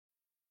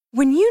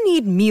When you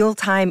need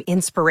mealtime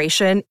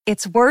inspiration,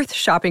 it's worth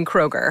shopping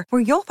Kroger,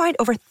 where you'll find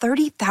over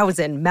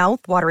 30,000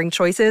 mouth-watering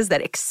choices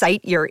that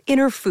excite your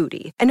inner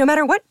foodie. And no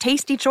matter what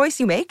tasty choice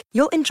you make,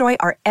 you'll enjoy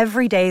our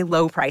everyday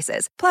low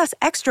prices, plus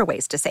extra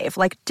ways to save,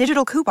 like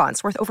digital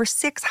coupons worth over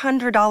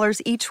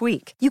 $600 each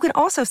week. You can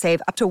also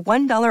save up to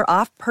 $1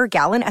 off per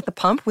gallon at the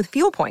pump with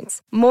fuel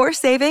points. More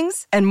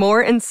savings and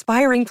more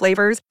inspiring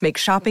flavors make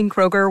shopping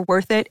Kroger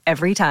worth it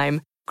every time.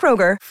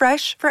 Kroger,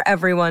 fresh for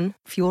everyone.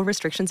 Fuel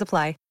restrictions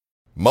apply.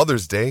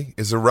 Mother's Day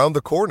is around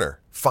the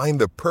corner.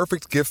 Find the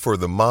perfect gift for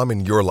the mom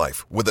in your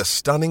life with a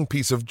stunning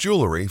piece of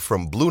jewelry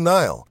from Blue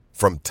Nile.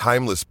 From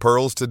timeless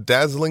pearls to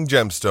dazzling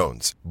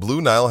gemstones,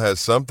 Blue Nile has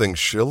something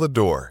she'll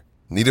adore.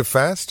 Need it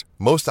fast?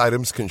 Most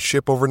items can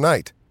ship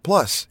overnight.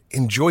 Plus,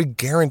 enjoy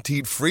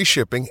guaranteed free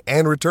shipping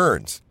and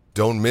returns.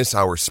 Don't miss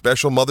our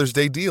special Mother's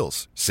Day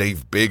deals.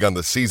 Save big on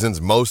the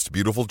season's most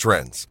beautiful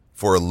trends.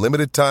 For a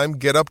limited time,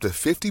 get up to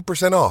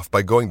 50% off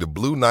by going to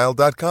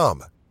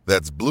BlueNile.com.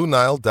 That's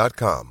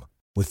BlueNile.com.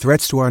 With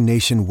threats to our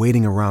nation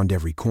waiting around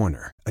every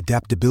corner,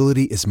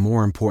 adaptability is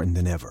more important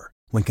than ever.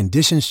 When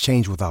conditions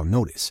change without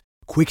notice,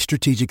 quick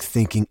strategic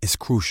thinking is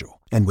crucial.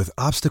 And with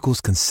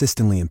obstacles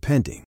consistently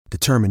impending,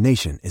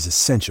 determination is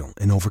essential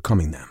in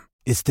overcoming them.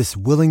 It's this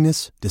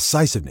willingness,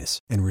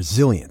 decisiveness, and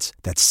resilience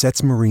that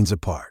sets Marines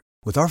apart.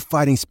 With our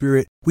fighting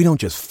spirit, we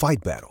don't just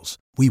fight battles,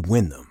 we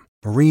win them.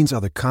 Marines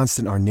are the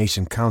constant our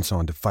nation counts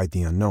on to fight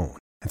the unknown.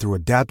 And through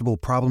adaptable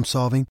problem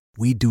solving,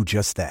 we do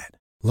just that.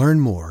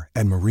 Learn more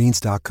at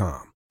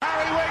marines.com.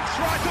 Harry Winks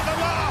right at the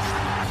last.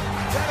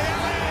 Dele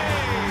Alli.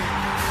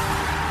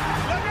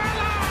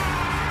 Lamela.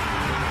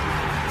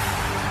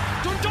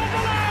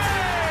 Dundonbele.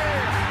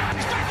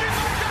 He's back in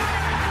the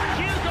game.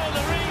 Hugo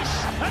Lloris.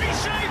 And he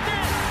saved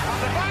it. And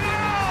the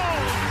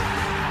final.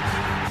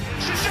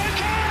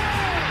 Shishake.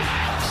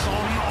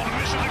 Son on a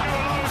mission to go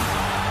alone.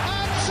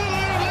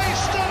 Absolutely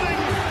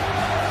stunning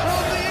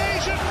from the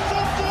Asian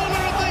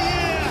footballer of the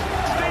year.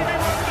 Stevie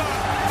Wonder.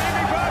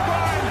 Stevie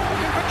Bergwijn.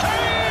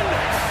 Kane!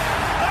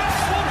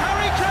 That's what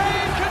Harry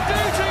Kane can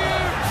do to you!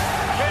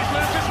 Here's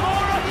Lucas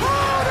Moura.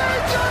 Oh, they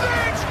did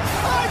it!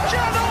 I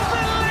cannot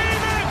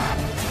believe it!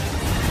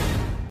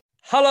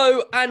 Hello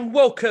and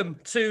welcome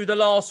to The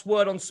Last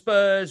Word on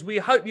Spurs. We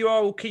hope you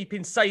are all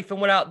keeping safe and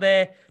well out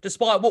there,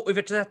 despite what we've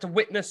just had to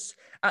witness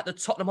at the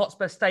Tottenham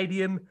Hotspur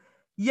Stadium.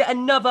 Yet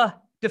another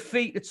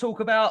defeat to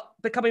talk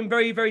about, becoming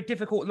very, very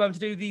difficult at the moment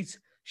to do these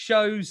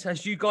shows.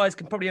 As you guys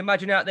can probably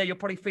imagine out there, you're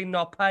probably feeling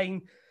our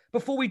pain.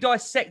 Before we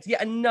dissect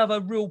yet another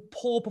real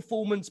poor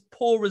performance,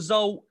 poor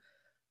result,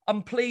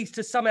 I'm pleased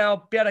to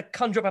somehow be able to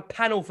conjure up a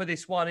panel for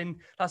this one in, like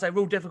I say,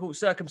 real difficult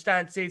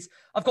circumstances.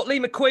 I've got Lee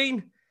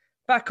McQueen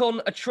back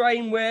on a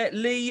train where,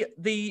 Lee,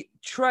 the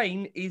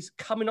train is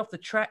coming off the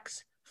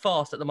tracks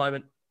fast at the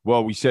moment.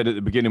 Well, we said at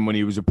the beginning when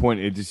he was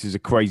appointed, this is a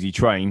crazy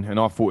train, and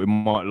I thought it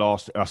might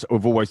last. I've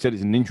always said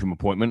it's an interim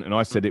appointment, and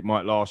I said it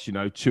might last,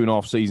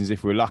 2.5 seasons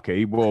if we're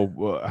lucky.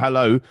 Well,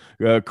 hello,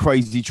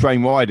 crazy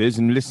train riders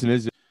and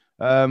listeners.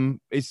 The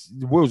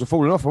wheels are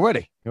falling off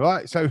already,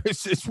 right? So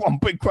it's one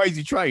big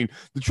crazy train.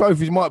 The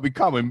trophies might be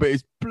coming, but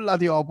it's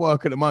bloody hard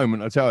work at the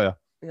moment, I tell you.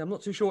 Yeah, I'm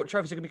not too sure what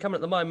trophies are going to be coming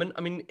at the moment.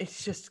 I mean,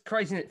 it's just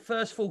crazy. Isn't it?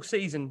 First full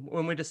season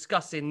when we're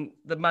discussing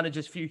the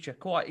manager's future.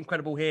 Quite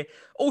incredible here.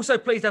 Also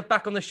pleased to have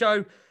back on the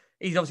show.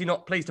 He's obviously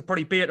not pleased to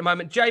probably be at the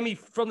moment. Jamie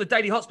from the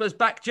Daily Hotspurs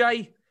back.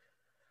 Jay,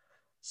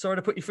 sorry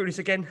to put you through this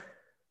again.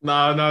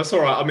 No, it's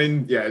all right. I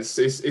mean, yeah,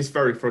 it's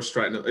very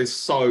frustrating. It's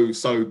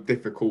so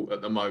difficult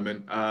at the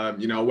moment. I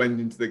went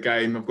into the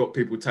game. I've got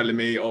people telling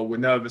me, "Oh, we're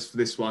nervous for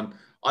this one."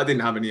 I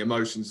didn't have any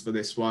emotions for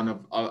this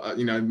one.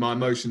 My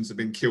emotions have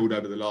been killed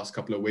over the last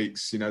couple of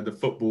weeks. The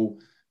football,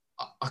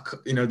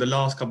 the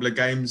last couple of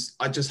games,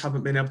 I just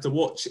haven't been able to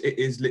watch. It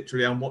is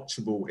literally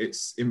unwatchable.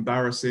 It's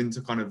embarrassing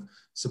to kind of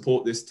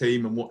support this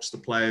team and watch the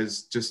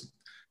players just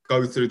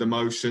go through the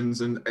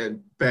motions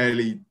and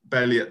barely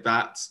at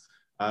that.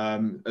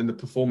 And the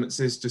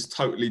performances just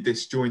totally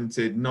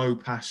disjointed, no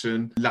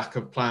passion, lack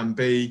of plan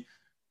B.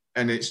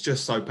 And it's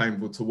just so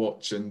painful to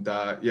watch. And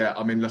I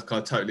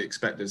totally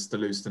expect us to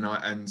lose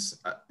tonight. And,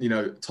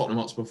 Tottenham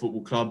Hotspur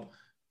Football Club,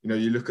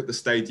 you look at the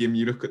stadium,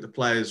 you look at the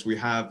players we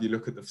have, you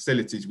look at the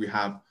facilities we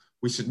have,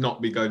 we should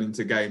not be going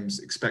into games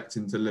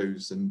expecting to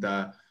lose. And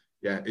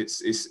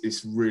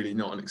it's really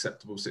not an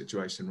acceptable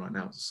situation right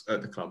now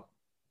at the club.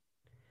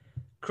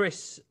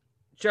 Chris,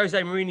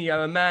 Jose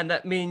Mourinho, a man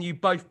that me and you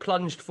both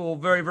plunged for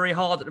very, very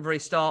hard at the very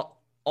start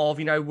of,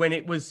 when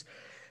it was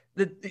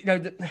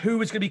who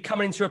was going to be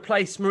coming in to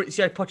replace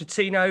Mauricio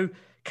Pochettino.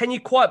 Can you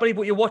quite believe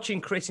what you're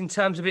watching, Chris, in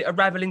terms of it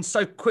unraveling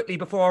so quickly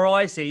before our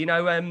eyes here?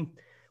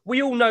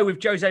 We all know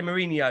with Jose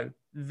Mourinho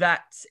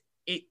that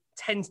it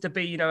tends to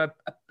be, a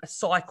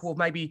cycle of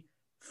maybe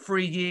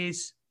 3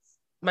 years,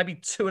 maybe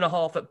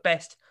 2.5 at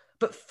best.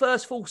 But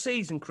first full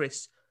season,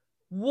 Chris,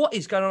 what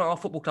is going on at our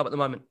football club at the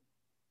moment?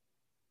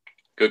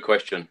 Good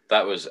question.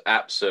 That was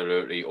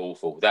absolutely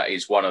awful. That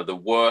is one of the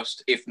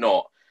worst, if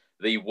not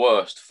the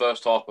worst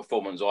first half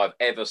performance I've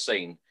ever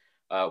seen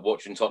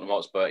watching Tottenham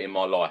Hotspur in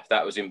my life.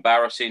 That was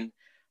embarrassing.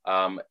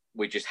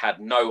 we just had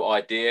no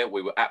idea.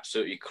 We were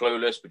absolutely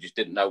clueless. We just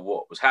didn't know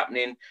what was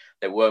happening.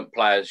 There weren't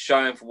players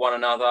showing for one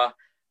another.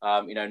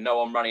 No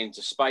one running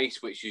into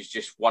space, which is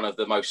just one of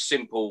the most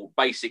simple,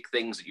 basic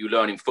things that you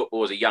learn in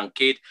football as a young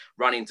kid,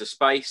 run into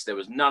space. There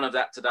was none of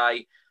that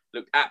today.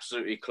 Looked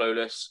absolutely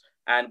clueless.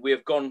 And we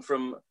have gone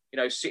from,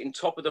 sitting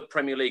top of the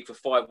Premier League for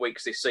 5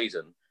 weeks this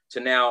season to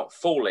now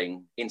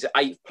falling into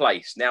 8th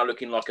place, now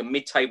looking like a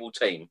mid-table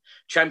team.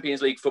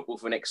 Champions League football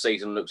for next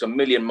season looks a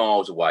million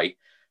miles away.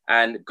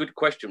 And good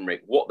question,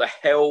 Rick. What the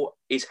hell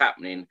is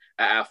happening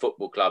at our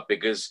football club?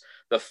 Because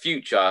the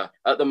future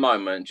at the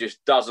moment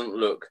just doesn't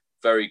look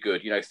very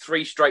good.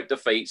 3 straight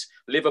defeats,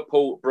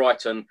 Liverpool,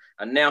 Brighton,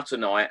 and now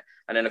tonight.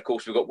 And then, of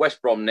course, we've got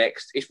West Brom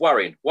next. It's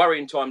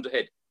worrying times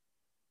ahead.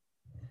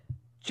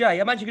 Jay,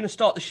 I'm actually going to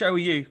start the show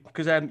with you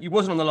because you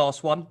wasn't on the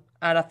last one.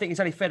 And I think it's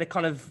only fair to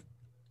kind of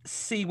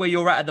see where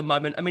you're at the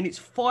moment. I mean, it's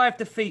 5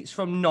 defeats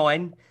from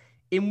 9,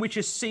 in which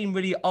has seen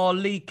really our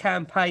league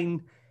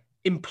campaign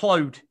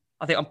implode.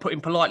 I think I'm putting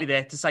politely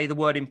there to say the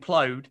word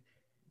implode.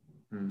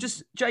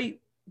 Just, Jay,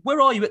 where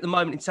are you at the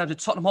moment in terms of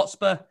Tottenham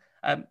Hotspur,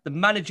 the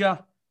manager,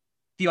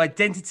 the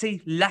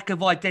identity, lack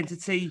of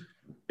identity?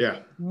 Yeah.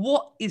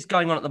 What is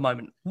going on at the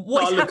moment?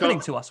 What is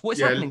happening to us? What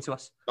is happening to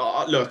us?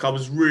 Look, I'm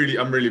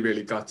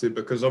really gutted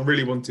because I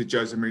really wanted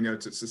Jose Mourinho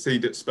to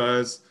succeed at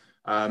Spurs.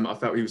 I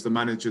felt he was the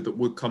manager that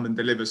would come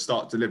and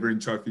start delivering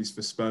trophies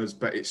for Spurs,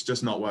 but it's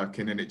just not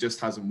working and it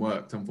just hasn't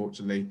worked,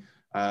 unfortunately.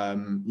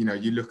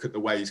 You look at the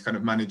way he's kind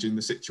of managing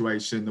the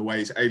situation, the way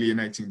he's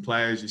alienating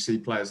players. You see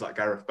players like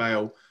Gareth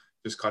Bale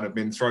just kind of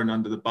been thrown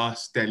under the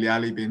bus, Dele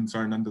Alli being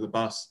thrown under the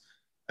bus.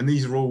 And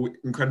these are all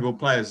incredible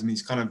players and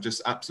he's kind of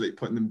just absolutely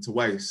putting them to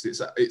waste.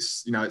 It's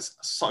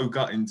so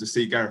gutting to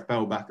see Gareth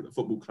Bale back at the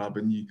football club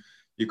and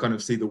you kind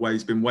of see the way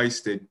he's been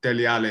wasted.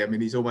 Dele Alli, I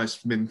mean, he's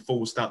almost been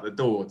forced out the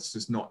door. It's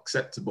just not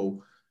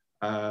acceptable.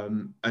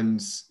 And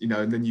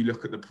then you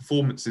look at the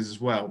performances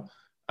as well.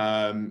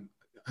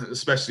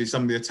 Especially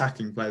some of the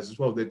attacking players as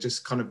well. They're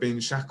just kind of being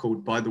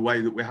shackled by the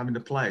way that we're having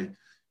to play.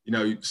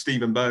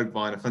 Steven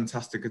Bergwijn, a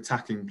fantastic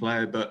attacking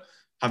player, but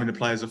having to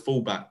play as a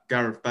fullback.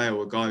 Gareth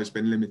Bale, a guy who's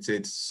been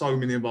limited. So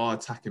many of our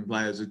attacking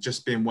players are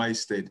just being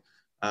wasted.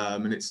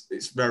 And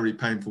it's very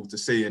painful to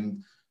see.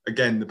 And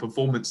again, the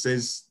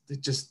performances,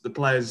 the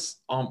players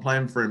aren't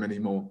playing for him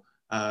anymore.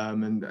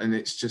 And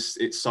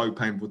it's so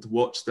painful to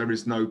watch. There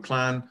is no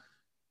plan.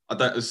 I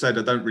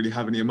don't really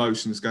have any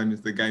emotions going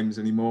into the games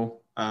anymore.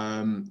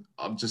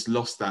 I've just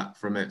lost that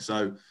from it.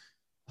 So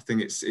I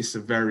think it's a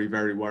very,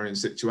 very worrying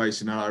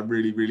situation. And I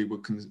really, really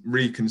would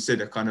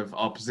reconsider kind of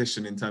our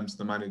position in terms of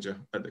the manager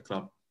at the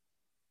club.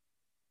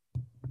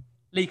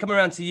 Lee, coming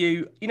around to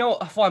you, you know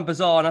what I find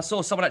bizarre, and I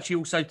saw someone actually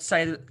also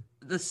say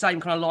the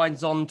same kind of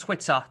lines on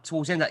Twitter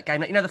towards the end of that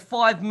game. The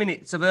 5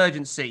 minutes of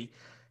urgency,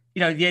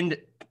 at the end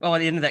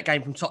of that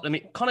game from Tottenham,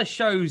 it kind of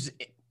shows...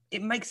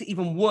 It makes it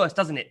even worse,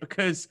 doesn't it?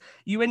 Because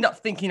you end up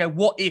thinking,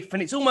 what if?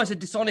 And it's almost a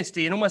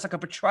dishonesty and almost like a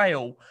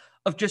betrayal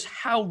of just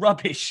how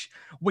rubbish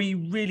we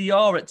really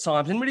are at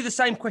times. And really the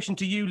same question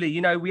to you, Lee.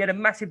 We had a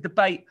massive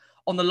debate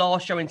on the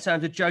last show in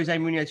terms of Jose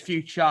Mourinho's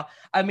future.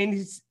 I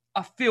mean,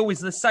 I feel it's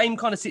the same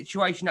kind of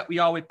situation that we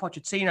are with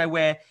Pochettino,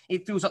 where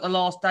it feels like the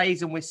last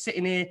days and we're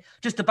sitting here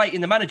just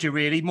debating the manager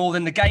really more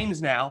than the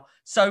games now.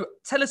 So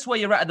tell us where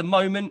you're at the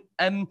moment.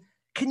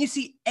 Can you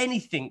see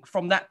anything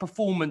from that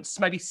performance,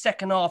 maybe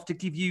second half, to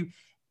give you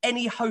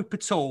any hope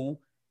at all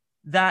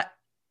that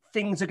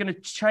things are going to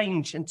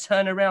change and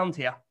turn around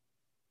here?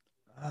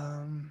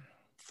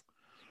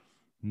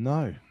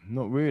 No,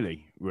 not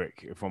really,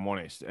 Rick, if I'm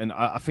honest. And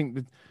I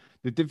think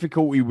the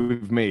difficulty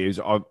with me is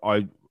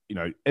I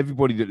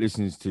everybody that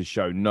listens to the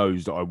show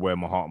knows that I wear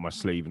my heart on my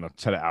sleeve and I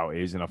tell it how it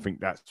is. And I think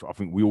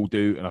we all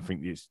do. And I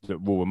think it's the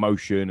raw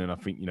emotion. And I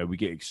think, we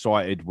get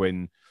excited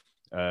when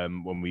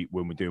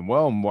we're doing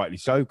well, and rightly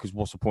so, because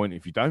what's the point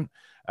if you don't?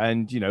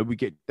 And we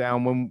get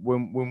down when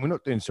we're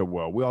not doing so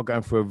well. We are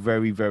going through a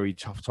very, very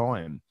tough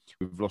time.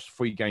 We've lost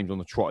 3 games on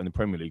the trot in the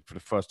Premier League for the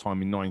first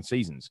time in 9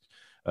 seasons.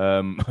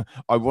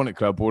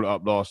 Ironically, I brought it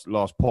up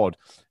last pod.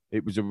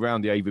 It was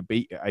around the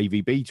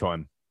AVB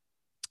time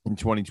in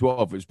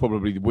 2012. It was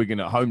probably the Wigan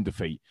at home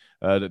defeat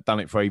that done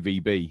it for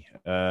AVB.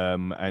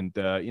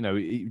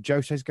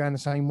 Jose's going the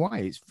same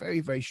way. It's very,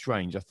 very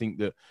strange. I think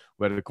that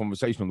we had a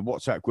conversation on the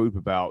WhatsApp group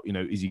about,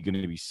 is he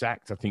going to be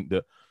sacked? I think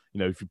that,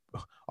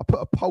 I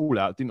put a poll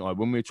out, didn't I,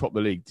 when we were top of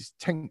the league.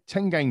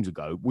 10 games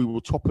ago, we were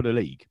top of the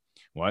league,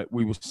 right?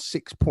 We were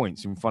 6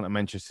 points in front of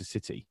Manchester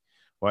City,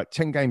 right?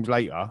 10 games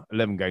later,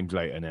 11 games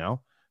later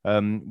now,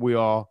 we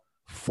are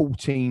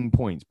 14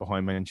 points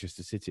behind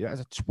Manchester City.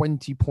 That's a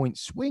 20-point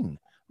swing.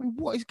 I mean,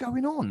 what is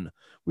going on?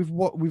 We've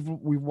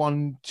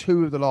won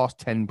 2 of the last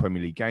 10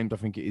 Premier League games, I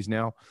think it is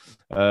now.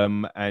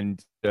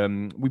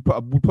 We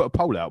put a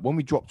poll out when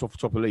we dropped off the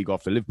top of the league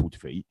after Liverpool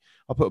defeat.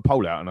 I put a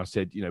poll out and I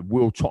said,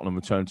 will Tottenham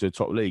return to the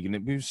top of the league? And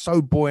it was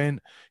so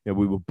buoyant.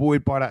 We were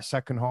buoyed by that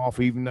second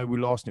half, even though we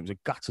lost. And it was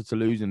a gutter to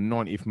lose in the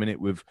 90th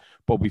minute with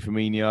Bobby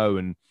Firmino,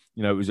 and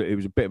it was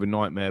a bit of a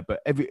nightmare.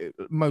 But I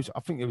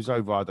think it was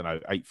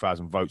over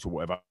 8,000 votes or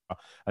whatever,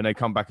 and they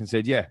come back and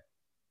said, yeah.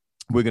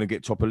 we're going to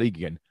get top of the league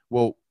again.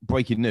 Well,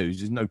 breaking news,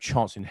 there's no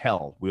chance in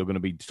hell we are going to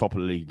be top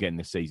of the league again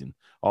this season.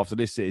 After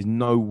this, there is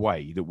no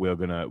way that we are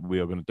going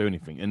to do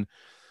anything. And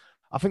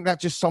I think that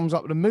just sums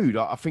up the mood.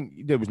 I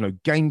think there was no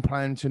game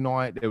plan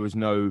tonight. There was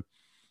no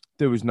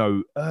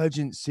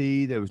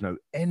urgency. There was no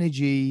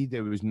energy.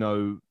 There was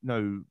no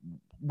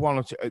one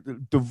or two,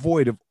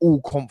 devoid of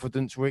all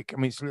confidence, Rick. I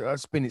mean,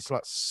 it's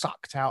like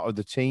sucked out of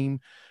the team.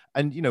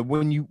 And, you know,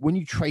 when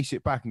you trace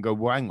it back and go,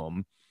 well, hang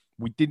on,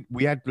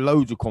 we had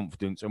loads of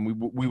confidence and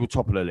we were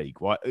top of the league,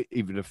 right?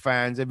 Even the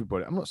fans,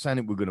 everybody. I'm not saying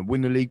that we're going to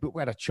win the league, but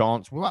we had a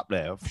chance. We're up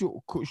there.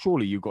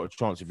 Surely you've got a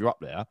chance if you're up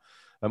there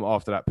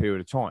after that period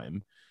of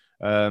time.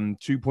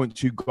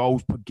 2.2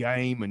 goals per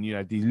game and, you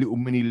know, these little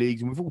mini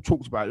leagues. And we've all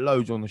talked about it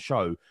loads on the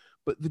show.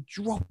 But the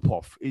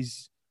drop-off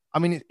is, I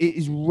mean, it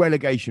is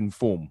relegation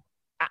form.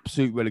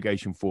 Absolute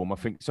relegation form. I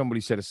think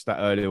somebody said a stat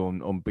earlier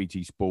on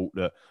BT Sport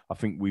that I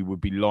think we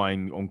would be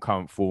lying on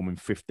current form in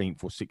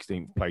 15th or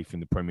 16th place in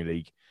the Premier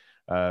League.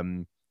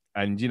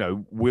 And, you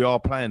know, we are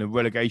playing a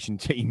relegation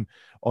team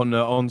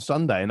on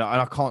Sunday, and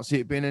I can't see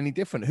it being any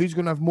different. Who's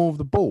going to have more of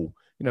the ball?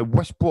 You know,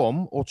 West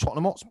Brom or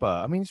Tottenham Hotspur?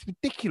 I mean, it's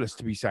ridiculous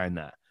to be saying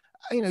that.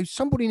 You know,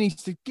 somebody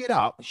needs to get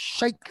up,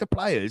 shake the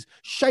players,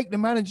 shake the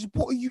managers.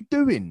 What are you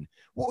doing?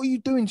 What are you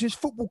doing to this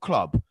football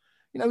club?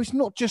 You know, it's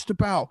not just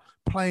about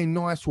playing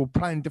nice or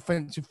playing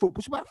defensive football.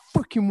 It's about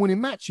freaking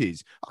winning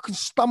matches. I can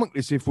stomach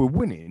this if we're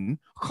winning.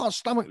 I can't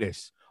stomach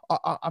this.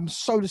 I'm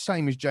so the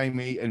same as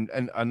Jamie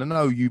and I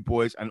know you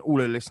boys and all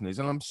the listeners.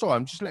 And I'm sorry,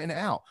 I'm just letting it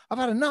out. I've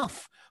had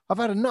enough. I've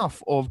had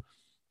enough of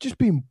just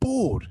being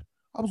bored.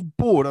 I was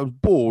bored.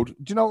 Do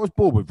you know what I was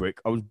bored with, Rick?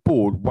 I was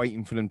bored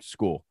waiting for them to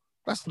score.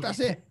 That's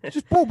it.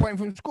 Just bored waiting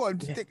for them to score.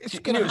 It's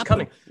going to happen.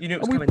 Coming. You knew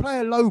it was and coming. We play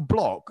a low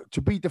block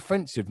to be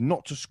defensive,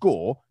 not to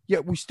score,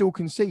 yet we still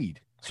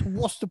concede. So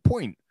what's the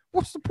point?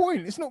 What's the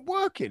point? It's not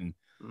working.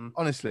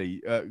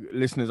 Honestly,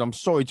 listeners, I'm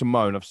sorry to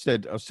moan. I've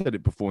said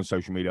it before on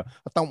social media.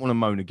 I don't want to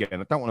moan again.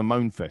 I don't want to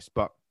moan fest.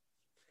 But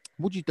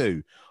what do you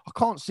do? I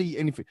can't see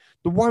anything.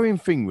 The worrying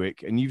thing,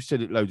 Rick, and you've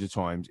said it loads of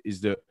times,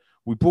 is that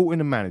we brought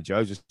in a manager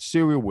who's a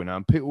serial winner,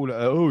 and people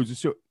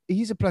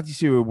he's a bloody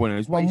serial winner.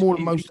 He's won more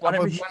than most other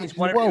managers in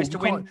the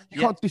world. You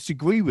can't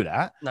disagree with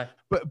that. No.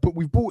 But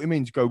we've brought him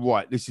in to go,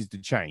 right, this is the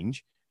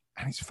change,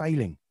 and it's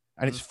failing.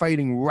 And it's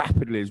failing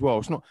rapidly as well.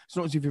 It's not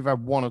as if you've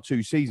had one or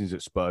two seasons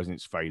at Spurs and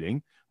it's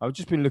failing. I've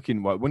just been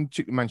looking, right, when he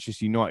took the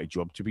Manchester United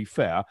job, to be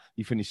fair,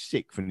 he finished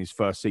 6th in his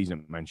first season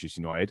at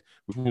Manchester United,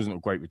 which wasn't a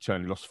great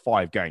return. He lost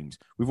 5 games.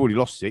 We've already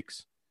lost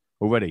 6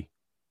 already.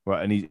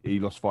 Right, and he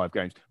lost 5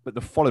 games. But the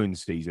following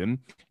season,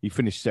 he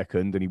finished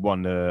 2nd and he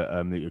won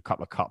a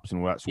couple of cups and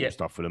all that sort of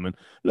stuff for them. And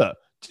look,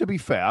 to be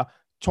fair,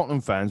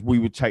 Tottenham fans, we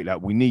would take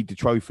that. We need the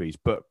trophies.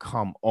 But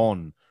come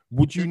on.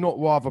 Would you not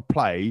rather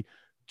play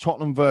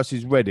Tottenham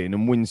versus Reading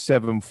and win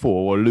 7-4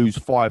 or lose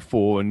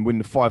 5-4 and win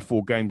the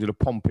 5-4 games of the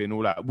Pompey and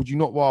all that? Would you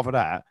not rather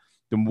that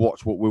than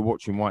watch what we're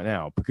watching right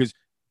now? Because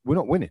we're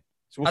not winning.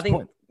 So what's the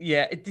point?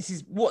 This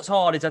is what's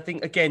hard is I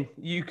think, again,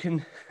 you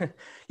can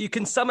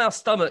somehow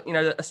stomach, you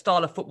know, a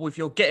style of football if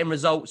you're getting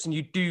results and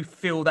you do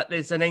feel that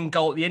there's an end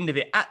goal at the end of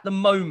it. At the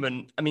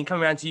moment, I mean,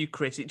 coming around to you,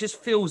 Chris, it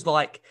just feels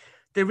like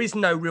there is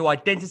no real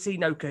identity,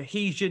 no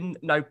cohesion,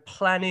 no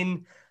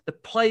planning. The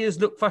players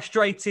look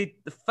frustrated.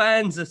 The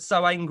fans are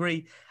so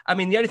angry. I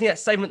mean, the only thing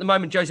that's saving at the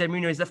moment, Jose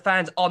Mourinho, is the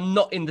fans are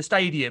not in the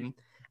stadium.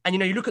 And, you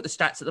know, you look at the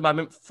stats at the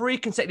moment, 3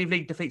 consecutive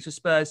league defeats for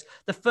Spurs,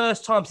 the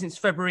first time since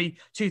February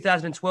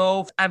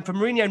 2012. And for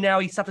Mourinho now,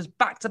 he suffers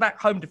back-to-back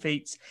home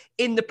defeats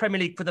in the Premier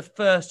League for the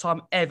first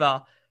time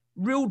ever.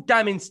 Real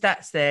damning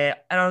stats there.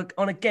 And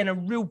on, again, a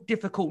real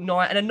difficult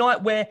night. And a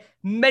night where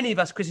many of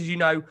us, Chris, as you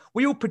know,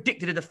 we all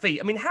predicted a defeat.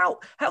 I mean, how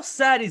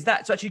sad is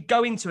that to actually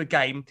go into a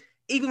game,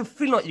 even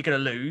feeling like you're going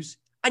to lose,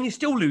 and you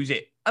still lose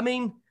it? I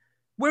mean,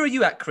 where are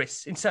you at,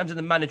 Chris, in terms of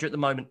the manager at the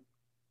moment?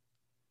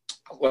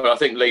 Well, I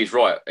think Lee's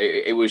right.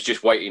 It was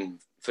just waiting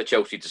for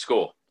Chelsea to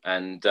score.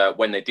 And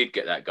when they did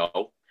get that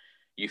goal,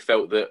 you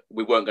felt that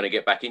we weren't going to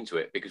get back into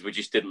it because we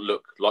just didn't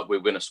look like we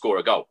were going to score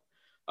a goal.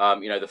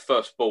 You know, the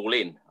first ball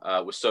in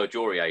was Serge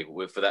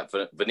Aurier for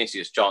that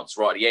Vinicius chance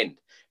right at the end.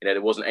 You know,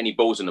 there wasn't any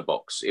balls in the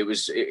box. It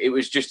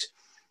was just,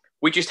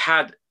 we just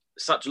had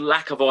such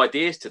lack of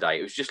ideas today.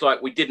 It was just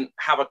like we didn't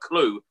have a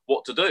clue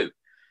what to do.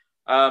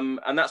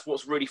 And that's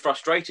what's really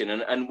frustrating.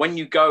 And when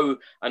you go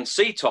and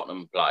see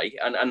Tottenham play,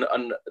 and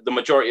the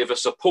majority of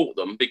us support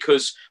them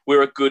because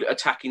we're a good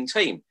attacking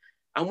team,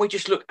 and we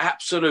just look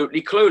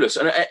absolutely clueless.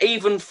 And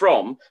even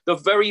from the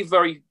very,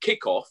 very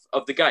kickoff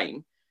of the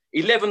game,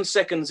 11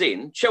 seconds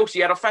in,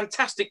 Chelsea had a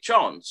fantastic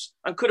chance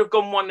and could have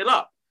gone 1-0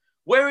 up.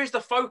 Where is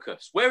the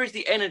focus? Where is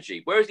the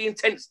energy? Where is the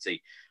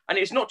intensity? And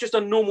it's not just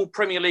a normal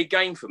Premier League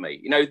game for me.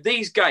 You know,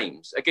 these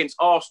games against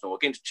Arsenal,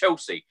 against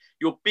Chelsea,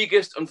 your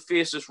biggest and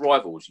fiercest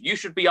rivals, you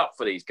should be up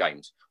for these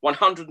games,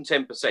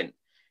 110%.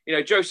 You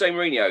know, Jose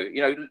Mourinho,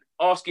 you know,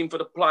 asking for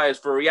the players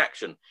for a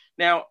reaction.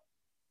 Now,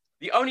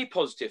 the only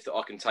positive that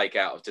I can take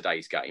out of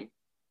today's game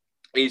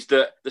is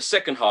that the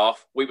second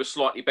half, we were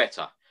slightly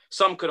better.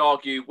 Some could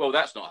argue, well,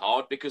 that's not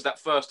hard because that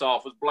first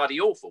half was bloody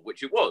awful,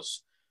 which it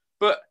was.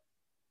 But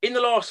In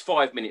the last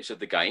 5 minutes of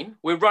the game,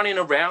 we're running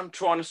around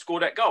trying to score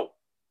that goal.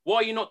 Why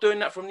are you not doing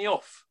that from the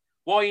off?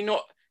 Why are you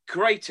not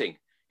creating?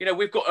 You know,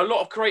 we've got a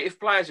lot of creative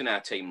players in our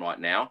team right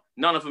now.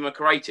 None of them are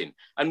creating.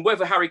 And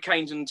whether Harry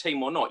Kane's in the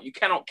team or not, you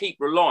cannot keep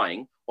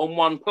relying on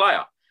one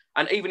player.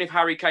 And even if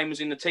Harry Kane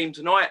was in the team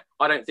tonight,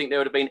 I don't think there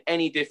would have been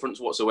any difference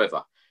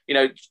whatsoever. You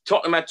know,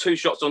 Tottenham had 2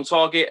 shots on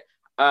target.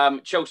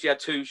 Chelsea had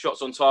 2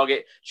 shots on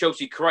target.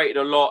 Chelsea created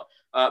a lot.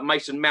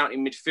 Mason Mount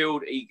in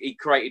midfield, he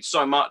created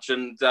so much,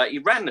 and he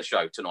ran the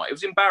show tonight. It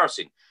was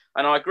embarrassing.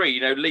 And I agree,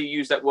 you know, Lee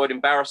used that word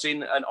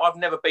embarrassing, and I've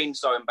never been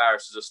so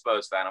embarrassed as a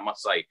Spurs fan, I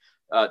must say,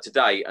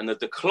 today. And the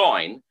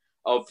decline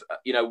of,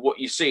 you know, what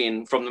you're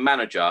seeing from the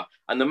manager.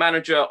 And the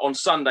manager on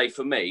Sunday,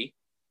 for me,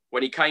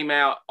 when he came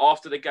out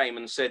after the game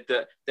and said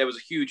that there was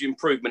a huge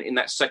improvement in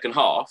that second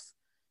half,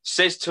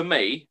 says to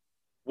me,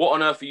 what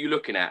on earth are you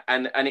looking at?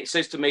 And it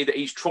says to me that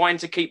he's trying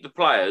to keep the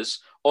players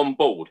on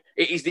board.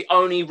 It is the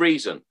only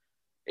reason.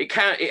 It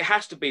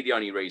has to be the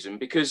only reason,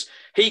 because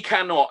he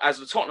cannot, as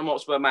the Tottenham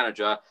Hotspur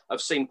manager,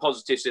 have seen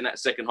positives in that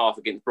second half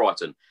against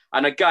Brighton.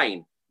 And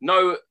again,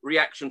 no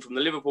reaction from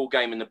the Liverpool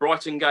game and the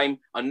Brighton game,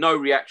 and no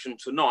reaction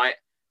tonight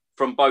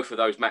from both of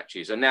those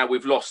matches. And now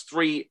we've lost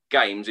 3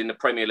 games in the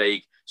Premier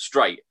League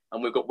straight,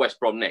 and we've got West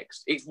Brom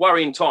next. It's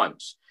worrying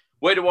times.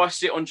 Where do I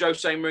sit on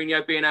Jose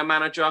Mourinho being our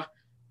manager?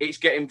 It's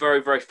getting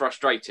very, very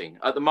frustrating.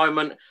 At the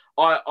moment,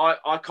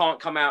 I can't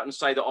come out and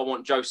say that I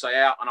want Jose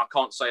out, and I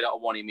can't say that I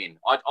want him in.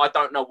 I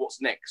don't know what's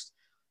next.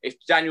 If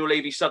Daniel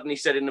Levy suddenly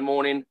said in the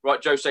morning,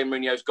 right, Jose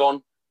Mourinho's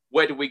gone,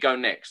 where do we go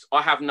next?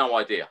 I have no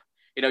idea.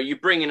 You know, you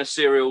bring in a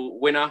serial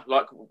winner,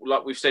 like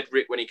we've said,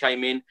 Rick, when he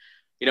came in,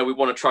 you know, we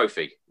won a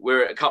trophy.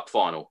 We're at a cup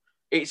final.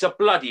 It's a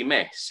bloody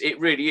mess. It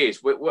really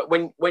is.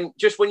 When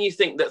you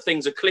think that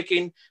things are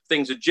clicking,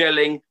 things are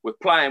gelling, we're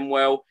playing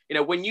well. You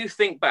know, when you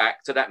think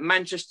back to that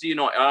Manchester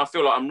United, and I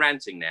feel like I'm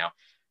ranting now,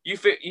 you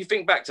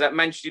think back to that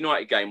Manchester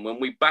United game when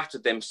we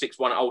battered them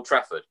 6-1 at Old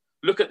Trafford.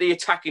 Look at the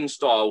attacking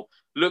style.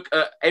 Look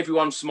at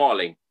everyone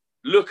smiling.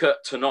 Look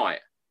at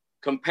tonight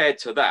compared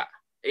to that.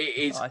 It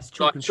is like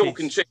chalk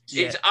and cheese.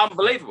 Yeah. It's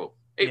unbelievable.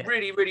 It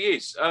really, really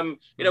is. You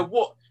know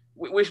what?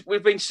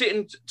 We've been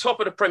sitting top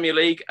of the Premier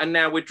League, and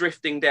now we're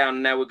drifting down,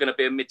 and now we're going to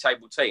be a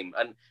mid-table team.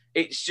 And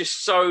it's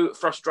just so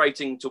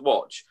frustrating to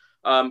watch.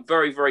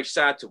 Very, very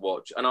sad to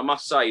watch. And I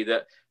must say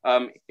that,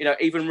 you know,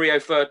 even Rio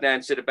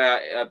Ferdinand said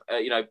about,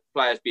 you know,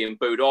 players being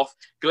booed off.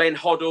 Glenn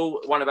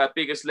Hoddle, one of our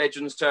biggest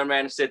legends, turned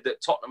around and said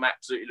that Tottenham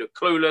absolutely look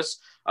clueless.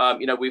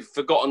 You know, we've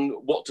forgotten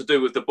what to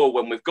do with the ball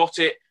when we've got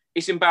it.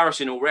 It's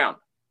embarrassing all round.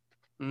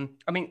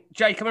 I mean,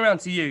 Jay, coming around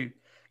to you,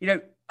 you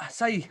know,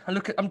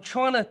 I'm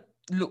trying to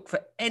look for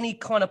any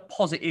kind of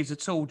positives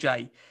at all,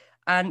 Jay.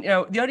 And, you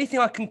know, the only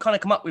thing I can kind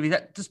of come up with is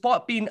that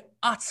despite being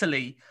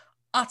utterly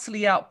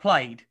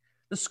outplayed,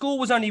 the score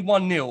was only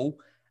 1-0,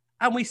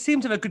 and we seem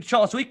to have a good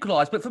chance to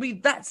equalise. But for me,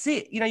 that's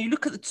it. You know, you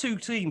look at the 2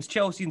 teams,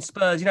 Chelsea and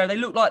Spurs, you know, they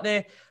look like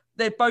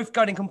they're both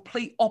going in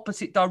complete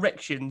opposite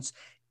directions.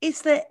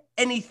 Is there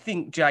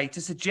anything, Jay, to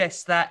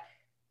suggest that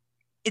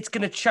it's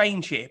going to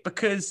change here?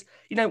 Because,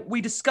 you know, we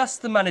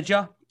discussed the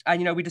manager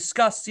and, you know, we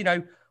discussed, you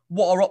know,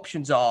 what our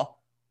options are.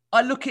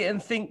 I look at it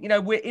and think, you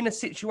know, we're in a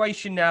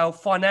situation now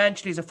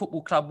financially as a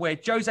football club where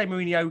Jose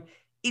Mourinho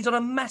is on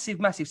a massive,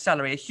 massive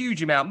salary, a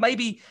huge amount,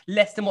 maybe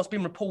less than what's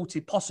been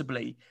reported,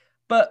 possibly.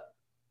 But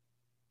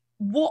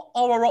what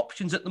are our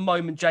options at the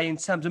moment, Jay, in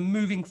terms of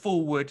moving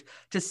forward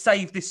to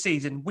save this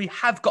season? We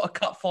have got a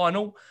cup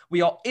final.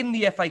 We are in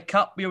the FA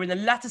Cup. We are in the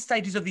latter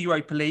stages of the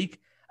Europa League.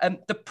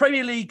 The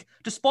Premier League,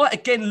 despite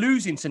again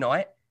losing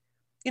tonight,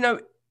 you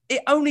know,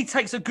 it only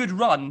takes a good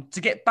run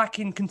to get back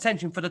in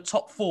contention for the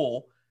top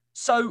 4.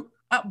 So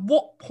at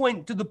what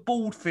point do the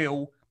board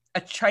feel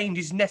a change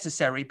is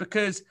necessary?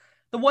 Because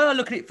the way I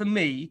look at it for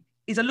me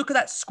is I look at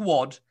that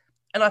squad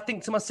and I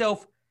think to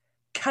myself,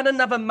 can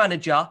another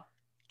manager,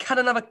 can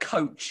another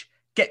coach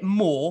get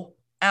more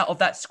out of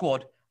that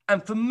squad?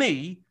 And for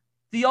me,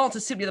 the answer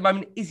simply at the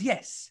moment is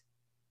yes.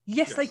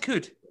 Yes, they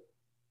could.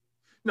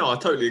 No, I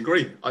totally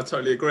agree. I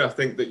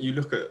think that you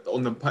look at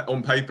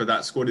on paper,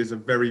 that squad is a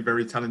very,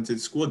 very talented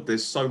squad.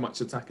 There's so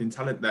much attacking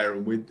talent there,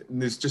 and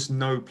there's just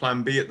no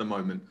plan B at the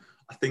moment.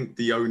 I think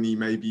the only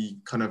maybe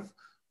kind of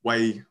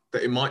way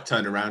that it might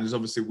turn around is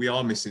obviously we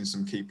are missing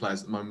some key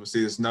players at the moment. We'll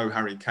see there's no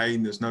Harry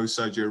Kane, there's no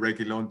Sergio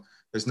Reguilon,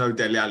 there's no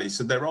Dele Alli.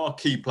 So there are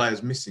key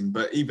players missing,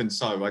 but even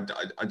so,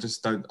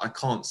 I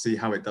can't see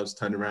how it does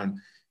turn around.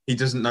 He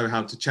doesn't know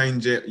how to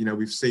change it. You know,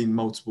 we've seen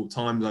multiple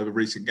times over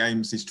recent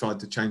games, he's tried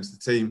to change the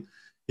team.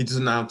 He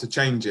doesn't know how to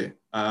change it.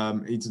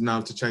 He doesn't know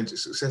how to change it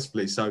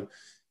successfully. So,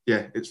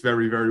 yeah, it's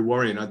very, very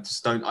worrying.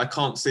 I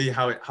can't see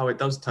how it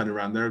does turn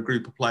around. There are a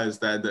group of players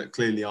there that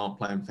clearly aren't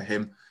playing for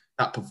him.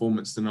 That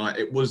performance tonight,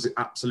 it was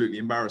absolutely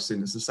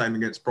embarrassing. It's the same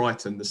against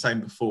Brighton, the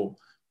same before,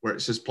 where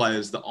it's just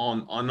players that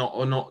are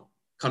not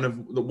kind of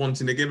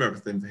wanting to give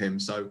everything for him.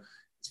 So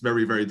it's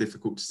very, very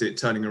difficult to see it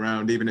turning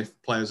around, even if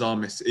key players are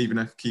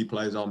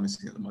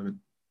missing at the moment.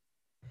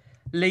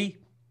 Lee,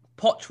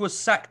 Poch was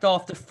sacked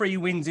after 3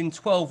 wins in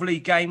 12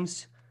 league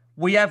games.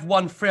 We have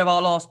won 3 of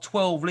our last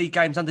 12 league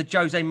games under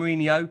Jose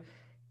Mourinho.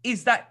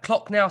 is that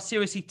clock now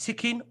seriously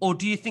ticking? Or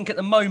do you think at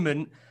the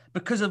moment,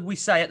 because of, we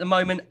say at the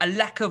moment, a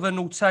lack of an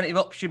alternative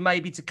option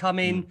maybe to come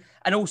in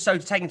and also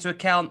to take into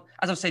account,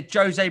 as I've said,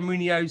 Jose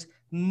Mourinho's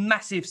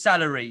massive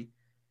salary,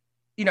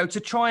 to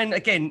try and,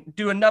 again,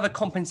 do another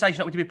compensation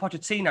like we did with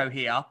Pochettino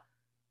here.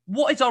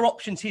 What is our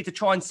options here to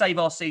try and save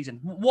our season?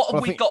 What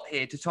have we got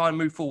here to try and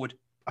move forward?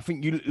 I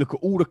think you look at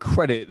all the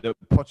credit that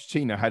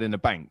Pochettino had in the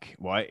bank,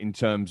 right? In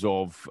terms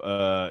of,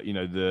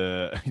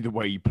 the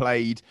way he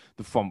played,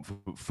 the front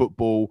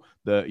football,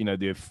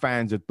 the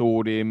fans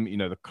adored him,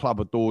 the club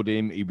adored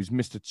him. He was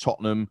Mr.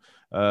 Tottenham,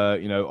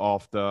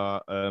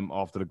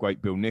 after the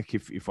great Bill Nick,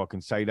 if I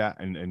can say that,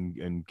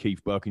 and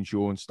Keith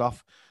Birkinshaw and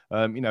stuff.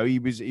 He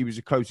was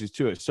the closest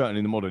to it, certainly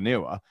in the modern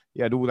era.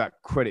 He had all that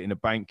credit in the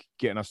bank,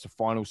 getting us to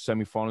finals,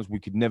 semi-finals. We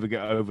could never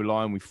get over the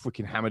line. We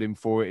freaking hammered him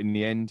for it in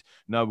the end.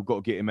 No, we've got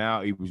to get him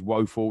out. He was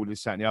woeful.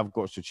 This, that, and the other.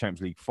 Got us to the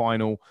Champions League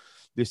final.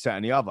 This, that,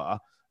 and the other.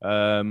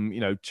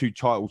 2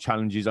 title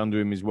challenges under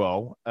him as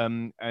well.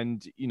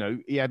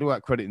 He had all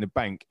that credit in the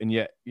bank, and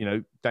yet,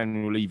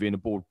 Daniel Levy and the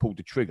board pulled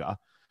the trigger.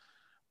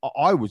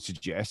 I would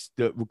suggest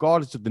that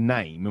regardless of the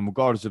name and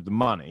regardless of the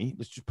money,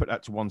 let's just put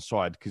that to one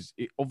side, because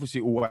it obviously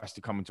all has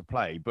to come into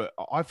play. But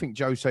I think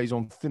Jose's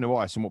on thinner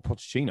ice than what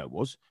Pochettino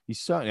was. He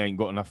certainly ain't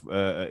got enough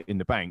in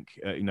the bank,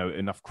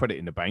 enough credit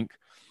in the bank.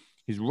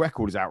 His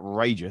record is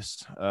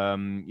outrageous.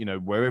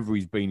 Wherever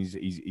he's been,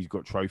 he's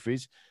got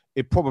trophies.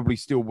 It probably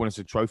still won us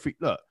a trophy.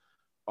 Look,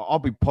 I'll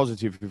be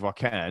positive if I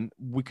can.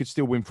 We could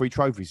still win 3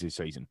 trophies this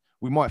season.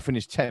 We might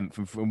finish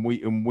 10th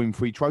and win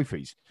 3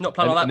 trophies. Not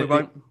playing like that, we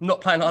won't.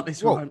 Not playing like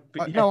this, we won't.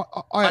 No,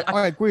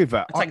 I agree with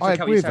that. I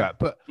agree with that.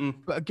 But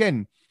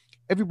again,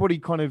 everybody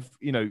kind of,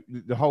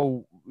 the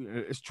whole,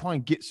 let's try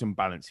and get some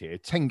balance here.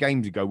 10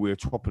 games ago, we were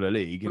top of the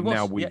league, and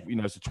now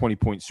it's a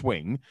 20-point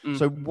swing.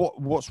 So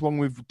what's wrong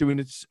with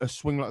doing a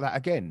swing like that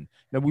again?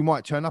 Now, we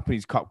might turn up in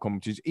these cup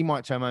competitions. He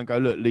might turn around and go,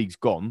 look, league's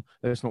gone.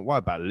 Let's not worry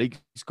about the league.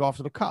 Let's go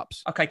after the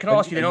cups. Okay, can I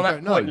ask you then on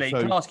that point, Lee?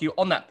 Can I ask you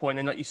on that point,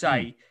 and like you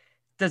say,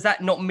 does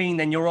that not mean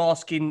then you're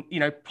asking,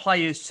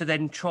 players to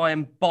then try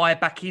and buy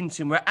back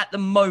into him, where at the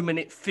moment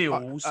it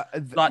feels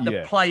like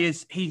the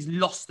players, he's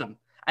lost them?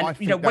 And,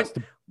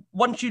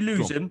 once you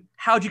lose them,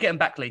 how do you get them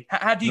back, Lee?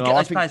 How do you get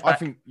those players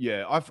back?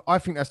 I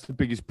think that's the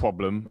biggest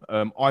problem.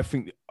 I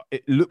think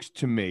it looks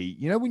to me,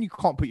 when you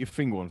can't put your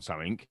finger on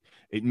something,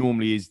 it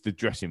normally is the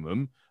dressing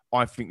room.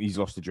 I think he's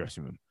lost the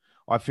dressing room.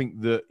 I think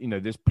that,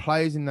 there's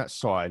players in that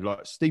side,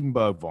 like Steven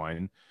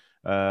Bergwijn,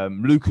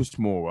 Lucas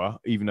Moura,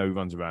 even though he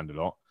runs around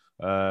a lot,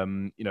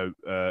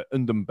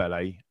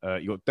 Ndombele,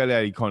 you got Dele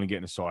Alli kind of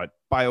getting aside.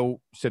 Bale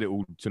said it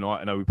all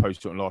tonight. I know we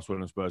posted it on Last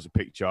Word on Spurs, a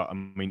picture. I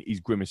mean, he's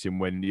grimacing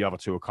when the other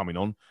two are coming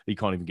on. He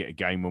can't even get a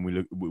game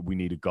when we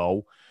need a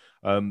goal.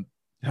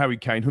 Harry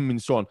Kane, Heung-min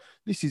Son.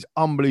 This is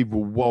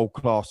unbelievable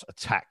world-class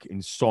attack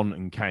in Son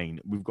and Kane.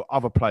 We've got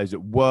other players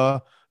that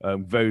were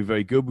very,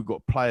 very good. We've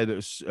got a player that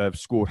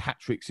has scored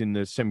hat-tricks in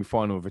the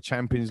semi-final of a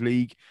Champions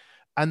League.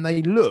 And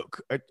they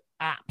look at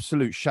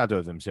absolute shadow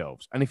of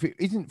themselves. And if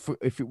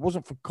it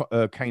wasn't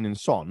for Kane and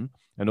Son,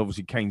 and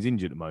obviously Kane's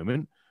injured at the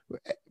moment,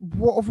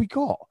 what have we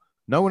got?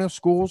 No one else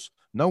scores.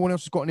 No one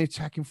else has got any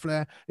attacking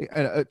flair.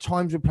 At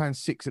times we're playing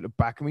 6 at the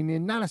back. I mean, the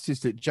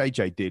analysis that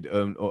JJ did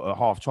at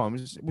half time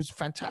was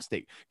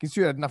fantastic.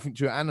 Considering I had nothing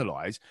to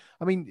analyse.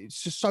 I mean,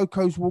 it's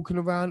Sissoko's walking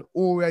around,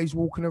 Aurier's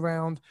walking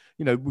around.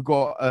 We've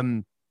got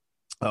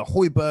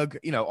Højbjerg,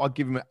 I'd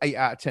give him an 8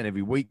 out of 10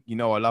 every week. I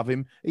love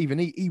him. Even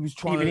he was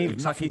trying. He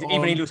looks like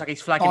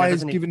he's flagging.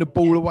 Guys giving the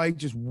ball away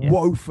just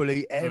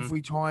woefully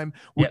every time.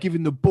 We're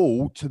giving the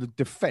ball to the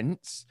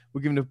defence.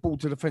 We're giving the ball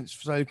to the defence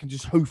so they can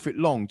just hoof it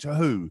long. To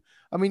who?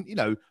 I mean,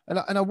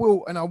 and I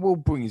will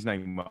bring his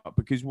name up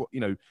because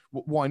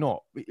why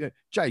not?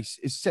 Jace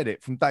has said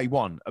it from day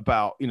one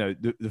about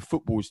the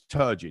football is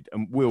turgid,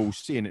 and we're all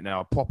seeing it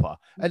now proper.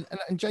 And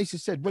Jace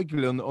has said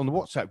regularly on the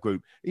WhatsApp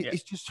group,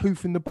 it's just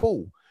hoofing the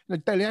ball.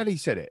 Dele Alli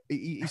said it.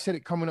 He said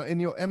it coming in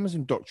your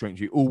Amazon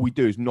documentary. All we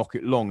do is knock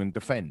it long and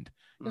defend.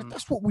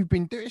 That's what we've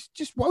been doing. It's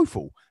just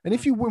woeful. And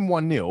if you win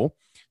 1-0,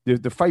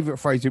 the favourite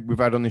phrase that we've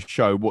had on this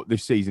show, what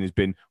this season has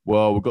been,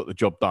 well, we've got the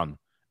job done.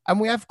 And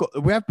we have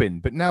been,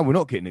 but now we're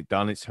not getting it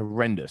done. It's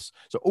horrendous.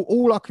 So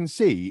all I can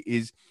see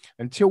is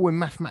until we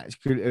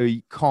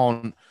mathematically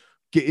can't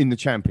get in the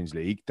Champions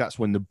League, that's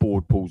when the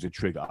board pulls the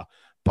trigger.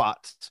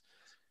 But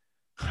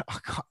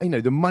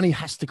the money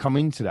has to come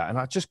into that, and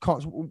I just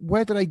can't.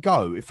 Where do they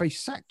go if they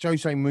sack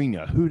Jose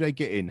Mourinho? Who do they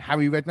get in?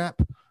 Harry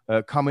Redknapp,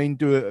 come in,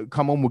 do it.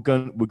 Come on, we're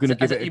going to give it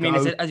a go.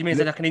 As you mean, is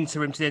it like an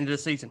interim to the end of the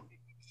season?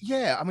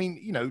 Yeah, I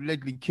mean,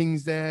 Ledley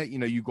King's there.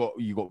 You got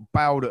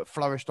Bale that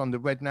flourished under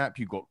Redknapp.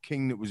 You got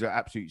King that was an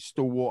absolute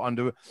stalwart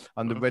under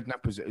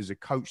Redknapp as a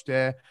coach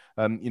there.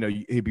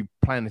 He'd be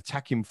playing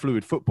attacking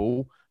fluid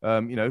football.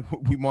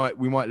 We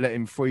might let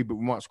him free, but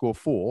we might score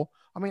 4.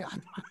 I mean,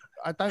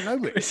 I don't know.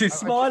 Chris is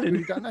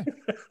smiling.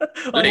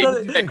 I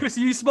don't know. Chris,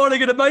 are you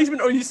smiling in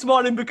amazement, or are you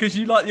smiling because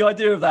you like the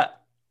idea of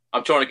that?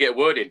 I'm trying to get a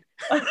word in.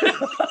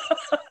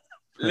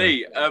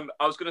 Lee,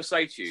 I was going to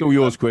say to you... It's all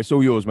yours, Chris.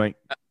 All yours, mate.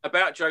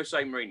 About Jose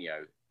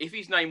Mourinho. If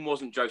his name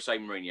wasn't Jose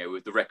Mourinho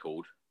with the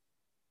record,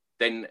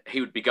 then he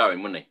would be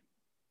going, wouldn't he?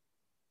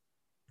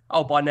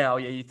 Oh, by now,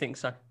 yeah, you think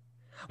so?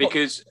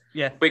 Because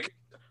yeah,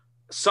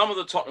 some of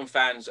the Tottenham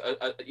fans,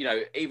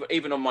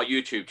 even on my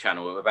YouTube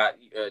channel about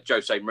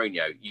Jose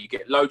Mourinho, you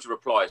get loads of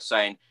replies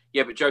saying,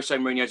 "Yeah, but Jose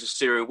Mourinho's a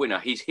serial winner.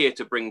 He's here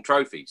to bring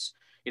trophies.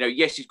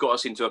 Yes, he's got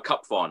us into a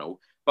cup final,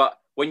 but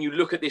when you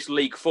look at this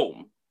league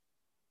form,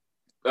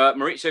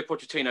 Mauricio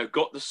Pochettino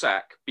got the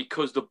sack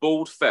because the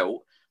board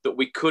felt that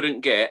we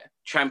couldn't get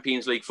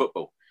Champions League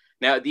football.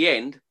 Now, at the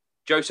end,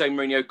 Jose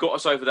Mourinho got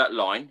us over that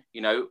line.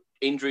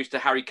 Injuries to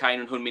Harry Kane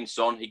and Heung-min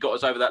Son. He got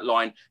us over that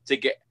line to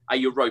get a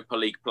Europa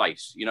League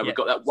place. We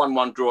got that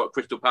 1-1 draw at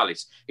Crystal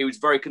Palace. He was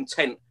very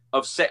content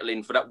of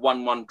settling for that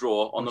 1-1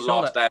 draw on the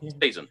last day of the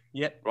season.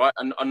 Yep. Right?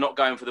 And not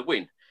going for the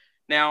win.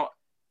 Now,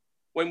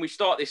 when we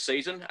start this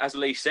season, as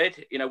Lee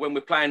said, when we're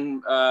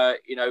playing,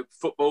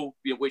 football,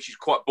 which is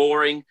quite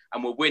boring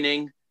and we're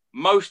winning,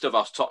 most of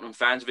us Tottenham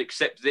fans have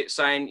accepted it,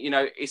 saying,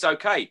 it's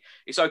okay.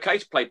 It's okay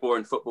to play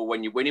boring football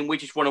when you're winning. We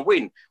just want to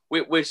win.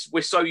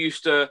 We're so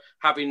used to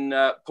having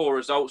poor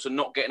results and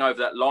not getting over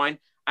that line.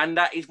 And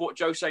that is what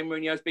Jose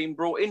Mourinho has been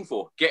brought in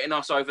for, getting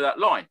us over that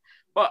line.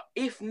 But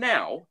if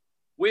now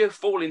we're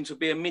falling to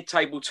be a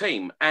mid-table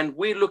team and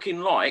we're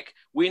looking like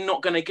we're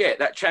not going to get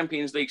that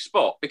Champions League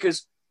spot,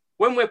 because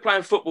when we're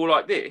playing football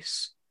like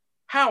this,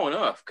 how on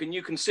earth can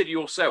you consider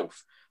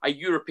yourself a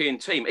European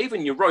team,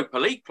 even Europa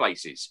League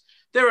places?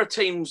 There are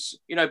teams,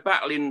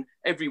 battling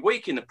every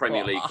week in the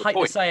Premier League. I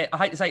hate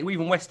to say it,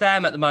 even West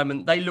Ham at the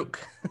moment, they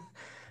look,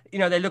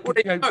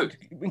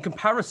 in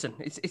comparison,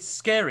 it's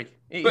scary.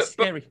 It's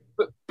scary.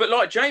 But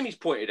like Jamie's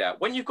pointed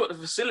out, when you've got the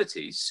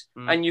facilities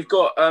and you've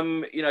got,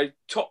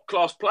 top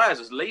class players,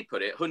 as Lee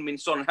put it, Heung-min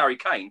Son and Harry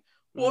Kane,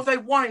 what have they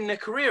won in their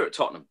career at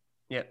Tottenham?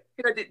 Yeah.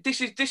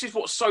 This is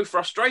what's so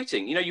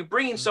frustrating. You're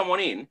bringing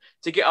someone in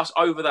to get us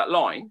over that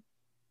line,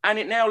 and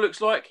it now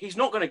looks like he's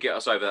not going to get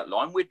us over that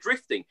line. We're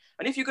drifting.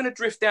 And if you're going to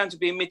drift down to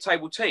be a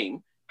mid-table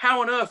team,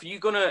 how on earth are you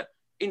going to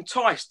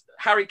entice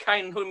Harry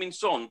Kane and Heung-min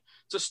Son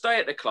to stay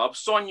at the club,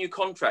 sign new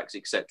contracts,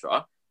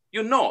 etc.?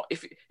 You're not.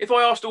 If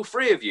I asked all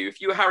three of you,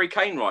 if you were Harry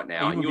Kane right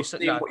now, and you're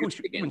seeing what you're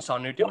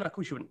doing, of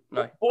course you wouldn't.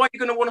 No. Why are you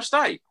going to want to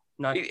stay?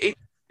 No.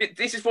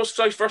 This is what's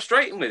so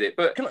frustrating with it.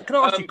 But can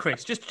I ask you,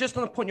 Chris, just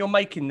on the point you're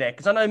making there,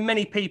 because I know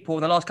many people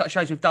in the last couple of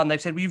shows we've done, they've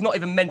said, well, you've not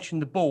even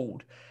mentioned the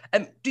board.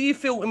 Do you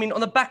feel,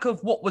 on the back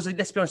of what was,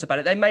 let's be honest about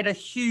it, they made a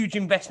huge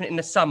investment in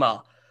the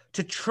summer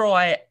to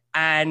try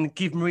and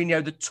give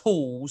Mourinho the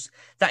tools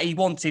that he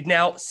wanted.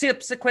 Now,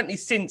 subsequently,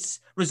 since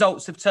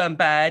results have turned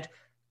bad,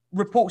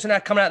 reports are now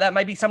coming out that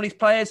maybe some of these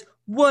players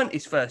weren't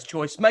his first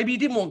choice. Maybe he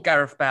didn't want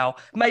Gareth Bale.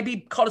 Maybe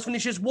Carlos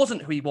Vinicius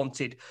wasn't who he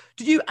wanted.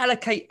 Did you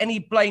allocate any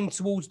blame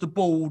towards the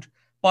board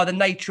by the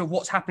nature of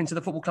what's happening to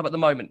the football club at the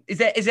moment? Is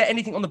there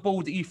anything on the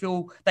board that you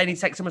feel they need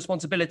to take some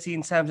responsibility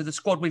in terms of the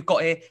squad we've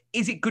got here?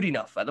 Is it good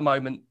enough at the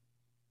moment?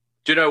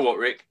 Do you know what,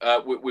 Rick?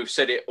 We've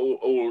said it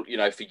all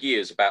for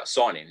years about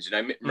signings.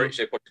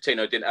 Mauricio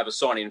Pochettino didn't have a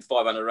signing in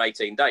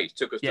 518 days.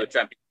 Took us to a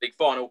Champions League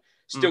final.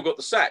 Still got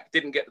the sack.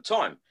 Didn't get the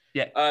time.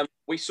 Yeah.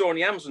 We saw in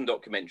the Amazon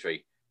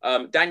documentary,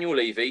 Daniel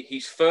Levy,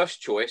 his first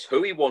choice,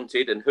 who he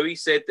wanted and who he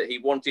said that he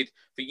wanted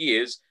for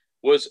years,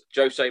 was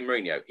Jose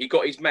Mourinho. He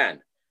got his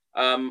man.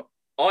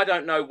 I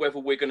don't know whether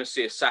we're going to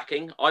see a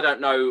sacking. I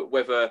don't know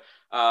whether,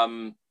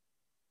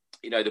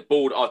 the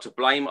board are to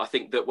blame. I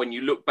think that when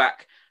you look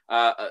back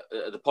at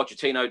the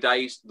Pochettino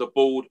days, the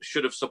board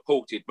should have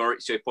supported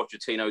Mauricio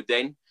Pochettino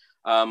then,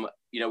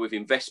 with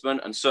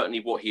investment and certainly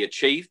what he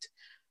achieved.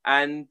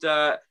 And,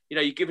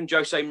 you're giving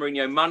Jose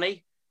Mourinho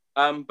money.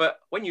 But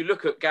when you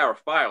look at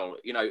Gareth Bale,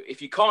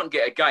 if you can't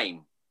get a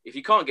game, if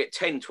you can't get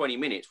 10, 20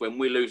 minutes when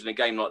we're losing a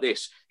game like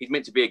this, he's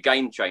meant to be a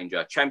game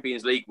changer,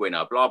 Champions League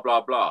winner, blah,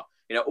 blah, blah.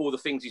 All the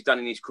things he's done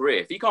in his career.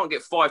 If he can't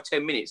get 5,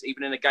 10 minutes,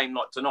 even in a game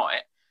like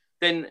tonight,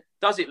 then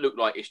does it look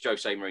like it's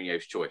Jose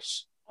Mourinho's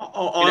choice?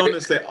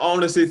 I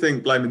honestly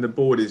think blaming the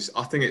board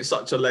I think it's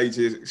such a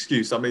lazy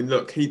excuse. I mean,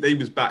 look, he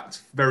was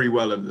backed very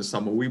well over the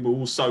summer. We were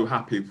all so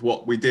happy with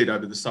what we did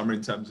over the summer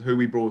in terms of who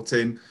we brought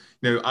in.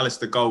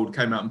 Alistair Gold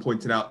came out and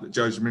pointed out that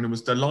Jose Mourinho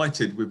was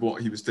delighted with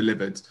what he was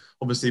delivered.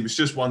 Obviously, he was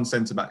just one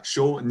centre-back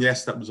short. And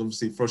yes, that was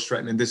obviously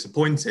frustrating and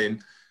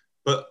disappointing.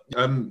 But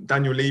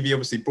Daniel Levy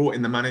obviously brought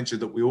in the manager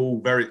that we're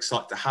all very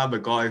excited to have, a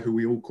guy who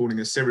we all calling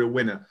a serial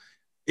winner.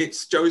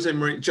 It's Jose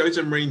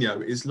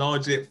Mourinho is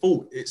largely at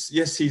fault. It's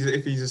he's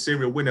a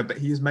serial winner, but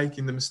he is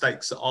making the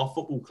mistakes at our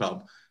football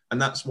club.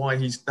 And that's why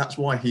he's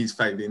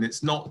failing.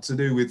 It's not to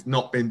do with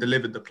not being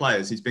delivered the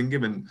players. He's been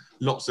given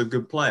lots of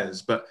good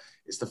players, but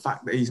it's the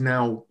fact that he's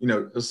now,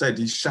 as I said,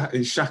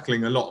 he's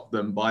shackling a lot of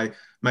them by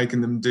making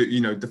them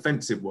do,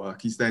 defensive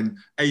work. He's then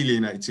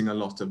alienating a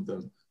lot of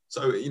them.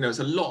 So, it's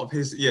a lot of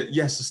his,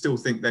 yes, I still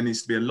think there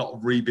needs to be a lot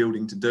of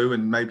rebuilding to do.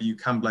 And maybe you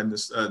can blame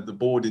the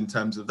board in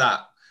terms of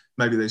that.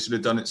 Maybe they should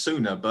have done it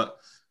sooner. But,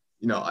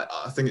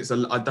 I think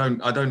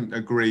I don't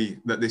agree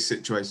that this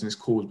situation is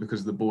caused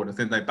because of the board. I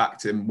think they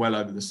backed him well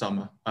over the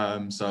summer.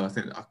 So I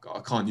think I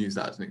can't use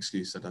that as an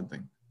excuse, I don't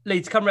think. Lee,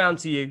 to come round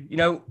to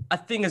you, I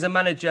think as a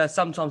manager,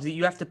 sometimes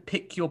you have to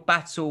pick your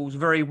battles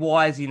very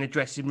wisely in a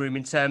dressing room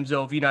in terms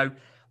of,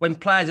 when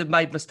players have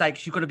made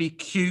mistakes, you've got to be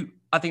cute.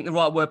 I think the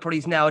right word probably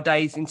is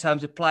nowadays in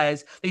terms of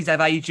players. These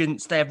have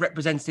agents, they have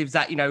representatives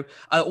that,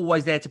 are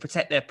always there to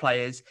protect their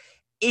players.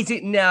 Is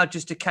it now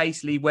just a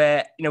case, Lee,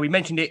 where, we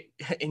mentioned it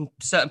in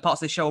certain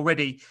parts of the show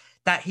already,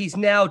 that he's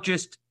now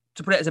just,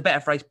 to put it as a better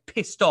phrase,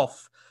 pissed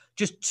off,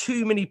 just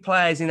too many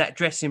players in that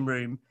dressing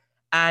room,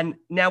 and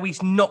now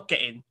he's not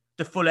getting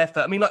the full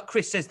effort. I mean, like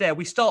Chris says there,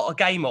 we start a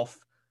game off,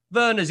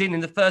 Werner's in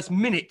the first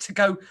minute to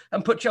go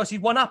and put Chelsea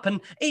 1 up.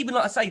 And even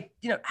like I say,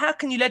 how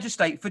can you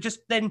legislate for just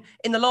then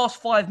in the last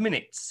 5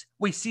 minutes,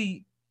 we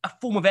see a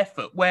form of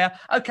effort where,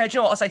 okay, do you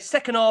know what? I say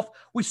second half,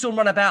 we saw him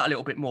run about a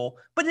little bit more,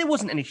 but there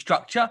wasn't any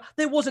structure.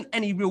 There wasn't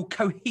any real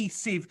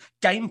cohesive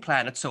game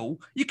plan at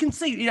all. You can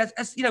see,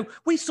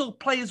 we saw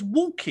players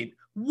walking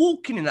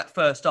in that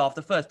first half,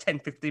 the first 10,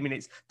 15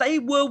 minutes. They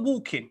were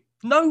walking,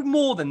 no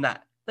more than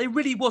that. They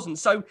really wasn't.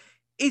 So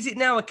is it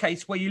now a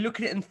case where you look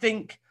at it and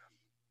think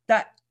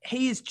that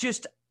he is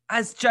just,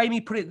 as Jamie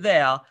put it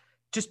there,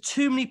 just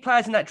too many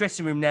players in that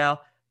dressing room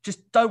now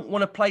just don't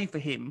want to play for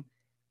him?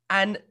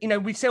 And,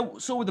 we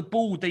saw with the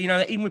board that,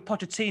 even with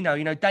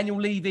Pochettino,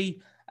 Daniel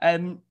Levy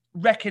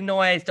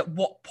recognised at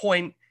what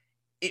point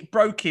it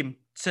broke him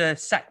to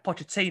sack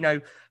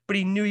Pochettino, but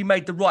he knew he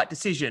made the right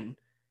decision.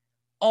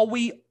 Are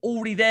we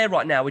already there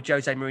right now with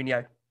Jose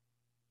Mourinho?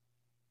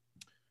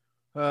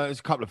 There's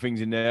a couple of things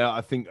in there.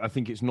 I think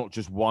it's not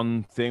just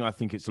one thing. I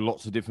think it's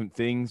lots of different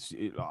things.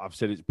 I've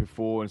said it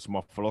before, and it's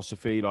my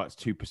philosophy. Like, it's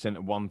 2%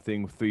 of one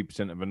thing,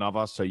 3% of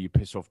another. So you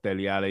piss off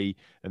Dele Alli,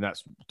 and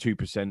that's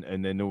 2%,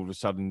 and then all of a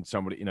sudden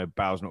somebody,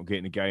 Bale's not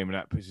getting the game, and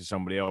that pisses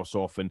somebody else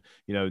off, and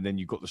then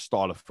you've got the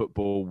style of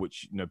football,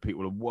 which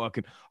people are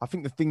working. I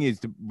think the thing is,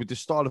 with the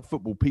style of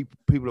football,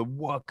 people are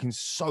working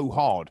so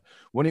hard.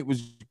 When it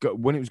was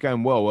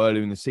going well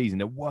earlier in the season,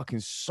 they're working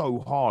so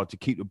hard to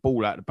keep the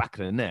ball out the back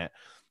of the net.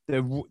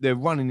 They're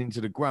running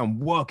into the ground,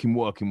 working.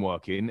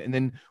 And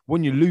then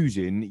when you're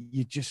losing,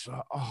 you just,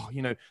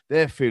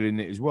 they're feeling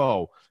it as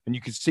well. And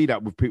you can see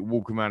that with people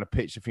walking around the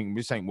pitch, they think,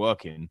 this ain't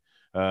working.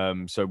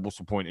 So what's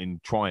the point in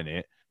trying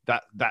it?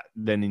 That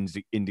then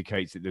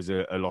indicates that there's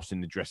a loss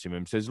in the dressing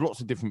room. So there's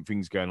lots of different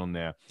things going on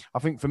there. I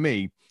think for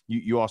me,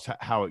 you asked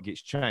how it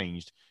gets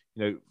changed.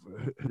 Who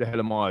the hell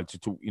am I to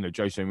talk?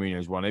 Jose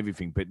Mourinho's won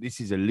everything, but this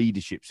is a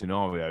leadership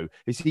scenario.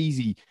 It's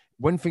easy.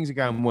 When things are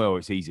going well,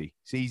 it's easy.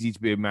 It's easy to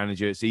be a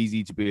manager. It's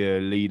easy to be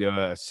a leader,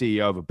 a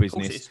CEO of a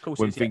business.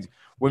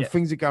 When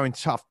things are going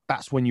tough,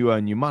 that's when you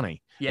earn your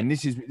money. Yeah. And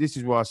this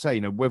is why I say,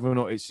 whether or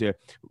not it's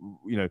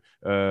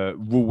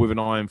rule with an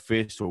iron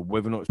fist, or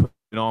whether or not it's put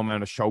an arm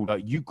around a shoulder,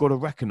 you've got to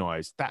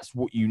recognise that's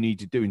what you need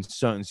to do in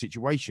certain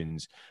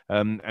situations.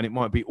 And it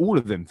might be all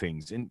of them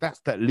things. And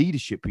that's that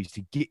leadership piece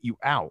to get you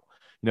out.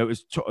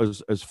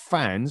 As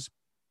fans,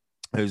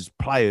 as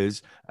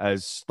players,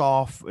 as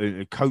staff,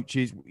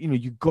 coaches,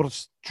 you've got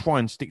to try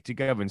and stick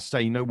together and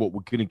say, what,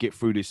 we're going to get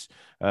through this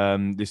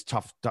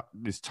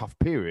tough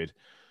period.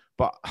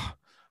 But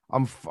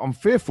I'm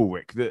fearful,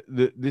 Rick,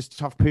 that this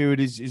tough period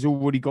is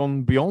already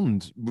gone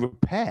beyond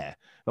repair.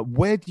 Like,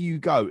 where do you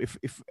go?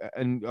 If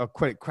and I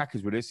credit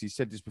Crackers with this, he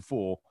said this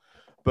before,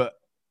 but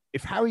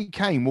if Harry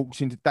Kane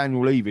walks into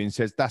Daniel Levy and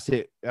says, that's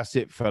it,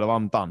 fella,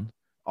 I'm done,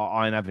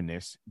 I ain't having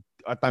this,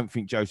 I don't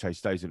think Jose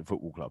stays at the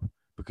football club,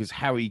 because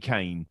Harry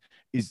Kane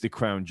is the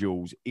crown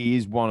jewels. He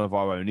is one of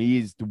our own. He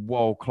is the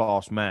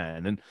world-class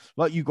man. And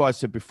like you guys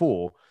said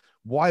before,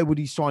 why would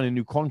he sign a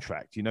new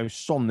contract?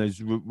 Son,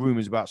 there's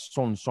rumours about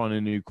Son signing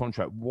a new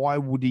contract. Why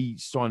would he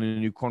sign a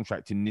new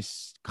contract in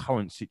this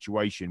current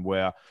situation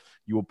where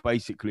you're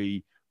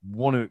basically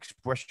want to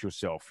express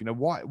yourself?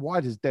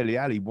 Why does Dele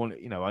Alli want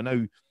 – I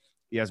know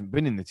he hasn't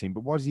been in the team,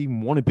 but why does he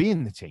even want to be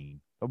in the team?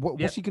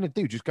 What's he going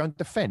to do? Just go and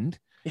defend?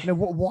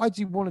 Why does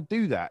he want to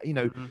do that?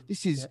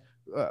 This is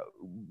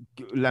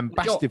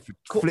lambasted for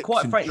flips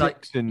quite and frankly,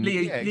 tricks. And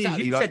Lee,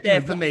 exactly. You said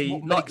there for me,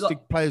 what makes the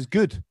players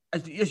good.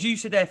 As you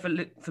said there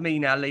for me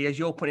now, Lee, as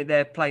you're putting it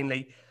there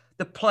plainly,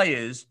 the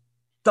players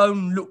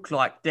don't look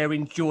like they're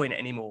enjoying it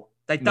anymore.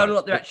 They don't look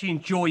like they're actually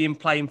enjoying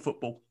playing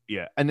football.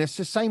 Yeah, and it's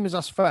the same as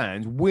us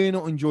fans. We're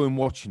not enjoying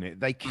watching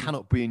it. They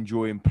cannot be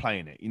enjoying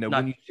playing it.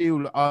 When you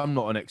feel, I'm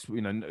not an ex, we're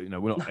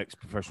not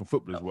ex-professional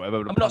footballers, or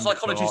whatever. I'm not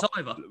psychologists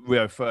either.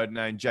 Rio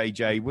Ferdinand,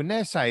 JJ, when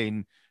they're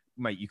saying,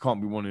 mate, you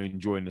can't be wanting to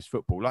enjoying this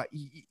football. Like,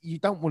 you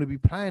don't want to be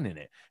playing in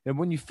it. And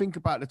when you think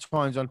about the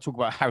times, I'm talking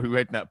about Harry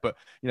Redknapp, but,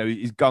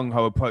 his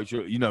gung-ho approach,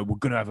 we're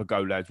going to have a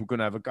go, lads. We're going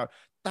to have a go.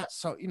 That's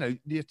so,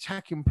 the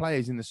attacking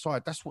players in the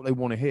side, that's what they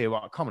want to hear.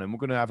 Right, come on, we're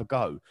going to have a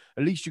go.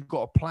 At least you've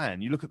got a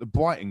plan. You look at the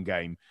Brighton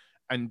game,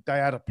 and they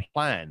had a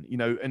plan,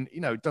 and,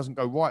 it doesn't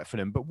go right for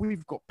them. But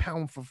we've got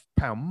pound for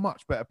pound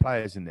much better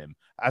players than them,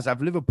 as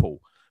have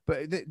Liverpool.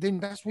 But then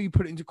that's where you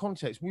put it into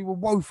context. We were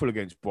woeful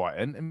against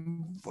Brighton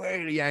and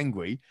really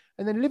angry.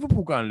 And then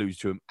Liverpool go and lose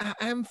to them at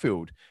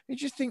Anfield. You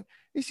just think,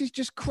 this is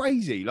just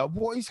crazy. Like,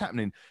 what is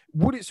happening?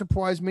 Would it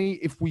surprise me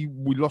if we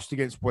lost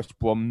against West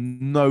Brom?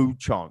 No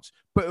chance.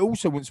 But it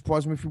also wouldn't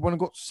surprise me if we won and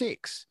got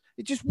 6.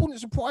 It just wouldn't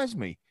surprise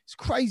me. It's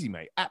crazy,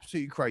 mate.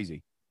 Absolutely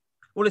crazy.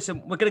 Well,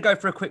 listen, we're going to go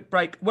for a quick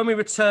break. When we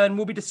return,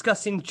 we'll be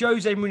discussing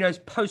Jose Mourinho's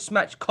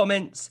post-match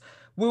comments.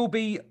 we'll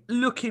be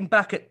looking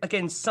back at,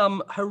 again,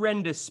 some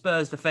horrendous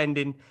Spurs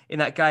defending in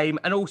that game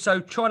and also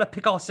trying to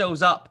pick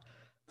ourselves up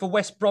for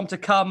West Brom to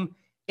come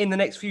in the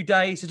next few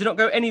days. So do not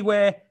go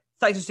anywhere.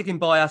 Thanks for sticking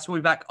by us. We'll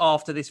be back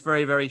after this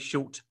very, very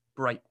short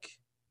break.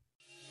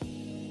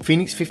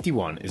 Phoenix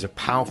 51 is a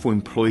powerful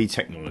employee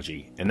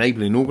technology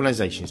enabling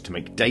organisations to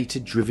make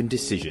data-driven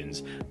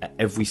decisions at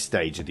every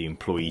stage of the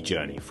employee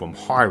journey, from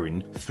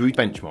hiring through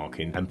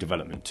benchmarking and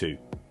development too.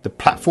 The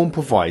platform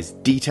provides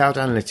detailed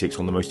analytics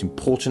on the most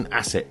important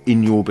asset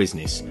in your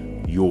business,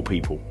 your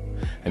people,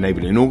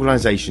 enabling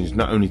organisations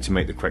not only to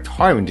make the correct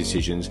hiring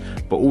decisions,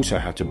 but also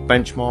how to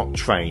benchmark,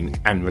 train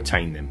and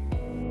retain them.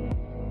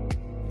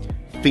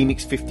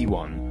 Phoenix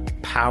 51,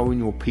 powering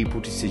your people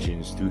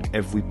decisions through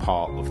every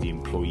part of the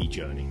employee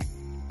journey.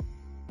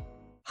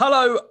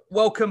 Hello,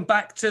 welcome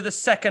back to the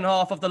second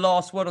half of the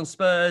last word on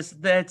Spurs.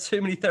 There are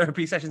too many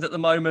therapy sessions at the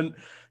moment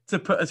to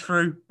put us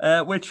through.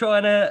 We're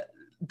trying to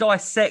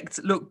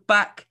dissect, look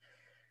back,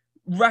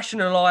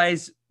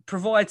 rationalise,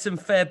 provide some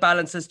fair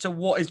balance as to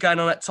what is going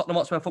on at Tottenham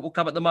Hotspur Football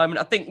Club at the moment.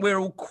 I think we're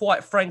all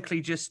quite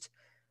frankly just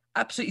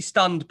absolutely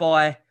stunned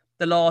by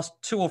the last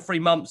 2 or 3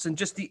 months and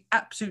just the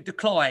absolute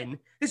decline.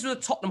 This was a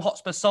Tottenham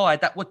Hotspur side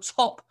that were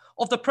top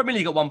of the Premier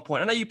League at one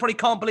point. I know you probably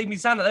can't believe me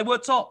saying that. They were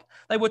top.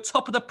 They were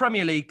top of the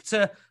Premier League.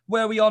 To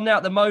where we are now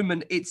at the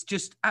moment, it's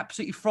just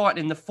absolutely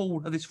frightening, the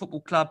fall of this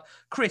football club.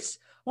 Chris,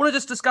 I want to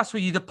just discuss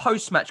with you the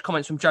post-match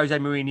comments from Jose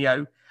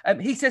Mourinho.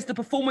 He says the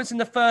performance in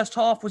the first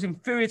half was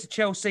inferior to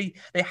Chelsea.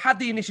 They had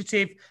the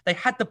initiative. They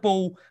had the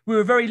ball. We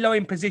were very low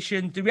in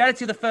position. The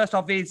reality of the first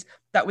half is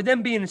that with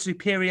them being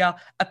superior,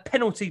 a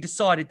penalty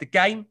decided the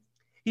game.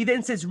 He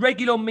then says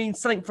Reguilon means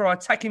something for our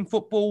attacking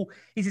football.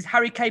 He says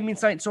Harry Kane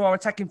means something to our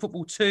attacking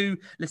football too.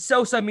 Lo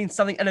Celso means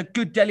something, and a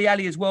good Dele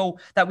Alli as well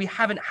that we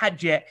haven't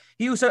had yet.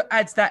 He also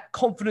adds that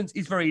confidence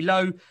is very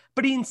low,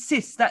 but he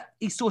insists that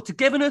he saw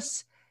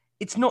togetherness.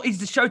 It's not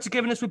easy to show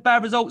togetherness with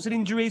bad results and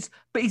injuries,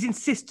 but he's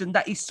insistent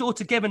that he saw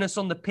togetherness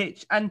on the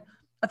pitch. And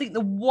I think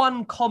the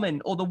one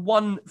comment or the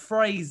one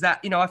phrase that,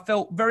 I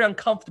felt very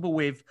uncomfortable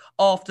with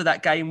after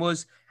that game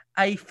was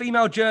a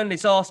female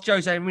journalist asked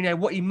Jose Mourinho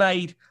what he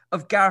made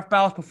of Gareth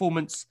Bale's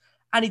performance.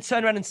 And he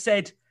turned around and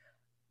said,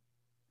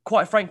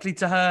 quite frankly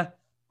to her,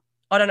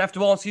 I don't have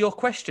to answer your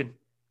question.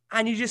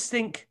 And you just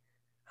think,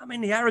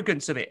 the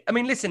arrogance of it.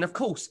 Listen, of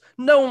course,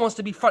 no one wants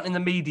to be fronting the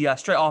media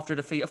straight after a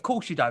defeat. Of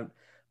course you don't.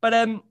 But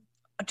I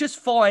just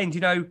find,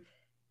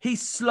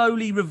 he's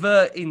slowly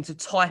reverting to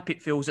type,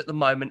 it feels, at the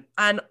moment.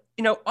 And,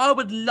 I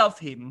would love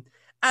him,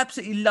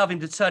 absolutely love him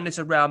to turn this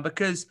around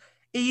because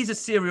he's a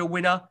serial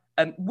winner.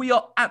 And we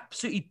are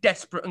absolutely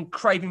desperate and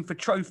craving for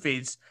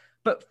trophies.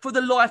 But for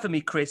the life of me,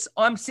 Chris,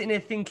 I'm sitting here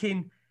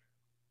thinking,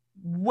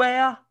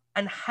 where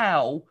and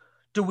how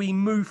do we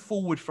move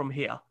forward from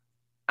here?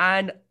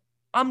 And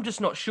I'm just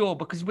not sure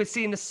because we're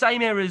seeing the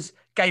same errors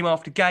game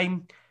after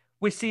game.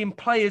 We're seeing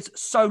players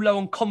so low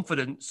on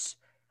confidence.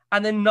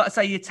 And then, like I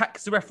say, he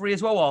attacks the referee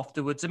as well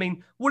afterwards.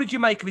 What did you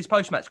make of his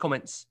post-match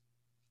comments?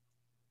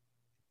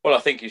 Well, I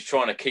think he's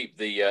trying to keep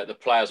the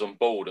players on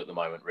board at the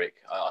moment, Rick.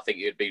 I think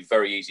it'd be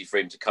very easy for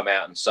him to come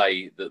out and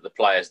say that the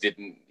players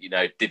didn't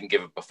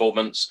give a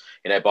performance.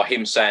 By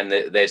him saying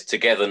that there's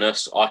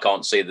togetherness, I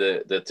can't see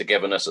the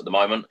togetherness at the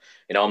moment.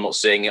 I'm not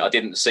seeing it. I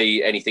didn't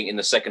see anything in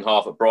the second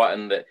half at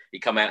Brighton that he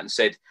come out and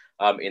said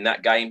in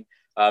that game.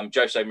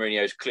 Jose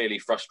Mourinho is clearly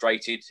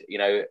frustrated.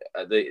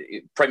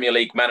 The Premier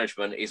League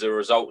management is a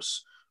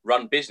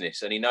results-run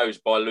business, and he knows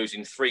by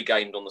losing 3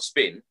 games on the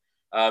spin,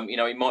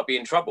 he might be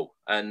in trouble.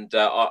 And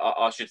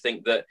I should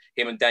think that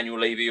him and Daniel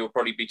Levy will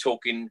probably be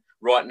talking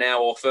right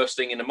now or first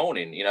thing in the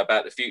morning,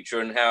 about the future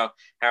and how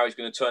he's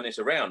going to turn this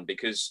around.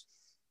 Because,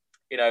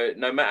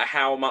 no matter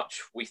how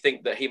much we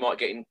think that he might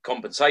get in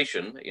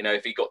compensation,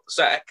 if he got the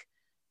sack,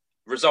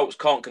 results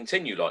can't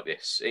continue like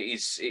this.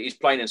 It is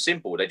plain and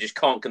simple. They just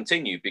can't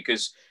continue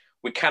because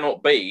we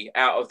cannot be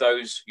out of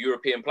those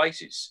European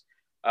places.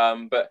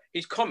 But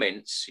his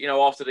comments,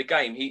 after the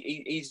game,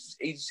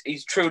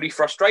 he's truly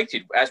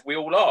frustrated, as we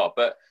all are.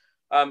 But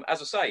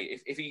as I say,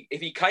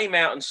 if he came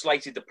out and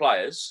slated the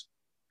players,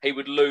 he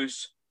would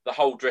lose the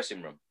whole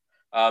dressing room.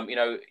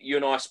 You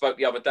and I spoke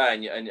the other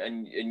day,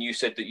 and you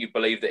said that you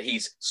believe that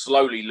he's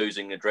slowly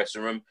losing the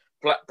dressing room.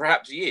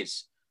 Perhaps he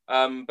is.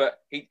 But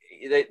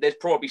there's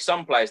probably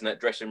some players in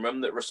that dressing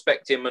room that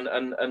respect him,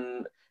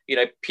 and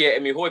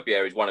Pierre-Emile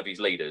Højbjerg is one of his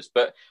leaders.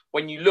 But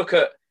when you look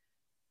at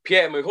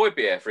Pierre-Emile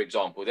Højbjerg, for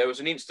example, there was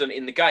an instant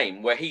in the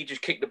game where he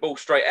just kicked the ball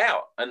straight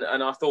out.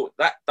 And I thought,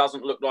 that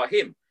doesn't look like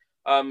him.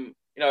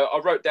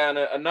 I wrote down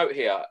a note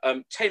here.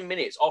 10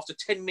 minutes, after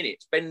 10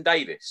 minutes, Ben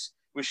Davies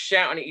was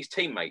shouting at his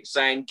teammates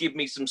saying, give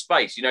me some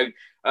space,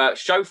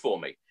 show for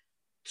me.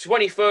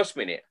 21st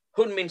minute,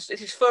 Heung-min, it's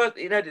his first,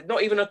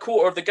 not even a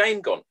quarter of the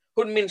game gone.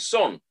 Heung-min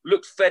Son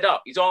looked fed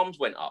up. His arms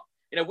went up.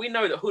 We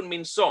know that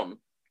Heung-min Son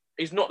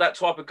is not that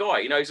type of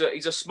guy.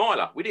 He's a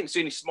smiler. We didn't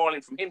see any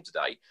smiling from him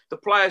today. The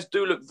players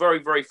do look very,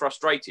 very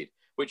frustrated,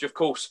 which, of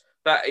course,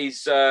 that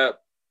is,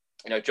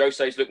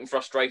 Jose's looking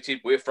frustrated.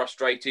 We're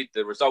frustrated.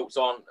 The results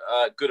aren't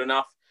good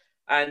enough.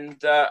 And,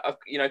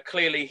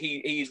 clearly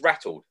he's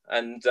rattled.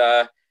 And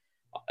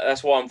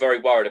that's why I'm very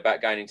worried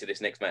about going into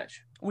this next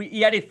match.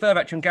 He added further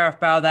actually on Gareth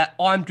Bale that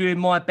I'm doing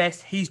my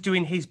best, he's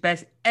doing his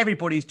best,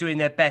 everybody's doing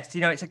their best.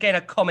 It's again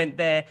a comment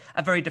there,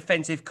 a very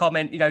defensive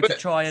comment, to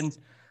try and...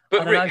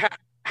 But Rick,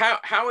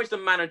 how is the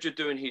manager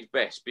doing his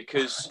best?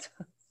 Because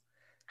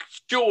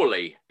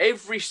surely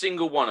every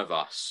single one of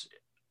us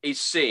is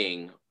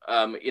seeing,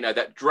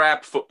 that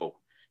drab football.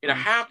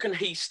 How can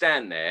he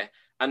stand there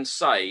and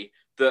say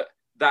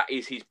that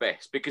is his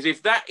best? Because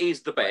if that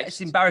is the best...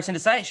 It's embarrassing to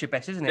say it's your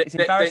best, isn't it? It's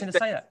embarrassing to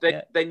say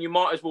that. Then you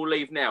might as well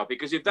leave now.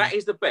 Because if that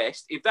is the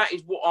best, if that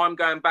is what I'm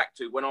going back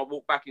to when I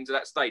walk back into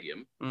that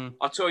stadium,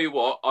 I tell you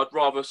what, I'd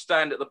rather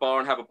stand at the bar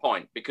and have a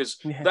pint. Because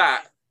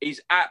that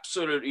is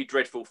absolutely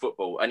dreadful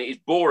football. And it is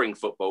boring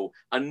football.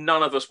 And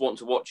none of us want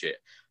to watch it.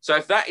 So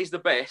if that is the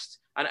best...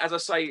 And as I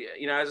say,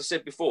 as I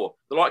said before,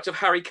 the likes of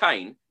Harry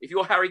Kane, if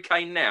you're Harry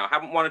Kane now,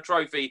 haven't won a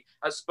trophy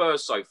at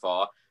Spurs so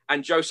far,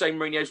 and Jose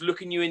Mourinho's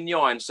looking you in the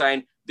eye and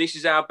saying, this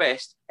is our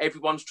best,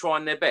 everyone's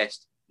trying their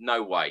best.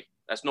 No way.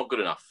 That's not good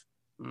enough.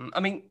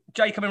 I mean,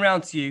 Jay, coming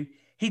round to you,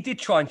 he did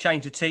try and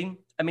change the team.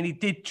 I mean, he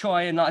did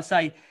try and,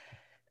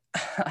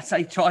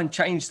 try and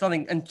change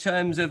something in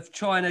terms of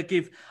trying to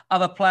give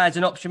other players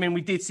an option. I mean,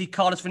 we did see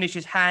Carlos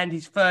Vinicius hand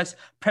his first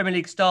Premier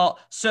League start.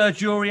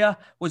 Sergio Aurier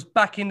was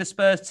back in the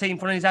Spurs team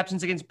following his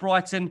absence against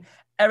Brighton.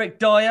 Eric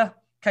Dyer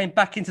came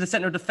back into the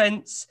centre of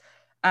defence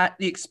at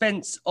the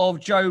expense of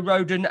Joe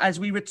Rodon as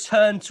we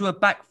return to a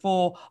back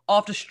four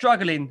after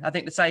struggling, I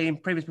think to say, in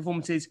previous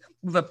performances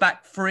with a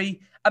back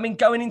three. I mean,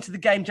 going into the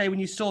game, Jay, when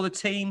you saw the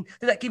team,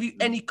 did that give you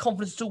any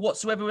confidence at all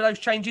whatsoever with those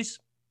changes?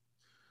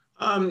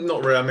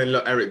 Not really. I mean,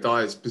 look, Eric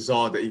Dyer, it's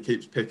bizarre that he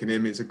keeps picking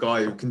him. He's a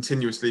guy who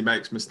continuously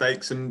makes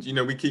mistakes. And,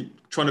 we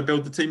keep trying to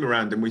build the team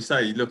around him. We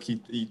say, look,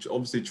 he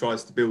obviously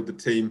tries to build the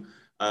team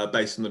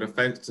based on the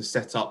defence to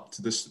set up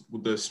to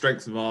the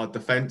strength of our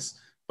defence.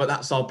 But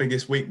that's our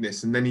biggest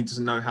weakness. And then he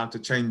doesn't know how to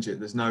change it.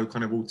 There's no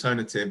kind of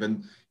alternative.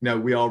 And,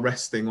 we are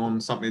resting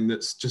on something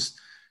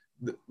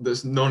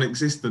that's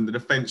non-existent. The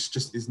defence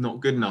just is not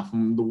good enough.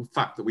 And the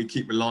fact that we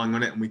keep relying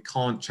on it and we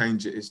can't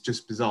change it is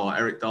just bizarre.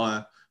 Eric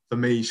Dyer, for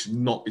me, should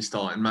not be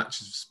starting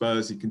matches for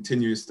Spurs. He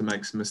continues to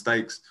make some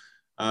mistakes.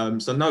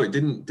 So no, it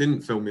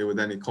didn't fill me with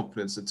any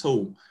confidence at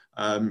all.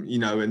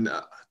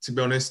 To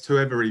be honest,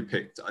 whoever he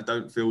picked, I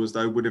don't feel as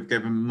though would have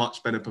given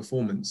much better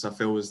performance. I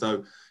feel as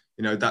though,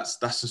 that's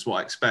just what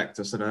I expect.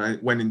 I said I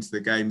went into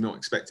the game not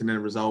expecting any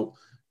result.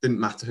 Didn't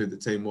matter who the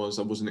team was.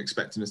 I wasn't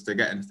expecting us to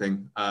get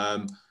anything.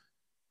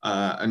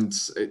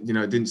 It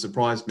didn't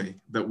surprise me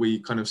that we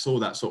kind of saw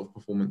that sort of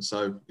performance.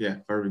 So yeah,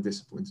 very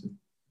disappointing.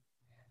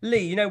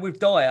 Lee, with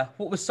Dyer,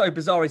 what was so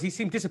bizarre is he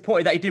seemed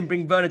disappointed that he didn't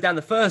bring Werner down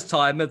the first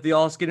time of the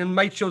asking and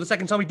made sure the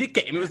second time he did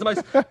get him. It was the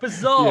most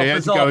bizarre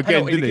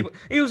penalty. Again,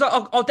 he was like,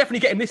 I'll definitely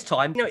get him this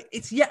time.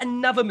 It's yet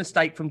another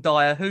mistake from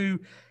Dyer,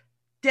 who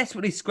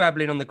desperately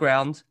scrabbling on the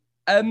ground.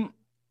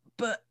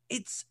 But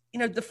it's,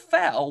 the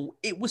foul,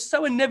 it was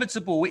so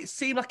inevitable. It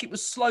seemed like it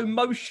was slow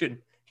motion.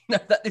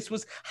 That this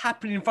was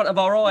happening in front of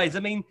our eyes.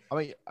 It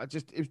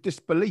was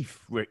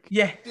disbelief, Rick.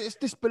 Yeah. It's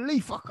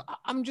disbelief.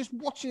 I'm just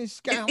watching his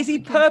scout. Is he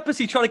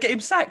purposely trying to get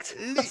him sacked?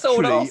 That's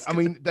all I ask.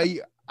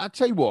 I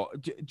tell you what,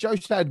 Joe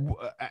said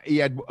he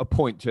had a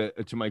point to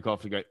make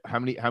after the game. How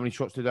many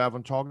shots did they have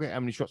on target? How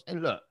many shots?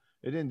 And look,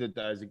 at the end of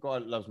the day, as a guy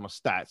that loves my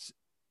stats,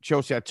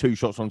 Chelsea had 2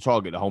 shots on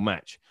target the whole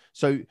match.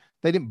 So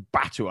they didn't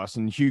batter us,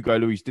 and Hugo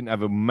Lloris didn't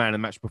have a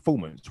man-of-match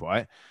performance,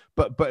 right?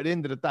 But at the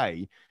end of the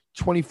day,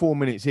 24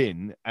 minutes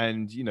in,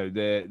 and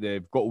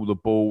they've got all the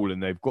ball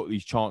and they've got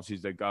these chances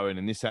they're going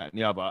and this, that, and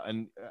the other,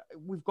 and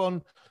we've gone,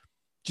 do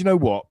you know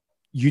what?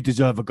 You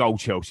deserve a goal,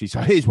 Chelsea. So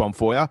here's one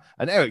for you.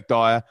 And Eric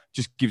Dyer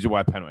just gives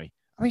away a penalty.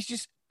 It's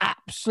just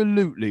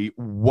absolutely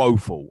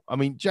woeful.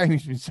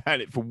 Jamie's been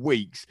saying it for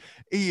weeks.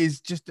 He is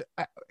just.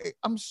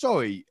 I'm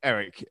sorry,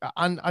 Eric.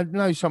 I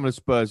know some of the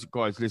Spurs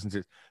guys listen to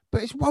this,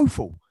 but it's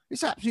woeful.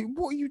 It's absolutely.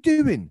 What are you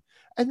doing?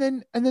 And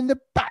then the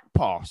back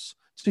pass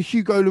to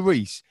Hugo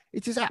Lloris.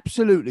 It is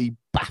absolutely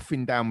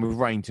baffing down with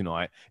rain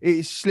tonight. It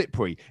is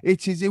slippery.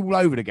 It is all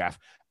over the gaff.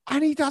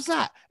 And he does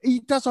that. He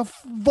does a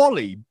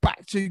volley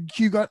back to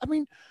Hugo.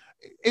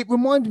 It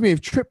reminded me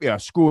of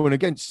Trippier scoring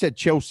against said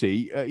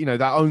Chelsea,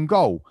 that own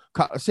goal a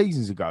couple of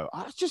seasons ago.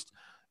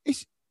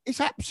 It's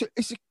absolute.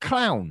 It's a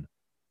clown.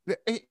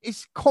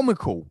 It's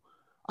comical.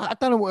 I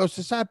don't know what else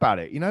to say about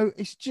it.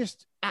 It's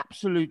just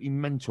absolutely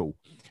mental.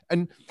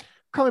 And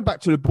coming back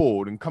to the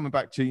board and coming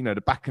back to,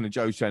 the back end of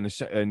Jose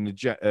and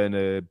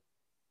the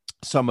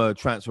summer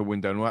transfer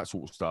window and all that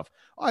sort of stuff,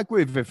 I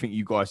agree with everything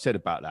you guys said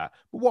about that.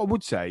 But what I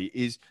would say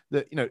is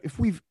that, if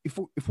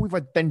we've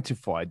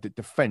identified that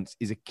defence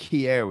is a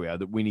key area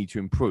that we need to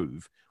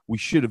improve, we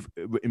should have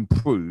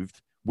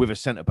improved with a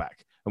centre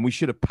back, and we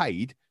should have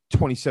paid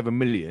 27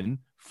 million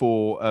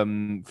for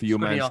your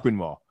man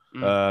Skriniar.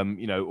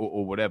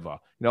 Or whatever.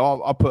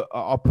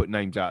 I'll put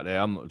names out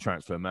there. I'm not a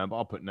transfer man, but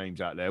I'll put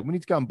names out there. We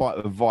need to go and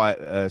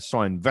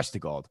sign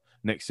Vestergaard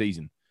next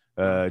season.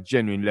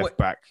 Genuine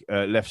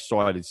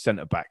left-sided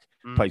centre-back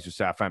plays for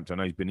Southampton.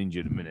 I know he's been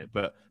injured a minute,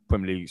 but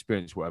Premier League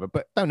experience, whatever.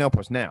 But don't help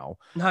us now.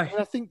 No. And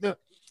I think that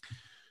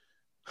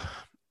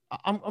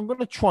I'm going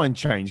to try and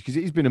change, because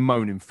it has been a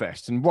moaning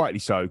fest, and rightly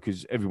so,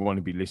 because everyone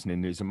will be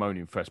listening is a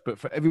moaning fest. But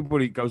for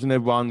everybody, it goes on their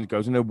runs,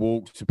 goes on their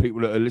walks, to people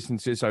that are listening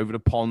to this over the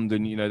pond,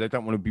 and they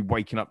don't want to be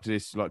waking up to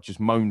this like just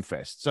moan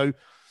fest. So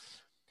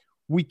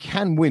we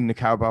can win the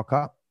Carabao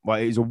Cup.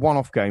 Right, it is a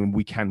one-off game, and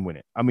we can win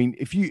it. I mean,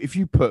 if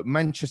you put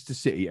Manchester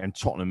City and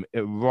Tottenham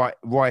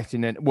right in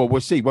there, well,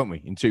 we'll see, won't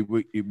we?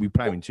 We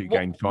play them in 2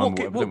 games time.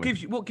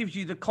 What gives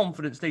you the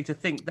confidence, Lee, to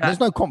think that? There's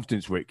no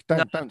confidence, Rick.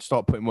 Don't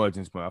start putting words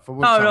in my mouth.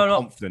 I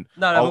confident.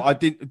 No.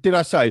 Did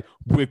I say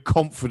we're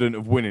confident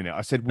of winning it? I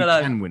said we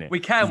can win it.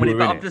 We can win it,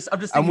 but I'm just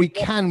thinking, and we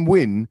can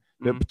win,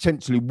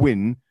 potentially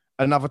win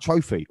another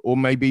trophy, or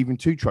maybe even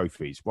 2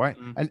 trophies, right?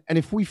 And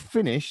if we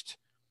finished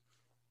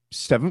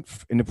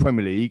 7th in the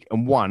Premier League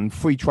and won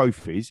 3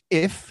 trophies,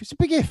 it's a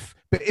big if,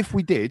 but if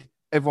we did,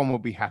 everyone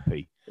would be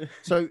happy.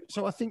 So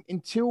I think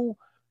until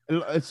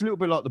it's a little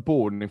bit like the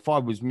board, and if I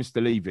was Mr.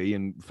 Levy,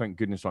 and thank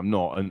goodness I'm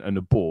not, and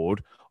the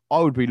board, I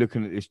would be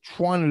looking at this,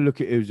 trying to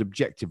look at it as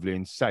objectively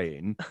and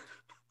saying,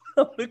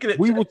 look at it.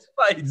 We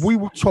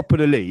were top of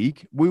the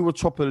league. We were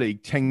top of the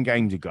league 10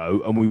 games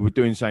ago, and we were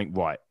doing something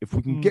right. If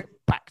we can get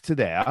back to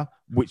there,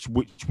 which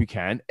we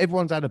can.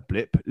 Everyone's had a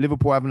blip.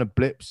 Liverpool having a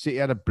blip. City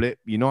had a blip.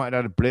 United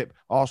had a blip.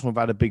 Arsenal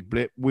have had a big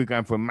blip. We're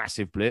going for a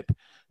massive blip.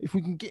 If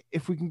we can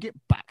get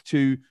back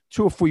to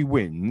 2 or 3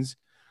 wins,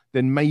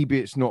 then maybe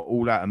it's not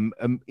all that.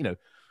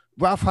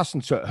 Ralph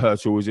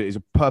Hasenhüttl is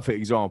a perfect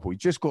example. He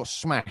just got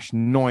smashed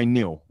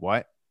 9-0,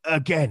 right?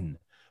 Again.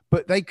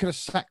 But they could have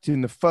sacked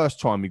him the first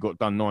time he got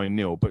done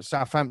 9-0. But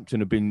Southampton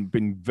have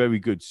been very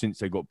good since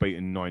they got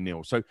beaten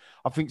 9-0. So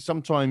I think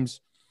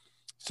sometimes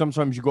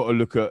you've got to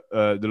look at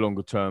the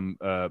longer term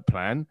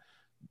plan.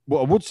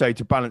 What I would say,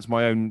 to balance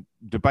my own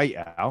debate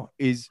out,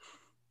 is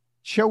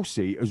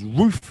Chelsea, as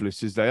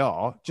ruthless as they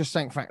are, just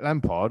thank Frank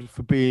Lampard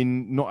for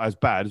being not as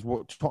bad as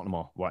what Tottenham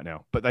are right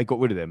now. But they got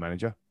rid of their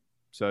manager.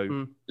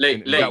 So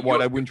is that why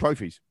they win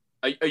trophies?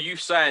 Are you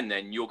saying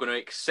then you're going to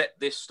accept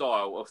this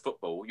style of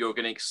football? You're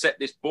going to accept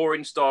this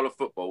boring style of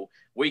football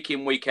week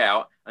in, week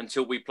out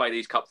until we play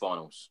these cup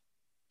finals?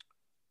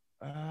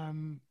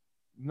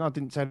 No, I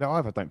didn't say that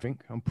either, I don't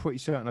think. I'm pretty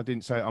certain I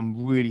didn't say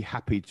I'm really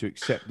happy to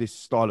accept this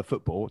style of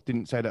football.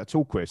 Didn't say that at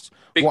all, Chris.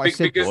 What I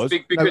said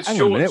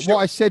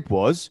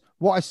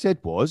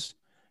was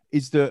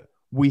is that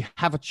we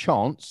have a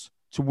chance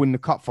to win the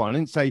cup final. I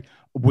didn't say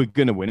we're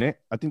going to win it.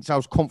 I didn't say I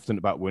was confident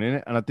about winning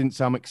it. And I didn't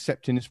say I'm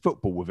accepting this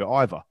football with it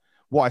either.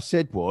 What I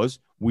said was,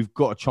 we've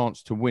got a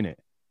chance to win it.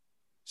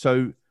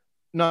 So,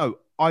 no,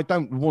 I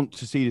don't want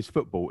to see this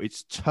football.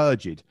 It's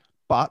turgid.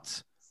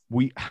 But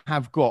we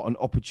have got an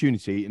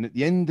opportunity. And at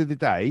the end of the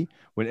day,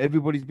 when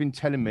everybody's been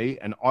telling me,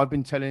 and I've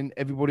been telling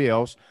everybody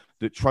else,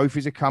 that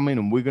trophies are coming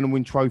and we're going to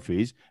win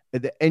trophies,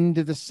 at the end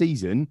of the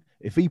season,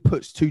 if he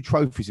puts 2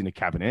 trophies in the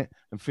cabinet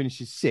and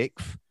finishes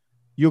 6th,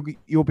 you'll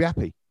be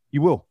happy.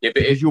 You will. Yeah,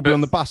 because you'll be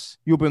on the bus.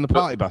 You'll be on the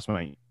party bus,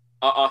 mate.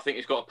 I think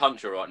he's got a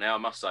puncher right now, I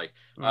must say.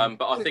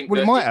 But I think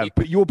he might have,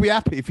 but you'll be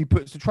happy if he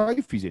puts the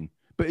trophies in.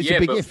 But it's a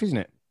big if, isn't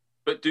it?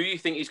 But do you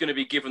think he's going to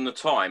be given the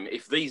time?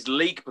 If these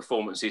league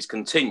performances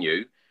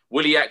continue,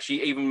 will he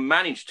actually even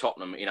manage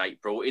Tottenham in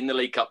April in the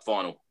League Cup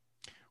final?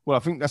 Well, I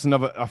think that's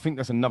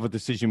another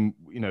decision,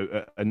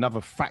 another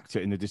factor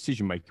in the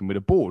decision making with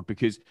the board,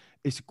 because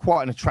it's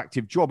quite an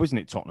attractive job, isn't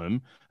it,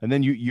 Tottenham? And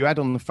then you add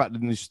on the fact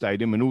that in the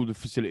stadium and all the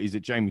facilities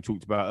that Jamie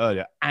talked about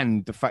earlier,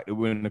 and the fact that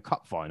we're in the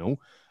cup final,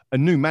 a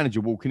new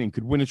manager walking in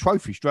could win a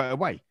trophy straight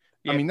away.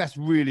 Yeah. I mean, that's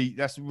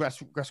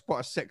quite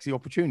a sexy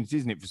opportunity,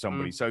 isn't it, for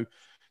somebody? So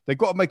they've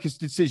got to make a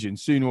decision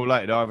sooner or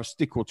later. They either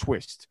stick or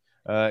twist.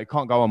 It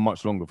can't go on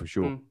much longer for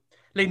sure.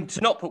 Lynn,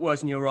 to not put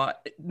words in your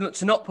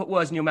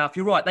mouth.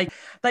 You're right.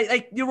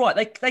 You're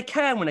right. They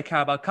can win a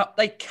Carabao Cup.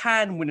 They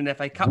can win an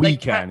FA Cup. We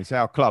can. It's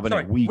our club, isn't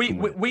it?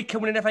 We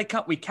can win an FA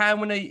Cup. We can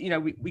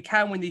win we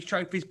can win these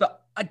trophies.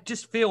 But I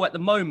just feel at the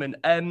moment,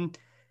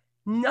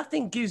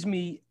 nothing gives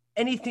me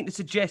anything to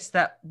suggest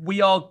that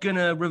we are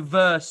gonna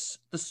reverse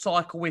the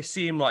cycle we're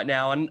seeing right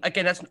now. And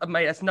again,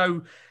 that's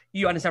no.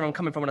 You understand where I'm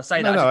coming from when I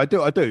say that?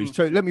 No, I do.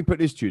 So let me put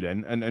this to you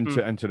then,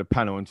 and to the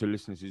panel and to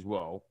listeners as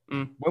well.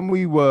 When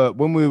we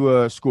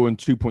were scoring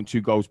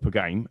 2.2 goals per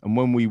game, and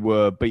when we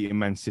were beating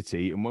Man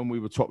City, and when we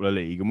were top of the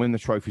league, and when the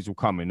trophies were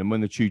coming, and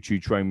when the choo-choo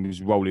train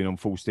was rolling on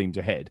full steams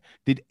ahead,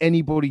 did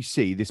anybody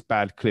see this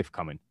bad cliff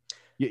coming?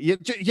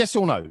 Yes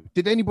or no?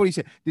 Did anybody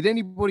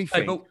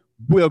think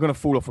we are going to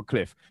fall off a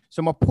cliff?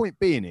 So my point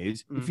being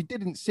is, if you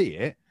didn't see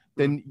it,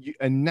 then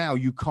now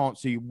you can't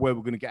see where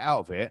we're going to get out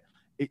of it.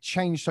 It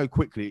changed so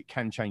quickly, it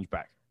can change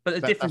back.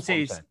 But the difference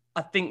is,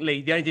 I think,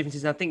 Lee, the only difference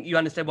is, I think you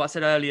understand what I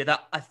said earlier,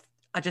 that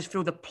I just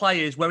feel the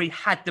players, where he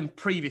had them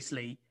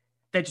previously,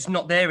 they're just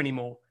not there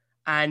anymore.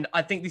 And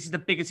I think this is the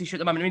biggest issue at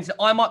the moment. I mean,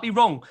 I might be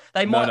wrong.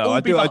 They might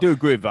I do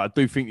agree with that. I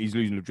do think he's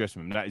losing the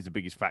dressing room. That is the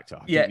biggest factor.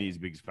 I think he is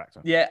the biggest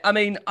factor. Yeah, I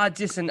mean, I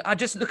just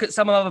look at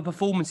some of other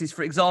performances,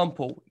 for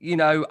example.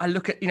 I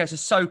look at,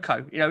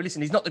 Sissoko.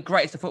 Listen, he's not the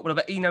greatest of footballer,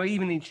 but,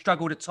 even he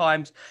struggled at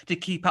times to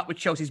keep up with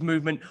Chelsea's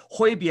movement.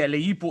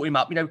 Højbjerg, you brought him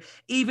up.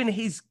 Even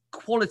his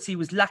quality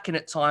was lacking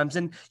at times.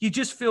 And you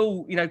just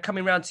feel,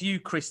 coming around to you,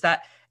 Chris,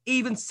 that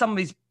even some of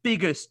his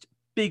biggest,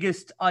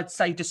 I'd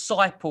say,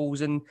 disciples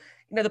and,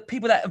 the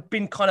people that have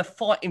been kind of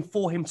fighting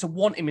for him to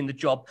want him in the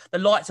job, the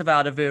likes of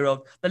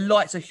Alderweireld, the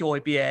likes of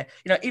Højbjerg,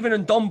 even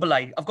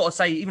Ndombele, I've got to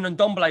say, even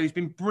Ndombele, who's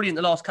been brilliant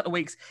the last couple of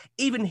weeks,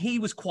 even he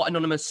was quite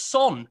anonymous.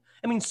 Son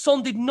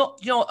did not,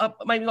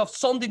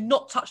 Son did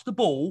not touch the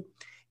ball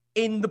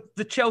in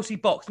the Chelsea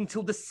box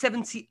until the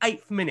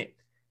 78th minute.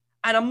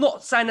 And I'm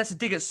not saying that's a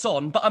dig at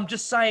Son, but I'm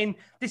just saying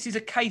this is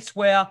a case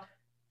where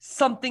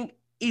something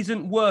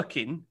isn't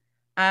working.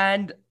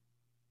 And,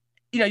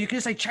 you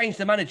can say change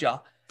the manager.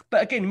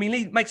 But again,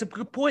 Lee makes a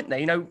good point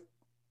there.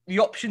 The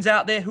options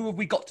out there, who have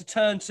we got to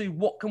turn to?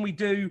 What can we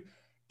do?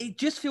 It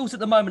just feels at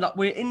the moment like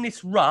we're in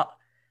this rut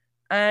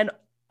and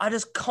I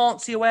just can't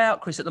see a way out,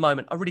 Chris, at the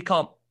moment. I really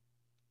can't.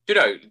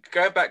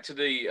 Going back to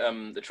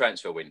the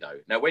transfer window.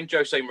 Now, when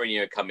Jose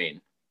Mourinho come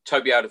in,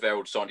 Toby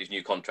Alderweireld signed his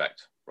new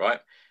contract,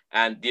 right?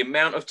 And the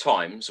amount of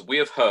times we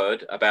have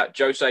heard about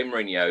Jose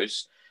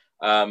Mourinho's,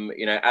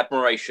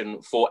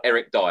 admiration for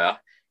Eric Dyer.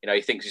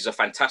 He thinks he's a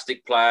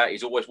fantastic player.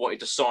 He's always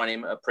wanted to sign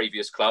him at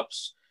previous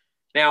clubs.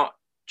 Now,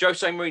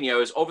 Jose Mourinho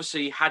has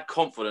obviously had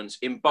confidence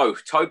in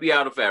both Toby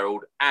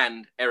Alderweireld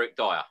and Eric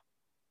Dyer.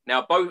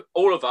 Now,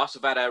 all of us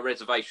have had our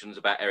reservations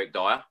about Eric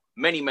Dyer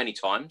many, many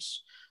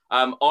times.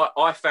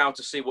 I failed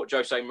to see what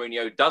Jose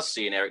Mourinho does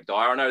see in Eric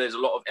Dyer. I know there's a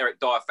lot of Eric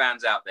Dyer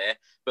fans out there,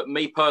 but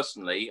me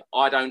personally,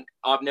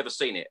 I've never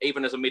seen it,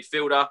 even as a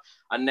midfielder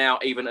and now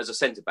even as a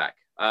centre-back.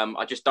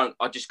 I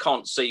just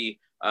can't see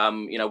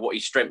what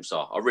his strengths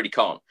are. I really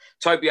can't.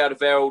 Toby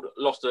Alderweireld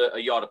lost a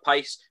yard of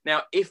pace.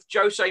 Now, if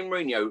Jose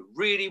Mourinho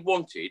really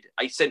wanted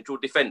a central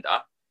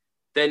defender,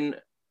 then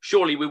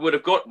surely we would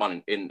have got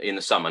one in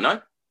the summer,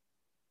 no?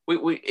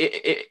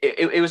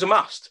 It was a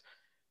must.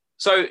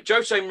 So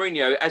Jose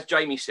Mourinho, as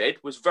Jamie said,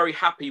 was very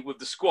happy with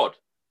the squad.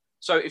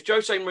 So if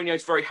Jose Mourinho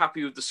is very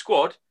happy with the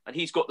squad and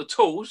he's got the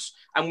tools,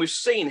 and we've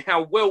seen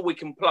how well we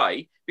can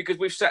play because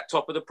we've sat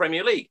top of the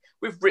Premier League.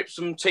 We've ripped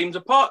some teams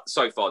apart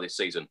so far this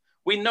season.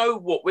 We know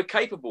what we're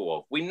capable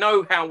of. We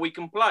know how we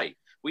can play.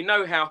 We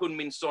know how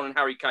Heung-min Son and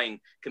Harry Kane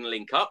can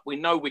link up. We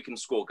know we can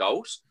score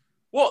goals.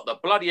 What the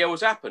bloody hell has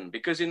happened?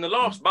 Because in the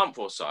last month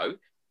or so,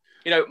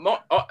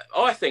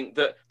 I think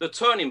that the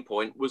turning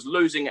point was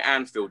losing at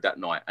Anfield that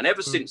night. And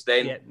ever since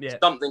then,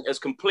 something has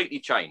completely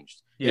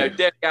changed.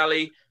 Dele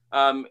Alli,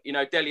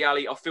 Dele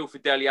Alli, I feel for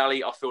Dele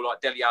Alli. I feel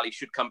like Dele Alli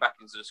should come back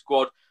into the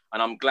squad.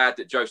 And I'm glad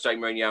that Jose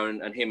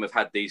Mourinho and him have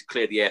had these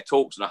clear-the-air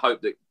talks. And I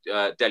hope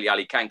that Dele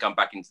Alli can come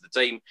back into the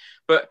team.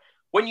 But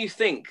when you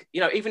think,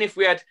 even if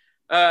we had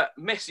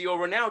Messi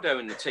or Ronaldo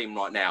in the team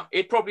right now,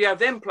 it'd probably have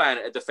them playing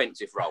a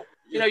defensive role.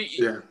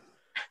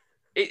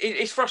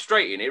 It's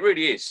frustrating. It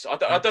really is.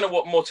 I don't know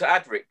what more to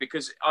add, Rick,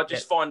 because I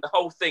just find the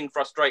whole thing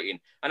frustrating.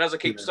 And as I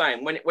keep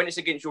saying, when it's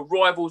against your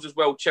rivals as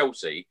well,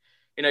 Chelsea,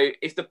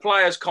 if the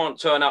players can't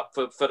turn up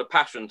for the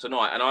passion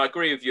tonight, and I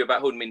agree with you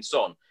about Heung-min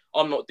Son,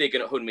 I'm not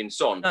digging at Heung-min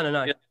Son.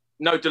 No.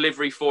 No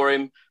delivery for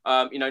him,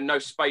 no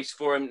space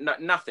for him,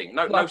 nothing.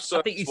 No service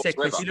I think you said,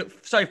 Chris, he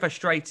looked so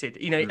frustrated.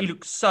 He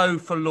looked so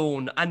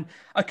forlorn. And,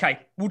 okay,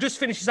 we'll just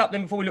finish this up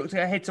then before we look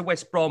ahead to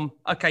West Brom.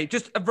 Okay,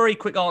 just a very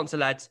quick answer,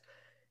 lads.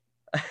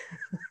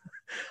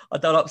 I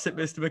don't upset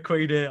Mr.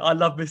 McQueen here. I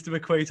love Mr.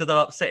 McQueen, so I don't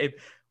upset him.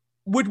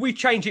 Would we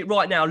change it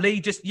right now? Lee,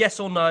 just yes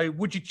or no.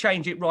 Would you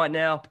change it right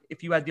now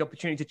if you had the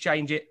opportunity to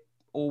change it?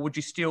 Or would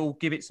you still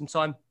give it some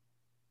time?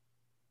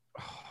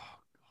 I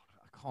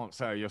can't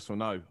say yes or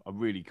no. I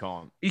really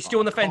can't. You're still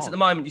on the fence at the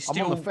moment.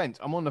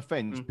 I'm on the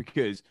fence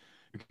because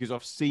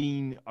I've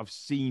seen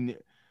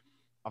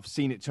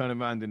it turn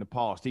around in the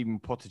past. Even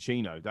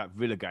Pochettino, that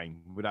Villa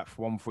game with that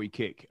 1 free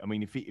kick. I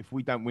mean, if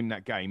we don't win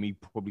that game, he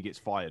probably gets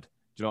fired.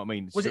 Do you know what I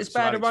mean? Was it as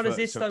bad a run as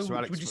this, though?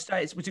 Would you say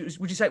he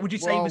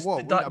was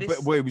like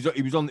this? Well,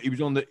 he was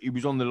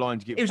on the line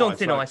to get. He was on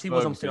thin ice. He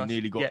was on thin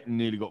ice.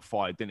 Nearly got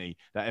fired, didn't he?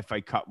 That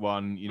FA Cup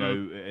run,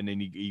 and then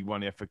he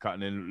won the FA Cup,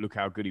 and then look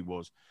how good he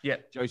was. Yeah,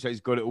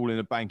 Jose's got it all in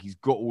the bank. He's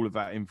got all of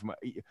that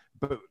information.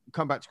 But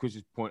come back to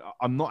Chris's point.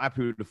 I'm not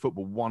happy with the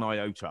football one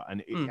iota,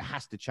 and it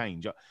has to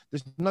change.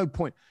 There's no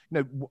point.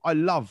 I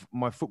love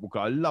my football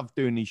club. I love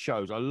doing these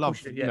shows. I love,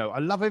 I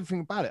love everything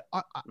about it.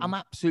 I'm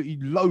absolutely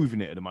loathing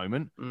it at the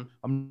moment.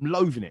 I'm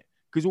loathing it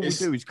because all we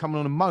do is come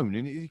on and moan,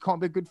 and it can't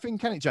be a good thing,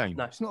 can it, James?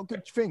 No. It's not a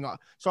good thing.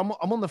 So I'm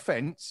on the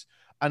fence,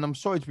 and I'm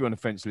sorry to be on the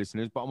fence,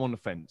 listeners, but I'm on the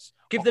fence.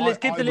 Give the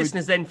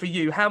listeners then, for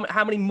you,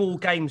 how many more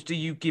games do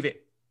you give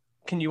it?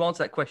 Can you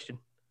answer that question?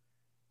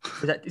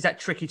 Is that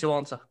tricky to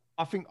answer?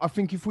 I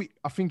think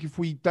if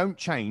we don't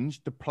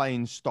change the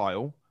playing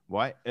style,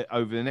 right,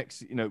 over the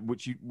next,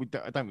 which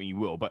I don't think you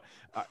will, but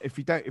if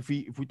we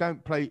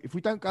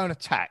don't go and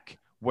attack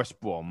West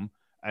Brom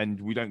and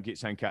we don't get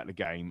something out of the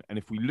game, and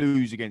if we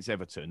lose against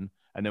Everton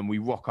and then we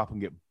rock up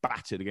and get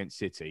battered against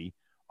City,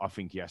 I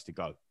think he has to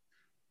go.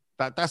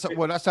 That's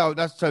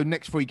so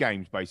next 3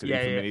 games basically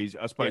for me.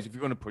 I suppose if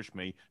you're going to push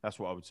me, that's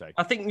what I would say.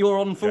 I think you're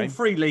on full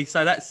freely,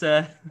 so that's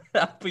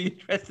that'll be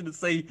interesting to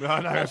see.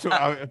 I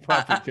know,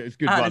 perfect. It's a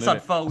good how one. this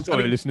unfolds.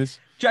 Sorry, listeners.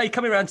 Jay,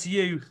 coming around to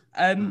you,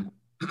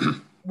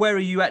 where are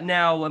you at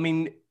now? I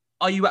mean,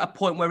 are you at a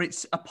point where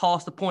it's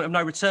past the point of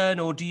no return,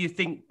 or do you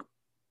think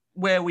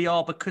where we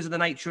are because of the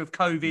nature of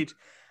COVID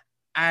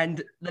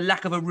and the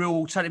lack of a real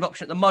alternative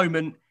option at the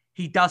moment,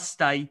 he does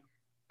stay,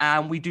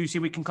 and we do see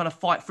we can kind of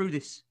fight through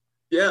this?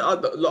 Yeah,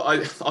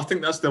 I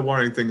think that's the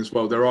worrying thing as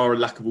well. There are a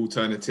lack of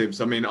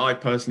alternatives. I mean, I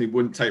personally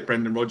wouldn't take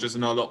Brendan Rodgers,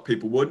 and a lot of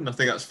people would, and I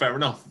think that's fair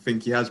enough. I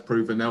think he has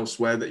proven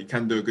elsewhere that he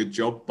can do a good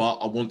job, but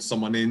I want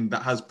someone in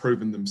that has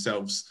proven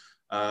themselves.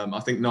 I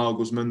think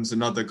Nagelsmann's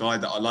another guy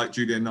that I like,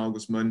 Julian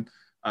Nagelsmann,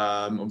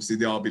 obviously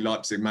the RB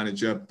Leipzig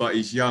manager, but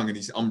he's young and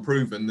he's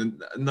unproven,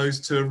 and those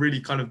two are really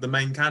kind of the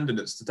main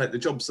candidates to take the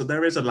job. So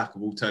there is a lack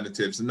of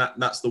alternatives, and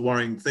that's the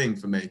worrying thing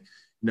for me.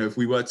 You know, if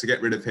we were to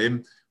get rid of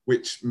him,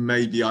 which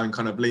maybe I'm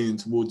kind of leaning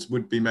towards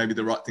would be maybe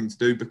the right thing to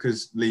do,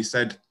 because Lee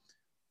said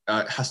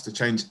it has to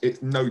change.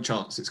 It's no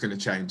chance it's going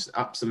to change.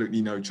 Absolutely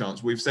no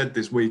chance. We've said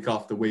this week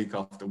after week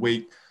after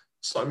week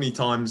so many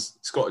times.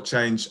 It's got to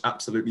change.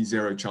 Absolutely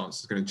zero chance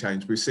it's going to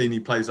change. We've seen he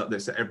plays like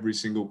this at every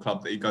single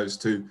club that he goes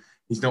to.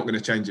 He's not going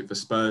to change it for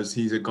Spurs.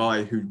 He's a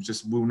guy who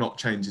just will not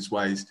change his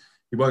ways.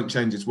 He won't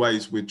change his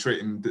ways. We're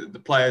treating the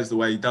players the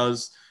way he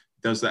does.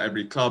 He does that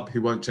every club. He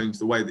won't change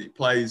the way that he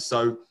plays.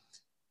 So,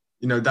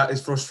 you know, that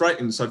is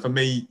frustrating. So for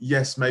me,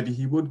 yes, maybe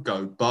he would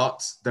go,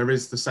 but there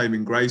is the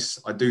saving grace.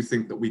 I do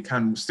think that we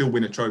can still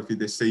win a trophy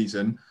this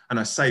season. And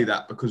I say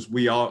that because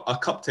we are a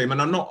cup team.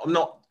 And I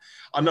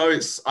know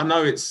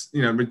it's,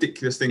 you know,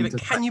 ridiculous thing to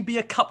can you be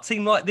a cup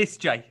team like this,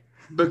 Jay?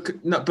 But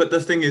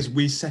the thing is,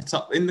 we set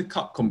up in the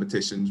cup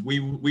competitions,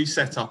 we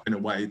set up in a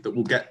way that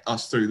will get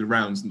us through the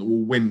rounds and that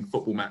will win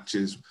football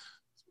matches.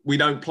 We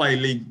don't play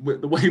league.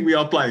 The way we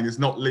are playing is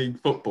not league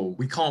football.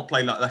 We can't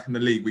play like that in the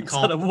league. We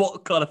can't. I don't know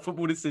what kind of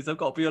football this is. I've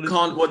got to be honest.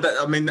 Can't. Well,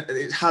 I mean,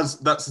 it has.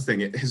 That's the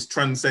thing. It has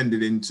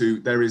transcended into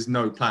there is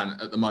no plan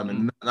at the moment.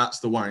 And that's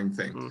the worrying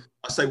thing.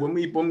 I say when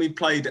we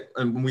played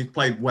and when we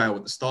played well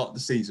at the start of the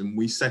season,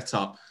 we set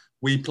up.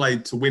 We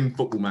played to win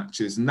football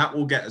matches, and that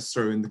will get us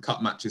through in the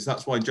cup matches.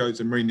 That's why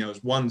Jose Mourinho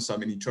has won so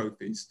many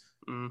trophies.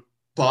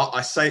 But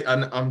I say,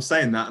 and I'm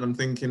saying that, and I'm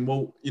thinking,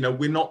 well, you know,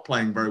 we're not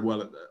playing very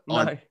well at that.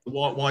 No.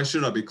 Why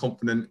should I be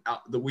confident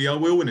that we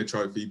will win a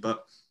trophy?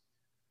 But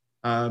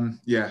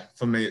yeah,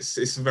 for me,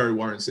 it's a very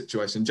worrying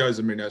situation.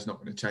 Jose Mourinho is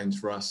not going to change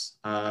for us.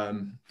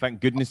 Thank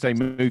goodness they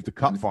moved the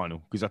cup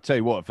final, because I tell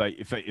you what,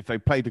 if they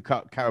played the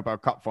Carabao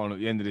Cup final at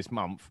the end of this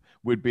month,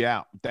 we'd be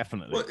out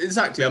definitely. Well,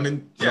 exactly. I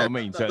mean, you know what I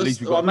mean. So at least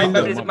we've got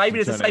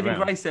maybe there's a saving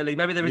grace, Ellie.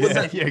 Maybe there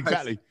is. Yeah,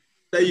 exactly.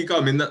 There you go.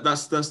 I mean,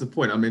 that's the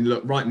point. I mean,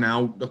 look, right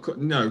now,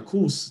 no, of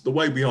course, the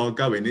way we are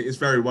going, it is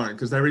very worrying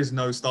because there is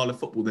no style of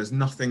football. There's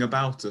nothing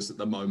about us at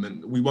the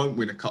moment. We won't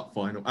win a cup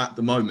final at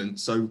the moment.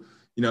 So,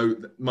 you know,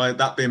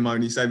 that being my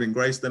only saving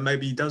grace, then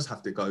maybe he does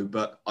have to go.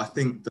 But I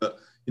think that,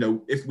 you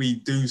know, if we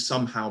do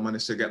somehow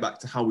manage to get back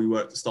to how we were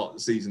at the start of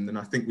the season, then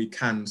I think we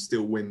can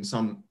still win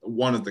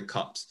one of the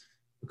cups,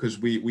 because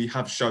we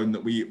have shown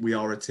that we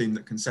are a team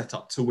that can set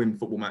up to win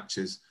football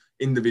matches,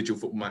 individual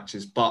football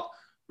matches, but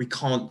we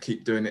can't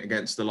keep doing it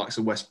against the likes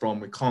of West Brom.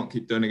 We can't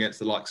keep doing it against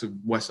the likes of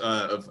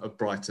of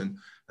Brighton.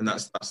 And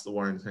that's the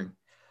worrying thing.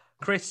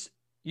 Chris,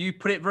 you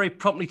put it very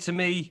promptly to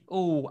me,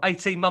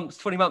 18 months,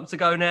 20 months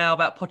ago now,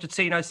 about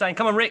Pochettino saying,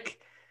 come on, Rick,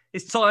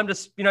 it's time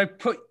to, you know,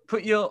 put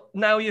your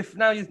nail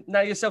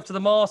yourself to the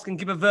mast and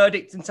give a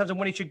verdict in terms of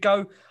when he should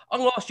go. I'm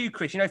going to ask you,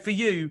 Chris, you know, for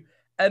you,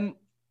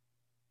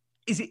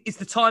 is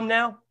the time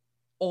now?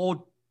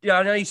 Or, you know,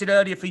 I know you said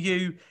earlier for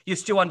you, you're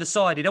still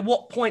undecided. At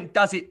what point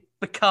does it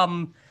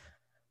become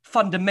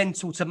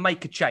fundamental to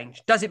make a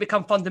change? Does it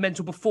become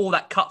fundamental before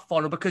that cup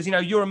final? Because, you know,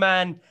 you're a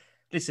man,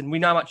 listen, we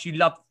know how much you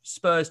love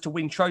Spurs to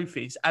win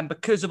trophies, and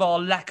because of our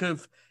lack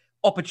of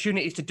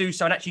opportunities to do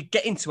so and actually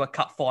get into a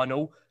cup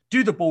final,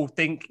 do the ball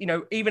think, you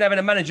know, even having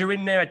a manager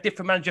in there, a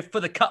different manager for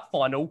the cup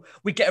final,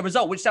 we get a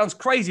result, which sounds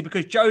crazy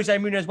because Jose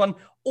Mourinho has won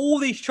all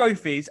these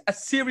trophies, a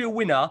serial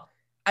winner,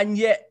 and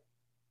yet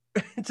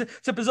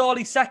to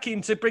bizarrely sack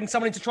him to bring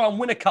someone in to try and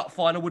win a cup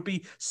final would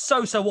be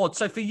so odd.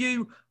 So for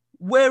you,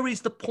 where is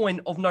the point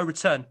of no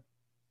return?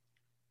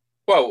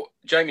 Well,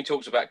 Jamie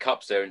talks about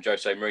cups there and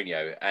Jose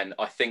Mourinho, and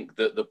I think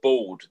that the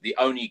board, the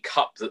only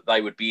cup that they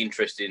would be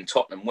interested in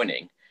Tottenham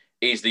winning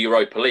is the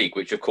Europa League,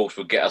 which of course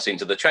would get us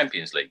into the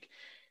Champions League.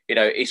 You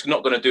know, it's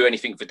not going to do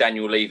anything for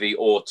Daniel Levy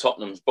or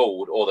Tottenham's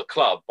board or the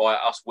club by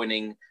us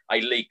winning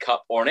a League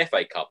Cup or an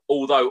FA Cup,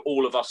 although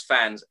all of us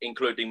fans,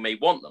 including me,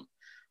 want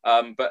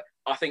them. But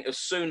I think as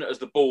soon as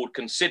the board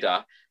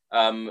consider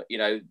you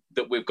know,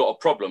 that we've got a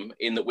problem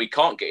in that we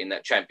can't get in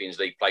that Champions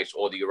League place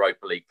or the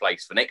Europa League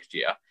place for next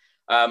year.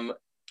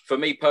 For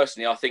me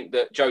personally, I think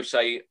that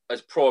Jose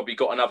has probably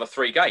got another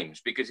 3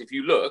 games, because if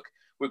you look,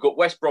 we've got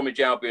West Bromwich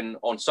Albion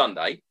on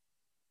Sunday,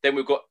 then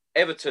we've got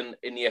Everton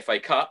in the FA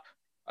Cup,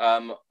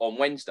 on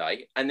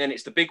Wednesday, and then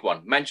it's the big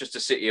one, Manchester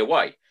City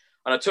away.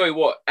 And I tell you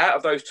what, out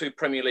of those 2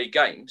 Premier League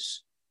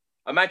games,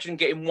 imagine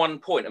getting 1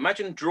 point.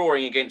 Imagine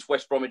drawing against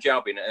West Bromwich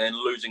Albion and then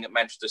losing at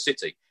Manchester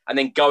City and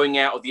then going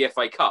out of the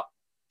FA Cup.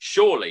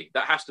 Surely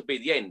that has to be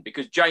the end,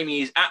 because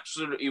Jamie is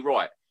absolutely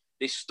right.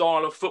 This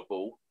style of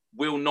football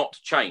will not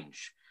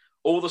change.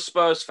 All the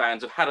Spurs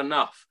fans have had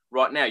enough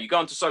right now. You go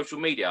onto social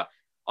media.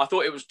 I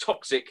thought it was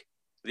toxic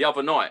the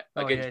other night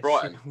against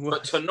Brighton.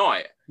 But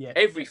tonight,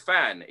 every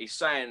fan is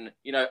saying,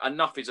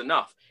 enough is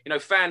enough.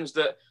 Fans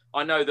that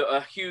I know that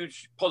are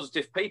huge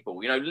positive people.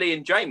 Lee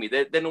and Jamie,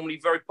 they're normally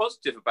very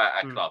positive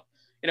about our club.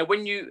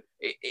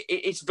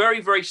 It's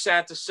very, very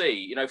sad to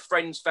see,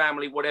 friends,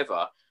 family,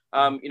 whatever,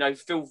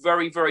 feel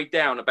very, very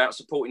down about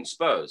supporting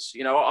Spurs.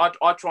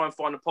 I try and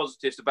find the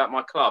positives about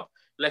my club,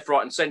 left,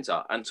 right and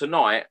centre. And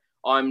tonight,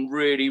 I'm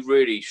really,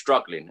 really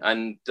struggling.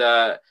 And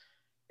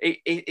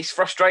it's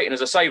frustrating,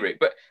 as I say, Rick.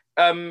 But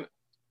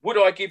would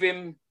I give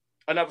him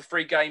another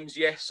 3 games?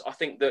 Yes. I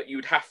think that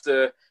you'd have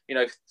to,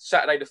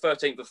 Saturday the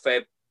 13th of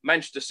Feb,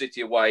 Manchester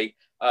City away,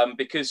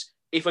 because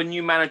if a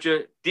new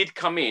manager did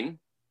come in,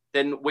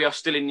 then we are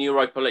still in the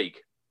Europa League.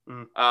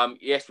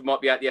 Yes, we might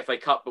be at the FA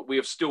Cup, but we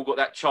have still got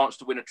that chance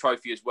to win a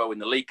trophy as well in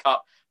the League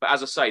Cup. But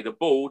as I say, the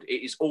board,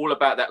 it is all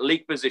about that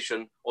league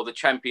position or the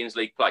Champions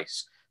League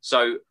place.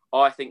 So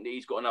I think that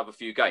he's got another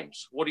few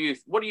games. What do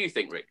you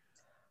think, Rick?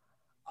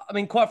 I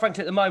mean, quite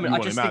frankly, at the moment, you I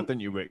want just him think... out,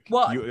 didn't you, Rick?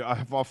 What?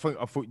 I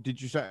thought,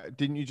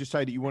 didn't you just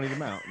say that you wanted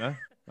him out? No.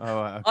 Oh,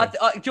 right,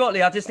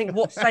 okay. I just think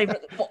what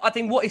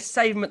is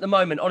saving him at the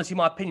moment, honestly,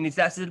 my opinion is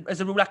that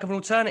there's a real lack of an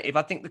alternative.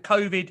 I think the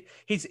COVID,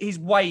 his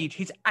wage,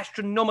 his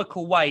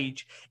astronomical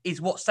wage, is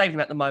what's saving him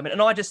at the moment.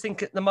 And I just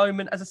think at the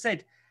moment, as I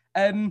said,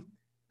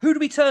 who do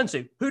we turn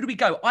to? Who do we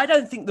go? I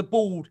don't think the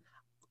board,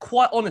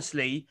 quite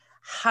honestly,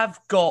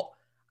 have got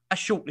a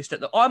shortlist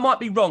at them. I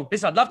might be wrong.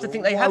 Listen, I'd love to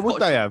think they have.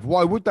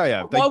 Why would they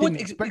have?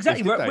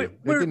 Exactly.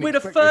 We're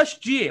the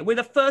first year. We're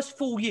the first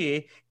full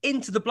year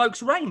into the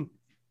bloke's reign.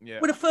 Yeah,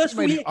 we're the first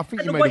full year. I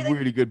think you made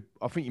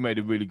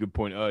a really good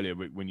point earlier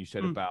when you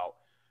said about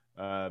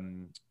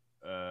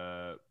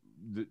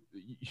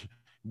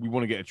we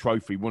want to get a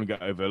trophy, we want to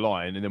get over the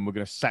line, and then we're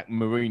going to sack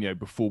Mourinho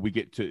before we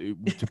get to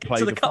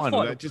play the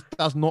final. That just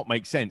does not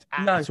make sense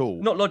at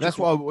all. Not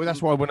logical.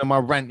 That's why I went on my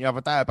rant the other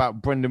day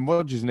about Brendan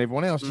Rodgers and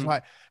everyone else. It's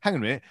like, hang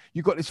on a minute,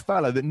 you've got this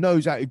fella that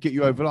knows how to get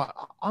you over the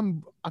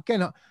line.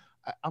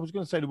 I was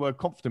going to say the word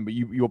confident, but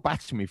you're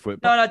backing me for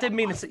it. No, I didn't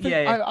mean it.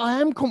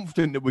 I am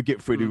confident that we get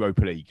through the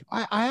Europa League.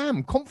 I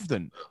am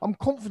confident. I'm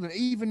confident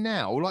even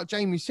now. Like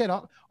Jamie said,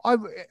 I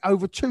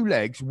over 2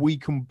 legs, we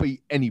can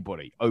beat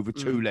anybody over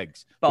 2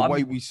 legs. But the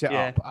way we set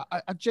up,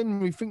 I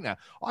genuinely think that.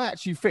 I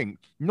actually think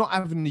not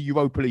having the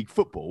Europa League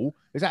football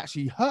has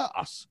actually hurt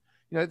us.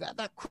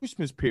 That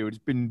Christmas period has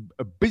been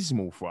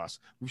abysmal for us.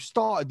 We've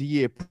started the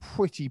year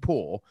pretty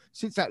poor.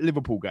 Since that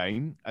Liverpool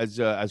game, as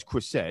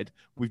Chris said,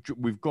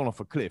 we've gone off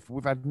a cliff.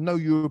 We've had no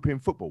European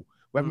football.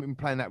 We haven't been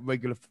playing that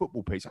regular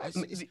football piece.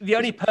 The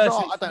only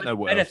person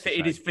who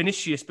benefited is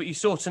Vinicius, but you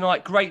saw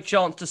tonight, great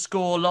chance to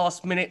score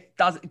last minute.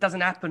 It doesn't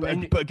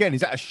happen. But again,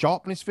 is that a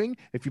sharpness thing?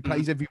 If he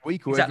plays every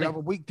week or every other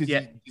week, does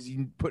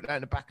he put that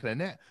in the back of the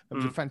net? That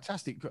was a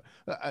fantastic...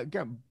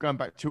 Again, going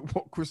back to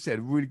what Chris said,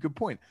 a really good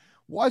point.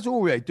 Why is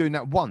Aurier doing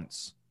that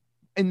once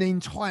in the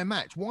entire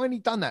match? Why hasn't he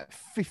done that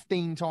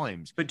 15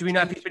 times? But do we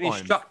know if he's been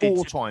instructed?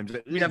 4 times.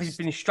 Do we know if he's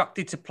been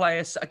instructed to play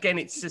us? Again,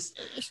 it's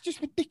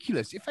just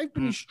ridiculous. If they've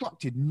been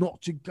instructed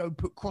not to go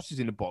put crosses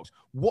in the box,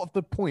 what's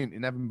the point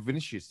in having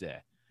Vinicius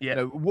there?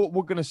 Yeah. What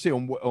we're going to see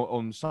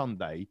on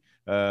Sunday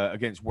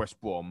against West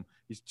Brom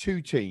is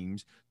 2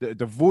 teams that are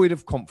devoid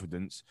of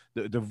confidence,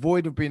 that are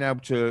devoid of being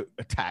able to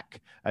attack,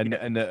 and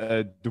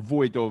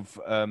devoid of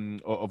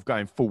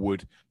going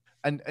forward.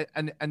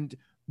 And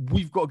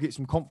we've got to get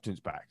some confidence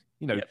back.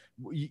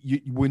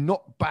 We're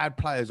not bad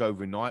players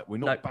overnight. We're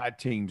not bad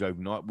teams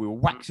overnight. We were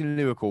waxing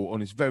lyrical on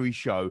this very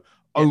show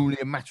only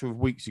a matter of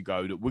weeks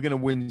ago that we're going to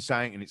win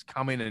something and it's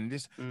coming. And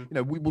this,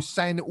 we were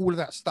saying all of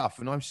that stuff,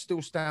 and I'm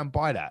still stand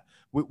by that.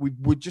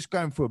 We're just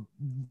going through a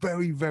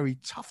very, very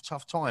tough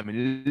time.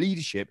 And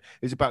leadership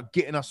is about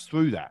getting us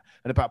through that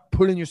and about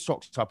pulling your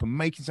socks up and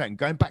making something,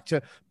 going back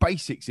to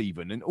basics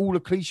even, and all the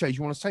cliches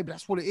you want to say, but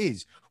that's what it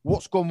is.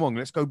 What's gone wrong?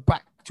 Let's go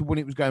back to when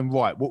it was going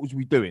right. What was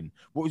we doing?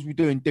 What was we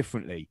doing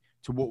differently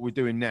to what we're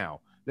doing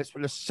now?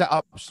 Let's set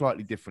up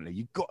slightly differently.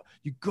 You've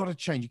got to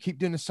change. You keep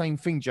doing the same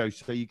thing, Joe,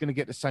 so you're going to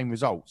get the same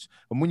results.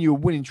 And when you're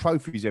winning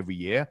trophies every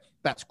year,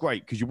 that's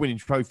great because you're winning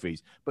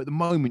trophies. But at the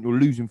moment you're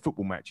losing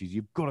football matches,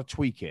 you've got to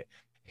tweak it.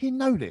 He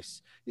know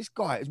this. This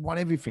guy has won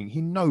everything.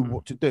 He know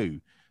what to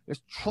do.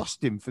 Let's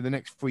trust him for the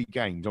next 3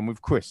 games. I'm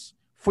with Chris.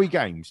 3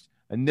 games.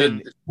 And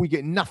then if we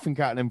get nothing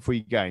out of them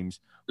 3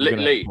 games.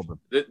 Lee,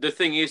 the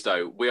thing is,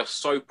 though, we are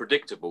so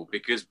predictable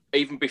because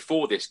even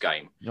before this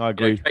game, I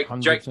agree.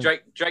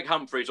 Jake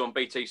Humphries on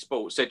BT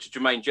Sports said to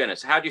Jermaine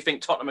Jenas, how do you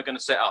think Tottenham are going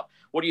to set up?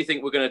 What do you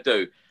think we're going to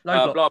do?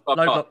 Low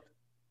block.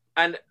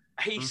 And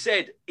he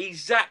said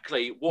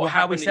exactly what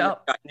how we happened. set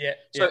up. Yeah.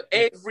 So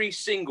every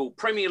single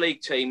Premier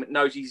League team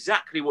knows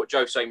exactly what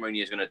Jose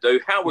Mourinho is going to do,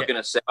 how we're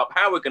going to set up,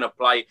 how we're going to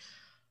play.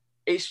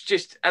 It's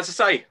just, as I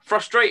say,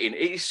 frustrating.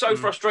 It is so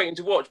frustrating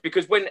to watch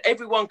because when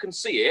everyone can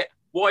see it,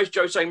 why is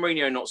Jose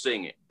Mourinho not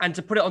seeing it? And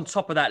to put it on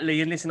top of that, Lee,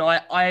 and listen,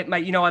 I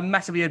mate, you know, I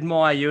massively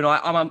admire you, and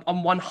I'm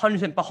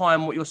 100%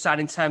 behind what you're saying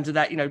in terms of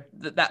that, you know,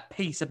 that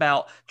piece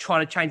about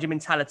trying to change the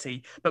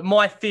mentality. But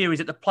my fear is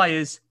that the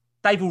players,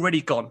 they've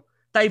already gone.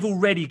 They've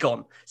already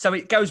gone. So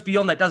it goes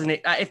beyond that, doesn't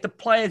it? If the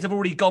players have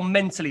already gone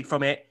mentally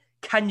from it,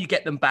 can you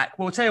get them back?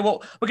 Well, I'll tell you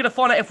what, we're going to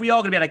find out if we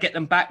are going to be able to get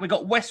them back. We've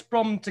got West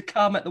Brom to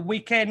come at the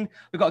weekend.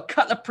 We've got a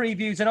couple of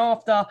previews, and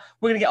after,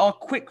 we're going to get our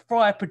quick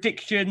fire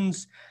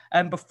predictions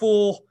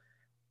before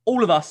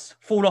all of us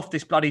fall off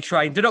this bloody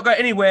train. Do not go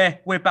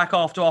anywhere. We're back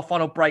after our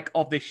final break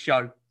of this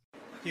show.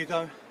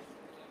 Hugo,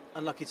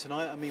 unlucky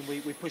tonight. I mean,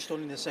 we pushed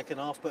on in the second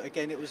half, but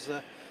again, it was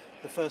the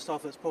first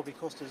half that's probably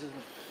cost us, isn't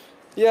it?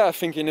 Yeah, I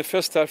think in the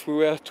first half we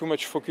were too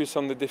much focused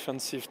on the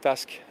defensive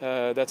task.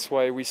 That's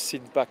why we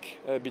sit back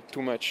a bit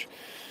too much.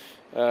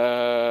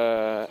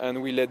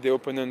 And we let the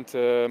opponent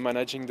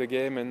managing the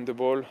game and the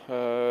ball.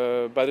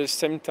 But at the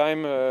same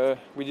time,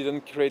 we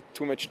didn't create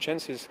too much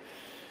chances.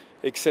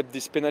 Except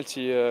this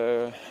penalty,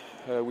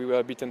 we were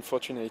a bit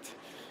unfortunate.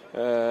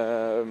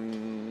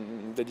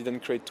 They didn't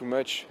create too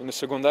much. In the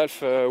second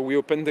half, we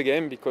opened the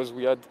game because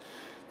we had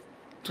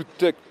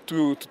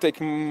to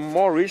take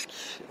more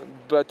risks.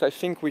 But I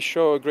think we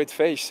show a great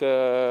face. We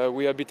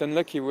are a bit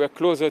unlucky. We were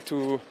closer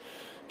to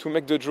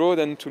make the draw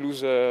than to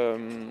lose.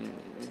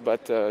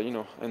 But you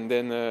know, and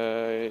then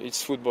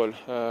it's football.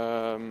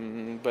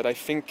 But I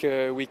think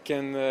we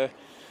can.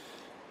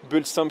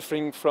 Build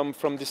something from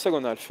the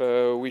second half.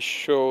 We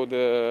show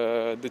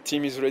the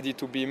team is ready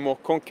to be more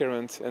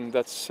concurrent, and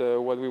that's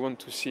what we want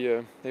to see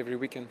every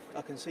weekend.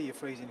 I can see you're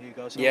freezing,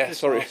 Hugo. So yeah,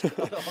 sorry.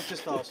 I'll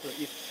just ask, look,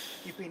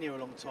 you've been here a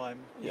long time.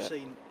 You've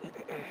seen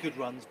good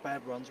runs,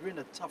 bad runs. We're in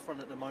a tough run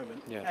at the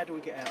moment. Yeah. How do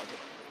we get out of it?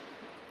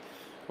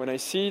 When I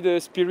see the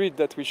spirit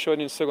that we showed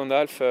in the second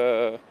half,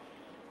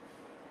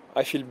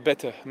 I feel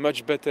better,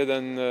 much better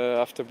than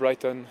after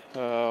Brighton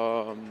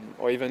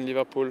or even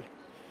Liverpool.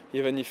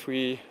 Even if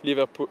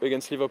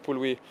against Liverpool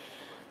we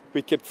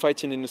kept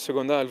fighting in the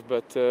second half,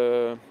 but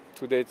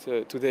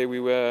today we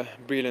were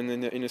brilliant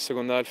in the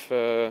second half.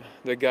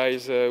 The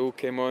guys who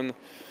came on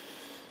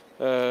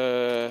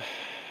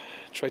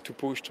tried to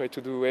push, tried to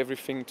do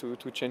everything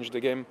to change the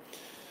game.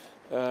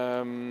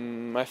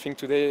 I think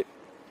today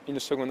in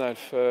the second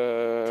half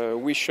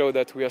we show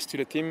that we are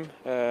still a team,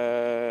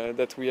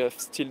 that we have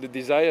still the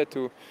desire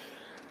to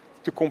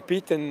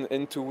compete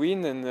and to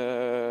win,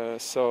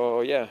 and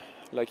so yeah.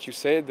 Like you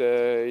said,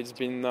 it's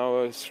been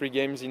now 3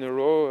 games in a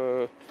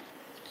row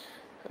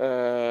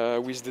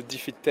with the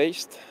defeat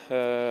taste,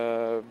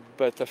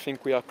 but I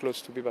think we are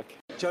close to be back.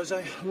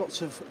 Jose,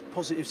 lots of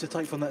positives to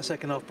take from that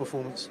second half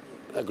performance.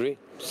 Agree.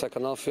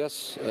 Second half,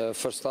 yes.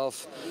 First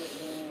half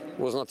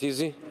was not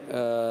easy.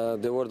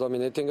 They were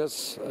dominating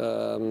us.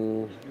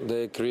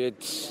 They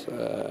create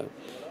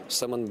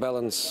some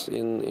unbalance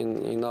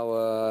in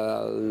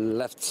our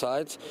left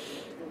side.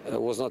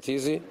 It was not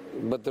easy,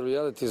 but the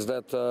reality is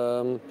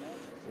that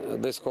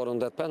they scored on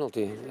that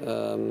penalty.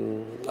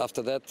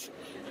 After that,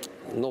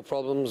 no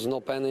problems,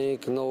 no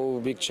panic, no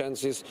big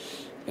chances,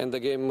 and the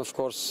game, of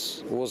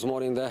course, was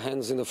more in their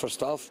hands in the first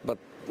half, but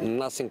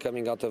nothing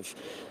coming out of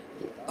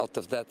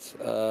that.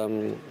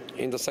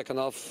 In the second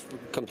half,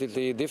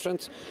 completely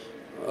different.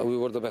 We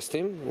were the best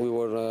team. We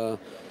were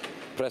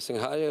pressing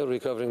higher,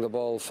 recovering the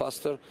ball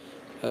faster,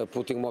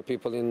 putting more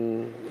people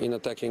in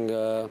attacking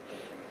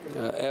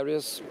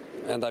areas,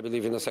 and I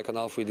believe in the second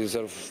half we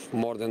deserve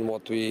more than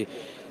what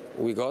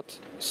we got.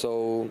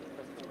 So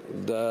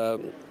the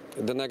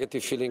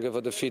negative feeling of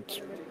a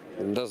defeat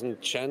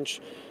doesn't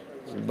change,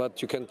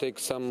 but you can take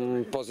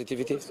some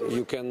positivity.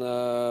 You can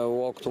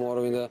walk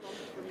tomorrow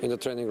in the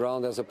training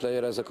ground as a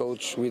player, as a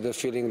coach, with the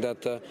feeling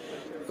that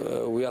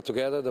we are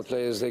together. The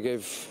players, they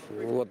gave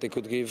what they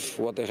could give,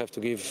 what they have to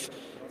give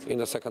in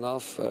the second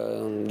half.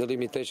 The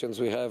limitations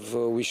we have,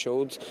 we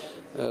showed.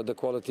 The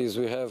qualities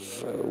we have,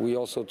 we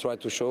also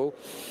tried to show.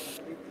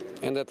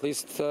 And at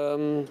least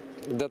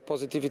that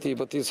positivity,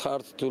 but it's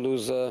hard to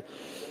lose a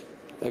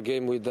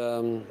game with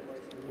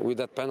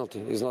that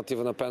penalty. It's not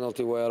even a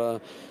penalty where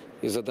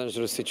it's a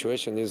dangerous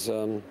situation. It's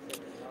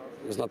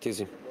not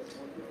easy.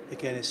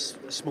 Again, it's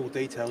small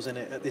details, isn't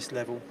it, at this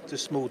level?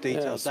 Just small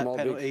details. Yeah, small,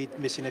 that penalty, big.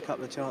 Missing a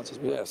couple of chances.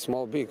 Yeah,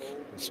 small, big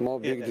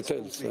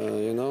details.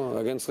 You know,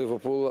 against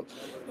Liverpool,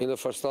 in the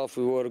first half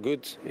we were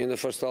good. In the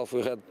first half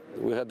we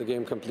had the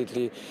game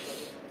completely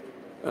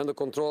under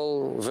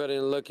control. Very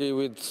unlucky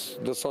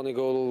with the Sonny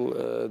goal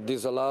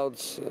disallowed,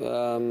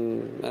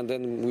 and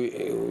then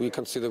we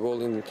concede a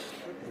goal in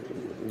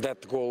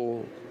that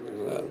goal.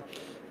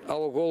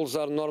 Our goals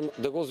are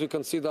the goals we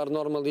concede are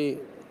normally.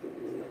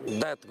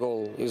 That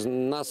goal is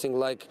nothing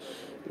like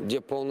the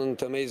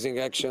opponent, amazing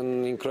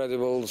action,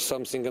 incredible,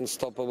 something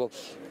unstoppable.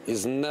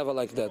 Is never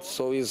like that.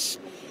 So it's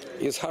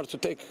hard to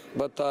take.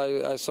 But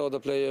I saw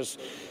the players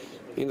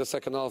in the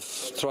second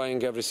half,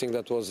 trying everything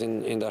that was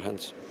in their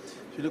hands.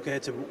 If you look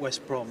ahead to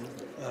West Brom,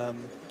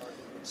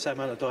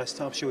 Sam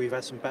Allardyce, I'm sure you've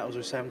had some battles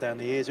with Sam down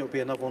the years. It'll be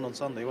another one on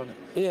Sunday, won't it?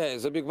 Yeah,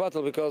 it's a big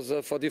battle because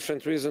for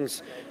different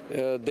reasons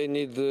they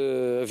need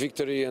a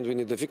victory and we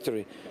need a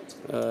victory.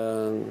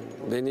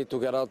 They need to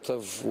get out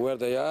of where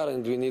they are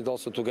and we need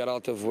also to get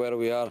out of where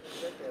we are.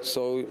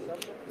 So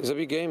it's a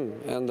big game,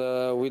 and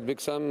with Big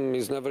Sam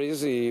it's never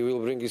easy. He will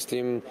bring his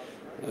team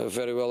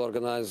very well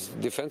organized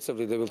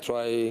defensively. They will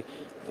try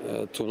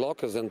to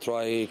block us and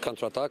try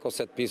counter-attack or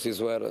set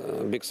pieces where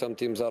Big Sam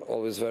teams are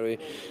always very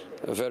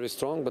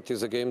strong, but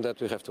it's a game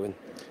that we have to win.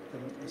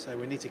 So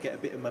we need to get a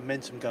bit of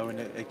momentum going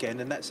again,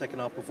 and that second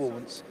half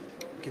performance,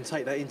 we can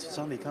take that into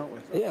Sunday, can't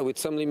we? Yeah, with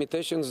some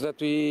limitations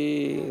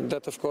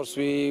that of course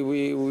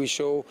we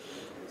show.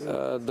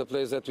 The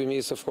players that we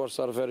miss, of course,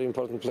 are very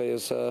important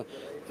players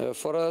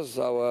for us.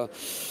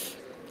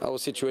 Our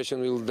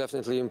situation will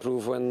definitely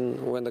improve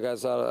when the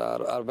guys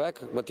are back,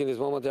 but in this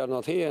moment they are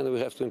not here and we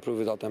have to improve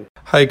without them.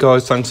 Hey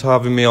guys, thanks for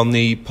having me on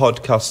the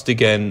podcast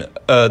again.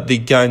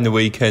 The game the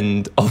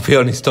weekend, I'll be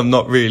honest, I'm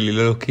not really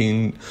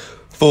looking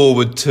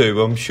forward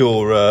to. I'm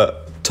sure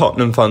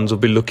Tottenham fans will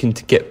be looking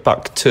to get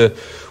back to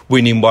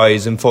winning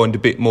ways and find a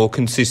bit more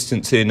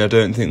consistency, and I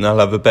don't think they'll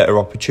have a better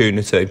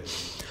opportunity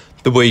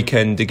the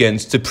weekend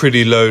against a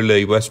pretty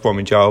lowly West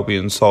Bromwich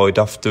Albion side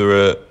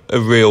after a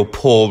real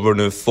poor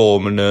run of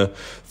form and a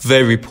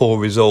very poor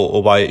result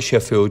away at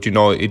Sheffield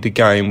United, a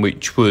game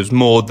which was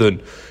more than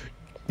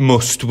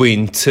must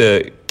win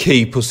to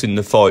keep us in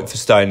the fight for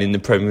staying in the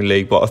Premier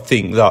League, but I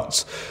think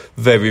that's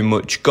very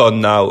much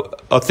gone now.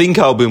 I think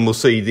Albion will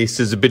see this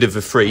as a bit of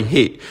a free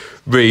hit,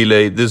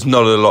 really. There's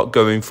not a lot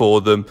going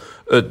for them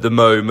at the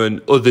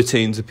moment. Other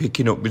teams are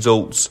picking up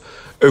results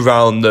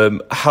around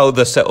them. How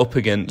they're set up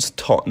against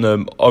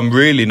Tottenham, I'm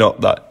really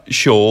not that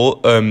sure.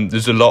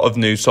 There's a lot of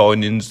new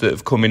signings that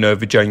have come in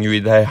over January.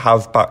 They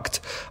have backed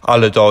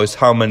Allardyce.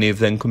 How many of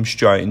them come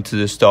straight into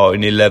the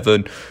starting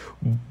 11?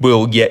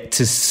 We'll yet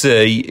to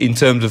see. In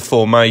terms of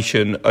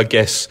formation, I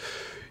guess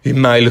you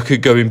may look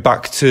at going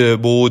back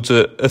towards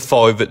a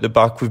 5 at the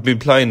back. We've been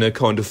playing a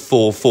kind of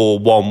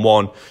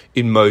 4-4-1-1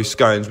 in most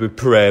games with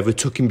Pereira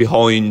tucking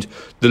behind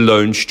the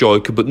lone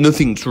striker, but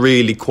nothing's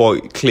really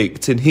quite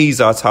clicked, and he's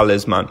our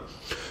talisman,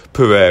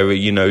 Pereira.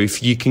 You know,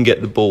 if you can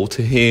get the ball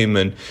to him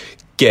and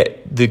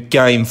get the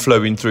game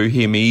flowing through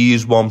him, he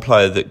is one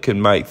player that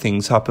can make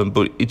things happen,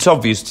 but it's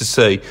obvious to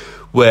see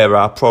where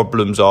our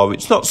problems are.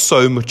 It's not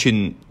so much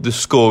in the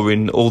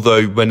scoring,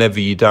 although whenever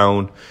you're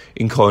down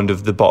in kind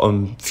of the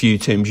bottom few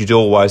teams, you'd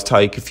always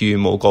take a few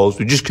more goals.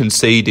 We're just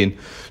conceding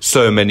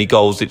so many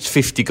goals. It's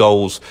 50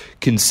 goals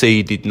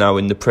conceded now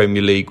in the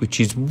Premier League, which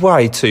is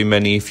way too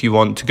many if you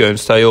want to go and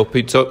stay up.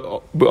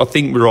 I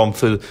think we're on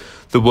for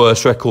the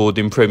worst record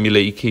in Premier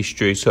League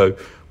history, so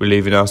we're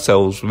leaving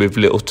ourselves with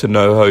little to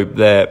no hope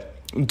there.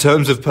 In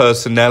terms of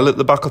personnel at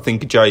the back, I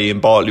think Jay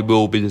and Bartley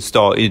will be the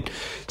starting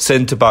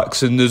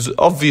centre-backs, and there's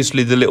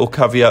obviously the little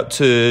caveat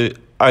to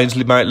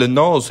Ainsley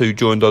Maitland-Niles, who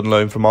joined on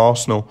loan from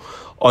Arsenal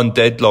on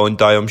deadline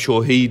day. I'm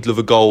sure he'd love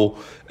a goal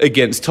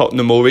against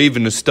Tottenham or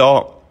even a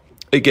start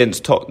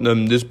against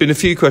Tottenham. There's been a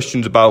few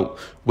questions about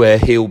where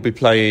he'll be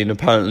playing.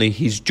 Apparently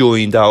he's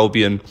joined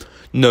Albion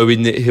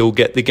knowing that he'll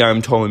get the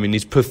game time in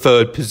his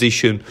preferred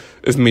position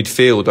of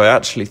midfield. I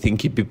actually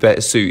think he'd be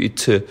better suited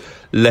to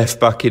left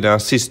back in our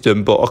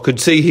system, but I could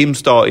see him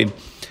starting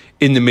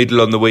in the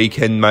middle on the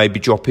weekend, maybe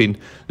dropping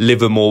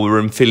Livermore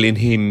and filling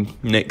him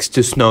next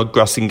to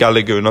Snodgrass and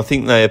Gallagher, and I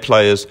think they are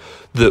players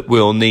that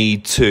we'll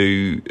need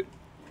to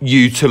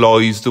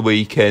utilise the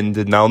weekend,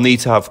 and they'll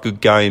need to have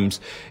good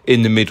games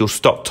in the middle,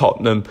 stop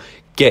Tottenham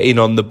getting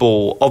on the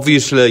ball.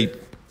 Obviously,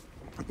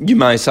 you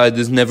may say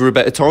there's never a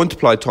better time to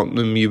play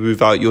Tottenham. You're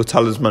without your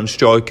talisman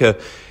striker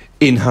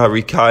in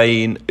Harry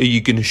Kane. Are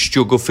you going to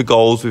struggle for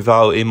goals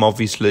without him?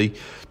 Obviously,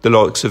 the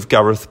likes of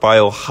Gareth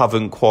Bale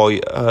haven't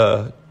quite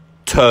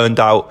turned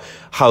out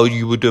how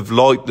you would have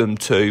liked them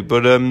to.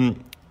 But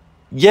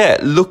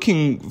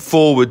looking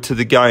forward to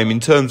the game in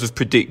terms of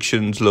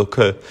predictions,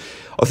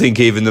 I think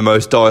even the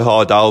most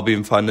die-hard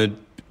Albion fan would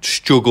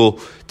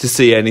struggle to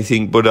see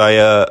anything but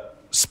a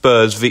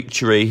Spurs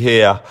victory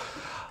here.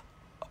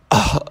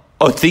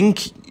 I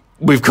think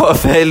we've got a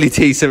fairly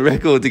decent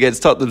record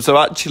against Tottenham, so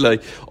actually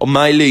I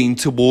may lean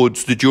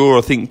towards the draw.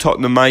 I think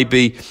Tottenham may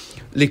be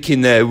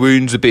licking their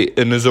wounds a bit,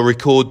 and as I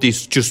record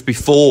this just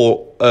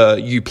before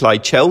you play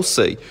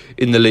Chelsea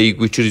in the league,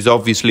 which is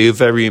obviously a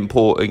very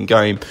important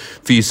game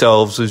for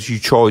yourselves as you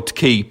try to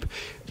keep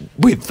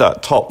with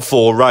that top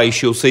 4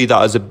 race, you'll see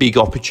that as a big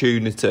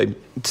opportunity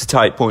to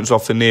take points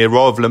off a near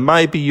rival, and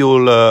maybe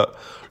you'll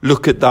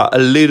look at that a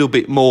little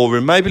bit more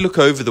and maybe look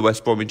over the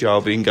West Bromwich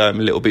Albion game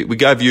a little bit. We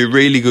gave you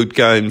really good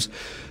games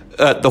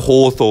at the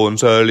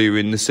Hawthorns earlier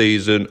in the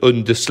season,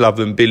 under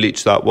Slaven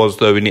Bilic that was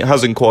though, and it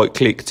hasn't quite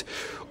clicked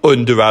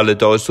under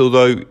Allardyce,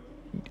 although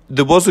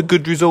there was a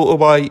good result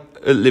away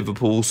at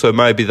Liverpool, so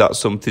maybe that's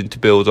something to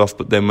build off.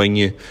 But then when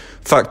you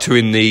factor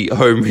in the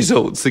home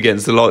results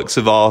against the likes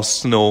of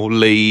Arsenal,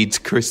 Leeds,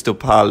 Crystal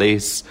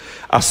Palace,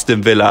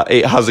 Aston Villa,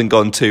 it hasn't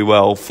gone too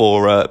well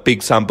for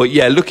Big Sam. But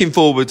yeah, looking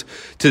forward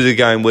to the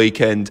game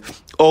weekend.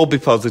 I'll be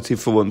positive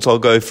for once. I'll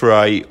go for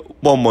a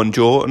 1-1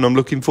 draw, and I'm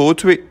looking forward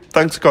to it.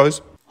 Thanks,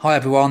 guys. Hi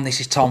everyone,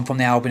 this is Tom from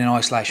the Albion in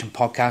Isolation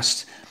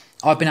podcast.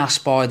 I've been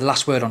asked by the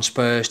Last Word on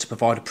Spurs to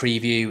provide a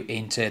preview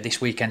into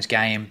this weekend's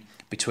game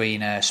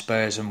between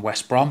Spurs and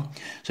West Brom.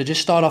 So just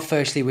start off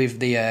firstly with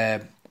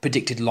the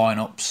predicted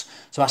lineups.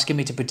 So asking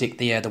me to predict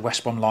the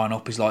West Brom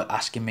lineup is like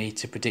asking me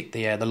to predict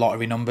the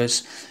lottery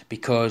numbers,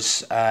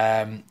 because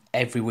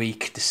every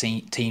week the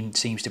team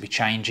seems to be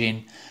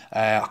changing.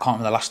 I can't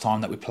remember the last time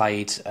that we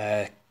played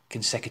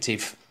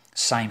consecutive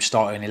same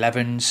starting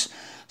 11s.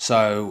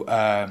 So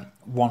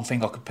one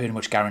thing I can pretty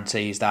much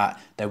guarantee is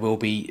that there will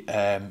be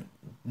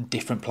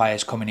different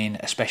players coming in,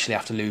 especially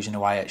after losing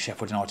away at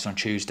Sheffield United on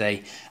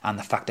Tuesday, and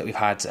the fact that we've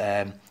had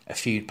a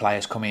few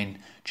players come in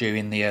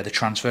during the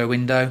transfer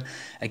window.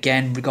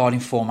 Again, regarding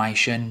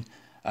formation,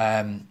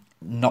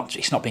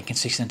 it's not been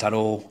consistent at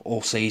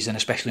all season,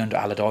 especially under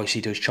Allardyce.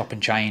 He does chop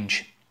and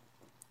change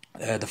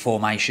the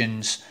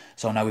formations.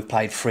 So I know we've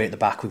played 3 at the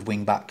back with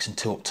wing backs and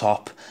 2 up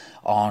top.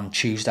 On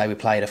Tuesday we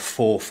played a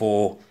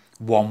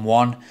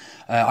 4-4-1-1.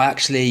 I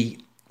actually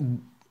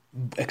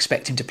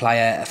expect him to play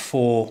a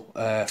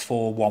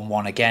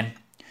 4-4-1-1 again.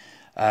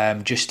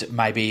 Just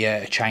maybe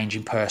a change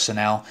in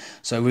personnel.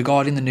 So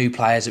regarding the new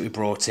players that we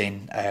brought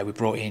in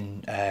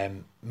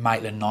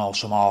Maitland-Niles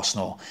from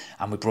Arsenal,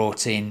 and we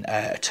brought in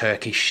a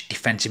Turkish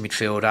defensive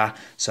midfielder,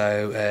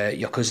 so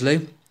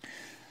Yokuzlu.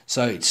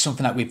 So it's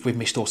something that we've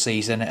missed all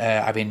season,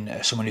 having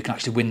someone who can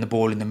actually win the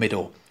ball in the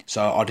middle.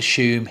 So I'd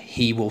assume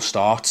he will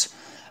start.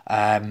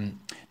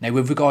 Now,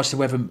 with regards to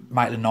whether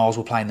Maitland-Niles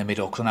will play in the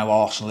middle, because I know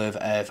Arsenal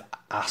have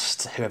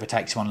asked whoever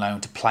takes him on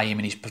loan to play him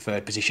in his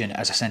preferred position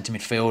as a centre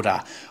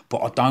midfielder, but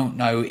I don't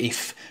know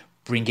if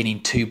bringing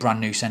in 2 brand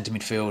new centre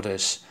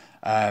midfielders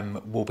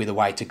will be the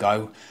way to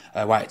go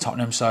away at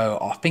Tottenham. So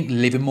I think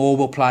Livermore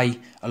will play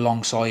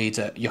alongside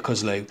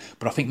Yokuzlu,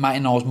 but I think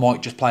Maitland-Niles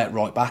might just play at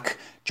right back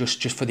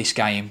just for this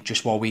game,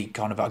 just while we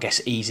kind of, I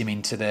guess, ease him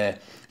into the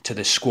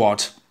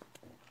squad.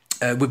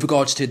 With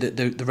regards to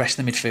the rest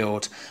of the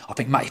midfield, I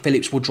think Matty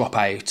Phillips will drop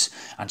out,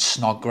 and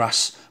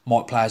Snodgrass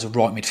might play as a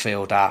right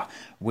midfielder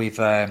with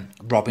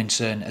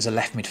Robinson as a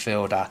left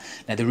midfielder.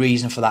 Now, the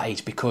reason for that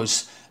is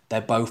because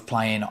they're both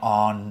playing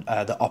on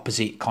the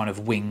opposite kind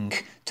of wing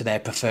to their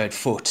preferred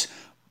foot,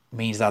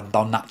 means that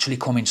they'll naturally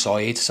come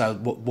inside, so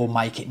we'll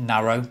make it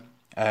narrow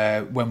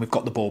when we've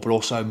got the ball, but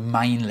also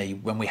mainly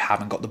when we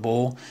haven't got the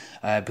ball,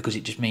 because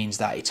it just means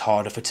that it's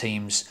harder for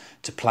teams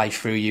to play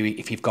through you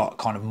if you've got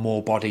kind of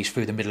more bodies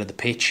through the middle of the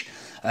pitch.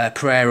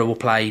 Pereira will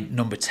play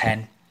number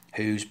 10,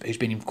 who's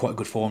been in quite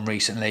good form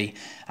recently,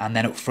 and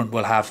then up front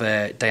we'll have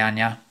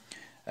Diana,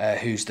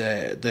 who's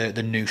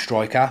the new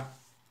striker.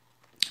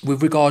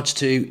 With regards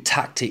to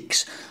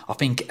tactics, I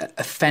think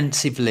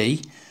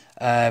offensively,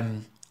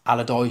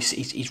 Allardyce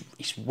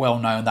is well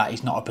known that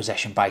he's not a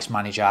possession-based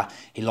manager.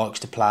 He likes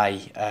to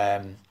play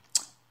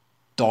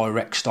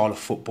direct style of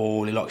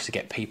football. He likes to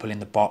get people in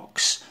the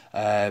box,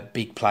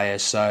 big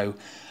players. So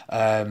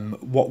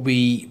what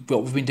we've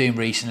been doing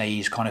recently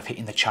is kind of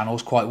hitting the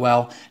channels quite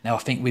well. Now I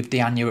think with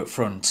Diana up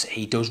front,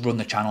 he does run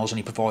the channels and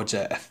he provides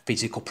a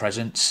physical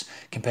presence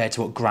compared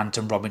to what Grant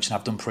and Robinson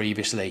have done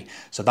previously.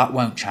 So that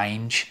won't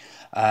change.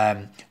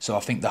 So I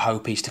think the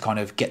hope is to kind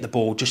of get the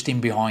ball just in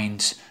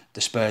behind the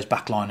Spurs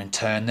backline and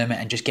turn them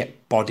and just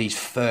get bodies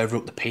further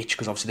up the pitch,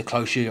 because obviously the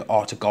closer you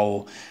are to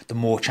goal, the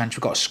more chance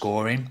we've got of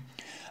scoring.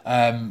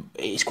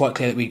 It's quite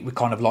clear that we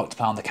kind of like to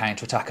play on the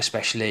counter-attack,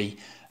 especially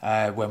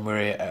when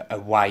we're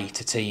away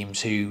to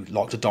teams who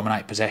like to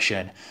dominate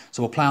possession.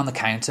 So we'll play on the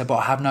counter, but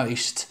I have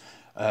noticed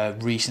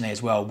recently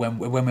as well, when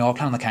we are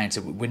playing on the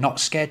counter, we're not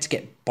scared to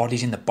get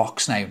bodies in the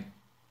box now,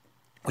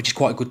 which is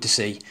quite good to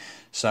see.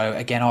 So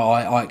again,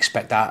 I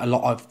expect that a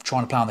lot of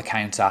trying to play on the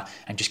counter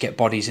and just get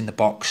bodies in the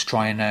box,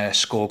 try and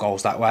score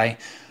goals that way.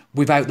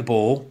 Without the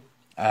ball,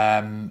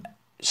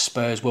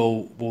 Spurs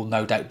will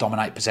no doubt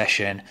dominate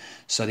possession.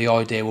 So the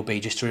idea will be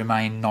just to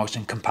remain nice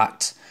and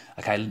compact.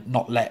 Okay,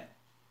 not let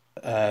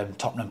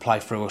Tottenham play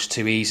through us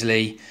too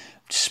easily,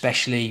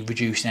 especially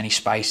reducing any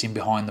space in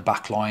behind the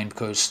back line,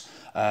 because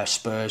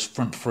Spurs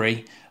front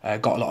three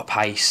got a lot of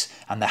pace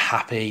and they're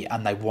happy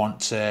and they want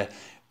to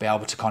be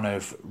able to kind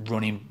of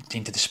run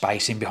into the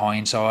space in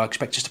behind. So I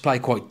expect us to play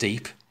quite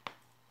deep,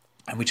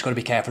 and we just got to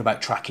be careful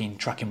about tracking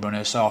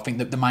runners. So I think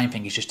that the main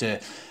thing is just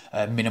to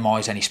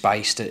minimise any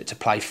space to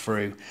play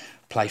through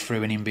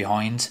and in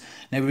behind.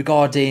 Now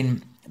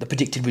regarding the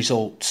predicted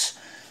results,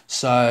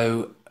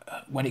 so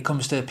when it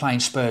comes to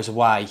playing Spurs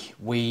away,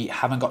 we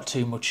haven't got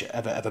too much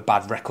of a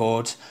bad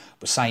record.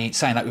 But saying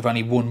that we've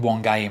only won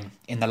 1 game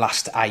in the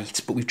last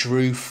 8, but we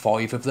drew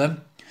 5 of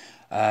them.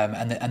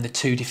 And the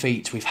 2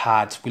 defeats we've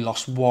had, we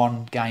lost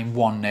 1 game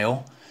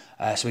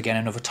 1-0. So again,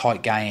 another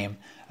tight game.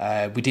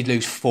 We did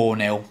lose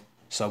 4-0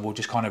 So we'll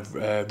just kind of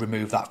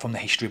remove that from the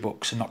history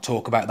books and not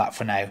talk about that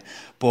for now.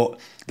 But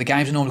the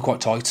games are normally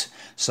quite tight,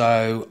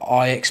 so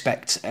I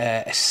expect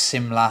a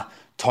similar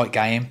tight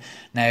game.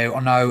 Now, I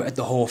know at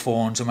the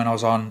Hawthorns, and when I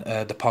was on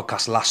the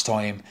podcast last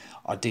time,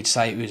 I did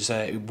say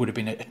it would have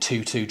been a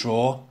 2-2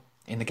 draw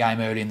in the game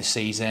early in the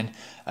season.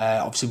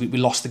 Obviously, we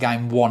lost the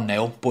game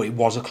 1-0, but it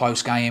was a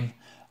close game.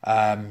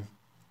 And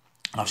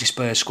obviously,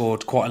 Spurs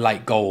scored quite a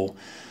late goal.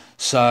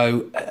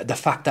 So the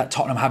fact that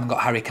Tottenham haven't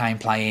got Harry Kane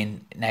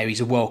playing, now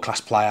he's a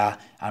world-class player,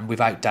 and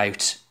without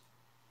doubt,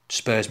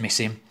 Spurs miss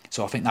him.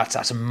 So I think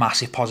that's a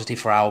massive positive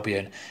for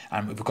Albion,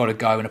 and we've got to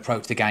go and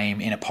approach the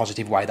game in a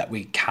positive way that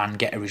we can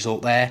get a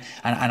result there,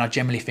 and I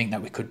generally think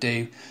that we could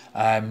do.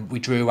 We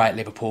drew out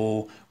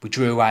Liverpool, we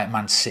drew out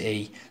Man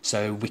City,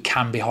 so we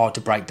can be hard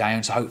to break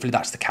down, so hopefully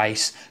that's the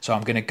case. So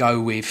I'm going to go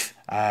with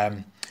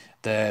the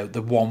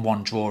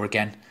 1-1 draw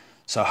again.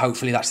 So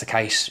hopefully that's the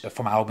case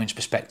from Albion's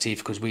perspective,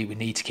 because we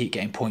need to keep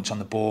getting points on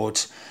the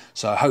boards.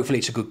 So hopefully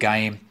it's a good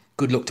game.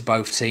 Good luck to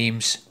both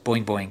teams.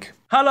 Boing, boing.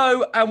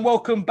 Hello and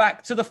welcome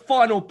back to the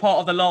final part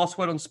of the last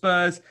word on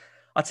Spurs.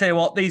 I tell you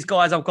what, these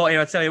guys I've got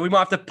here, I tell you, we might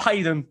have to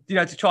pay them,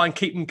 to try and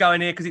keep them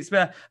going here, because it's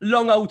been a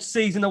long old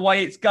season the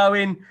way it's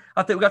going.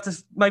 I think we've got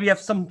to maybe have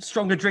some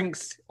stronger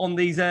drinks on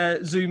these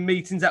Zoom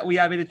meetings that we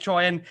have here to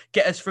try and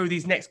get us through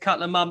these next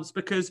couple of months,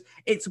 because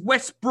it's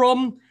West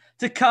Brom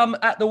to come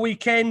at the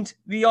weekend.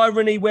 The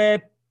irony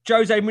where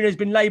Jose Mourinho has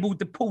been labelled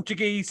the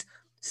Portuguese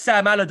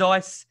Sam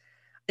Allardyce.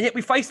 And yet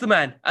we face the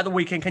man at the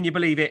weekend, can you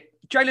believe it?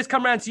 Jay, let's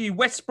come round to you.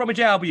 West Bromwich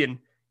Albion,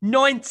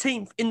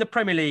 19th in the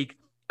Premier League.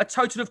 A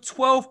total of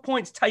 12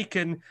 points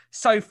taken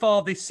so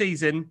far this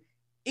season.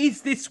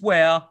 Is this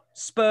where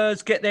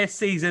Spurs get their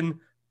season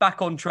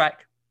back on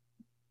track?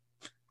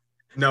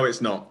 No,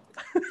 it's not.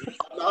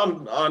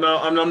 I'm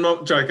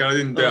not joking. I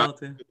didn't do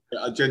it.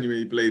 I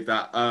genuinely believe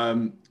that.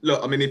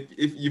 Look, I mean,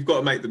 if you've got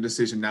to make the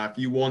decision now, if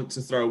you want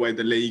to throw away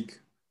the league,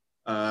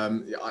 I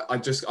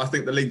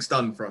think the league's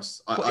done for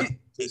us.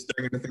 It's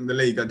doing anything in the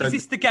league. Is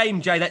this the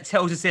game, Jay, that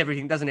tells us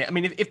everything, doesn't it? I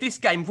mean, if this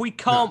game, if we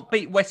can't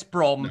beat West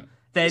Brom,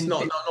 then it's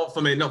not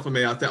for me. Not for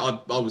me. I think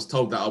I was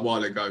told that a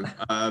while ago.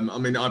 I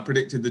mean, I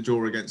predicted the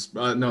draw against.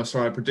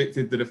 I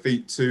predicted the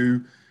defeat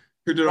to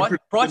who did I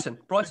predict? Brighton.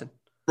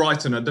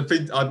 Brighton.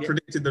 I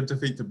predicted the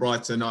defeat to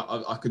Brighton.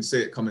 I could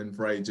see it coming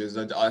for ages.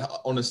 I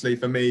honestly,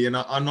 for me, and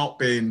I'm not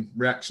being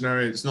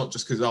reactionary. It's not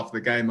just because after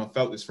the game I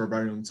felt this for a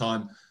very long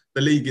time.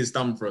 The league is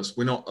done for us.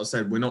 We're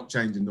not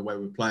changing the way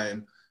we're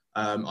playing.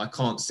 I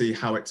can't see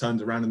how it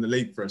turns around in the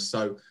league for us.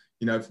 So,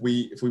 if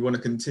we want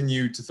to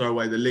continue to throw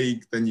away the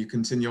league, then you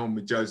continue on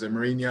with Jose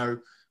Mourinho.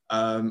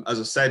 As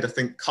I said, I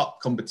think cup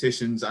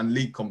competitions and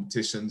league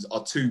competitions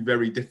are two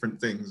very different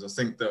things. I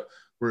think that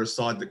we're a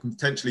side that can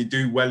potentially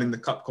do well in the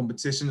cup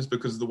competitions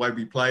because of the way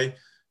we play.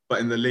 But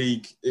in the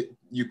league,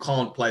 you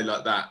can't play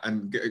like that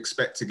and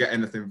expect to get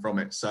anything from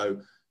it. So,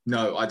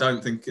 no, I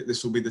don't think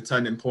this will be the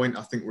turning point.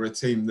 I think we're a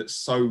team that's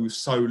so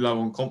low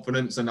on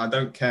confidence, and I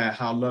don't care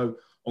how low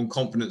on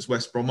confidence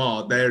West Brom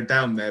are. They're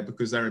down there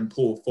because they're in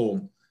poor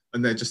form,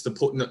 and they're just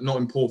not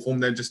in poor form.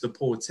 They're just a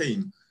poor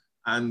team,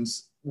 and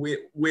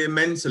we're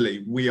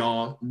mentally, we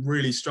are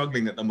really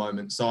struggling at the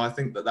moment. So I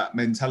think that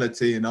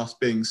mentality and us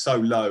being so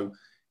low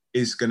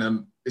is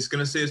gonna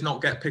see us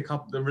not pick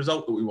up the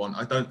result that we want.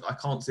 I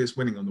can't see us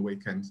winning on the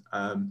weekend.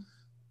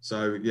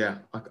 So yeah,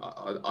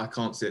 I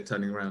can't see it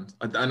turning around.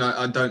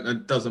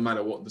 It doesn't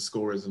matter what the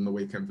score is on the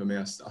weekend for me.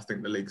 I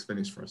think the league's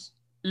finished for us.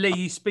 Lee,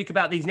 you speak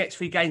about these next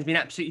 3 games being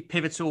absolutely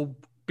pivotal,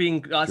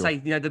 being, probably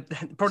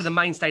the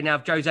mainstay now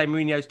of Jose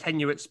Mourinho's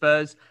tenure at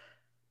Spurs.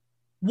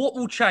 What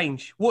will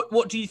change?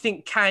 What do you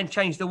think can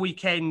change the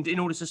weekend in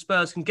order so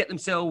Spurs can get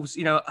themselves,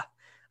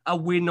 a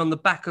win on the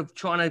back of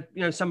trying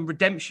to, some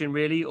redemption,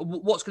 really?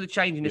 What's going to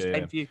change in this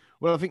game for you?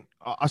 Well, I think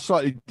I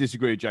slightly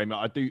disagree with Jamie.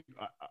 I do.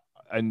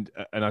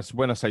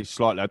 When I say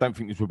slightly, I don't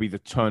think this will be the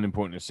turning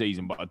point of the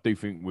season, but I do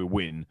think we'll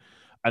win.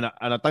 And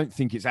I don't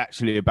think it's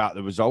actually about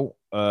the result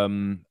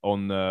on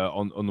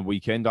the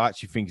weekend. I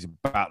actually think it's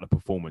about the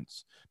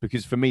performance,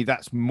 because for me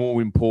that's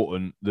more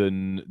important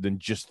than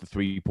just the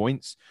 3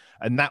 points,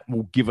 and that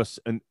will give us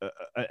an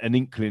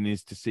inkling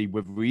as to see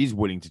whether he is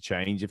willing to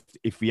change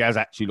if he has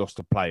actually lost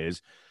the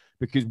players.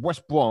 Because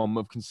West Brom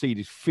have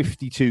conceded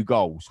 52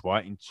 goals,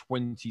 right, in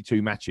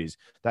 22 matches.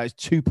 That is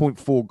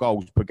 2.4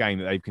 goals per game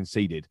that they've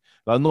conceded.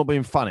 Like, I'm not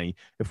being funny.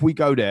 If we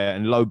go there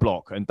and low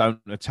block and don't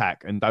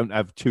attack and don't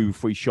have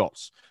 2-3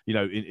 shots,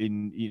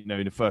 in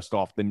the first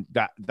half, then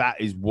that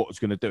is what's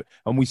going to do it.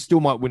 And we still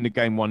might win the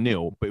game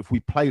 1-0. But if we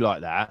play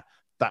like that,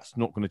 that's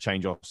not going to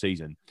change our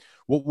season.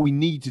 What we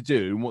need to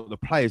do, and what the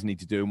players need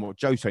to do, and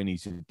what Jose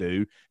needs to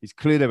do, is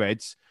clear their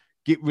heads,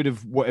 get rid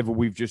of whatever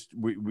we've just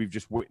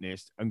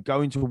witnessed, and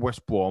go into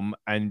West Brom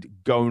and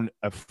go on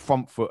a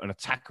front foot and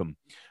attack them,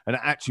 and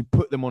actually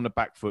put them on the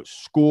back foot,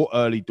 score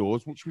early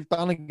doors, which we've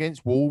done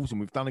against Wolves and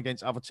we've done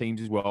against other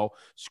teams as well.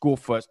 Score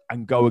first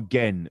and go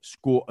again,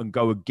 score and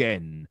go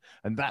again,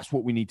 and that's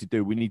what we need to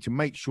do. We need to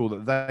make sure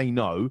that they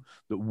know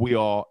that we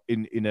are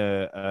in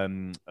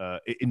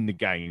the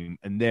game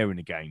and they're in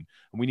the game,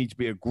 and we need to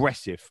be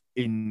aggressive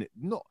in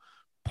not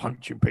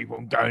punching people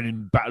and going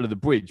in battle of the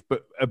bridge,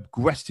 but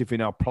aggressive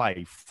in our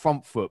play,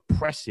 front foot,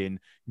 pressing,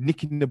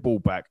 nicking the ball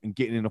back and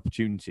getting in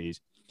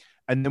opportunities.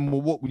 And then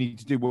what we need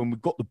to do when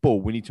we've got the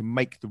ball, we need to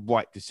make the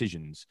right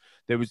decisions.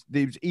 There was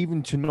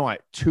even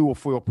tonight 2 or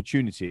 3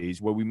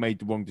 opportunities where we made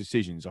the wrong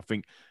decisions. I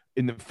think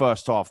in the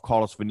first half,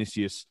 Carlos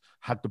Vinicius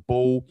had the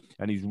ball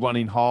and he's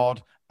running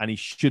hard and he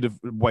should have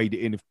weighed it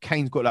in. If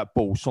Kane's got that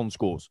ball, Son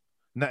scores.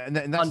 And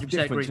that's the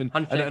difference.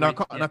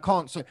 I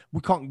can't say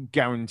we can't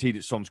guarantee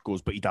that Son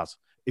scores, but he does.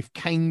 If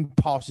Kane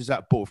passes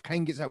that ball, if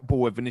Kane gets that ball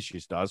where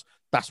Vinicius does,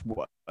 that's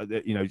what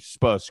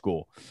Spurs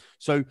score.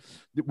 So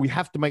we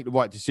have to make the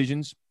right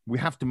decisions. We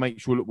have to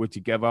make sure that we're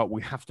together.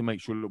 We have to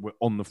make sure that we're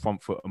on the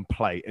front foot and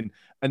play.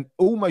 And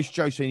almost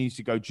Jose needs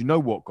to go, do you know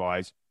what,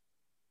 guys?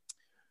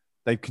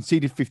 They've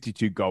conceded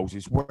 52 goals.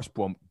 It's West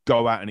Brom.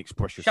 Go out and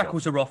express yourself.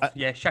 Shackles are off.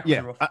 Shackles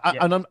are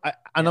off.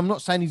 I'm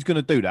not saying he's going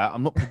to do that.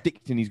 I'm not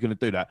predicting he's going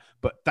to do that.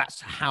 But that's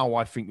how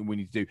I think that we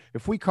need to do.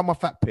 If we come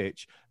off that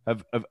pitch,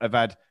 have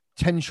had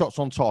 10 shots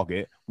on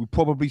target, we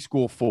probably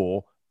score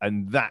 4.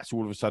 And that's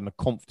all of a sudden a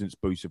confidence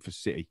booster for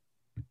City.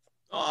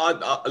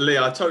 Lee,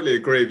 I totally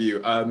agree with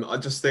you. I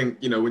just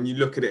think, when you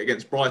look at it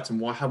against Brighton,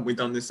 why haven't we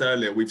done this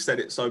earlier? We've said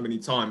it so many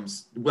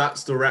times.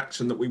 That's the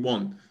reaction that we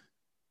want.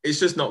 It's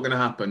just not going to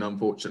happen,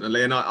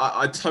 unfortunately. And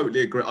I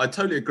totally agree. I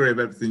totally agree with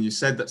everything you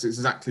said. That's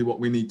exactly what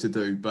we need to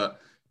do. But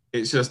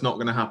it's just not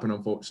going to happen,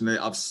 unfortunately.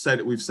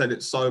 We've said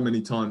it so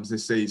many times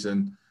this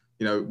season.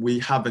 We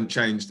haven't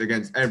changed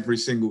against every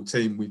single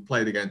team we've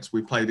played against.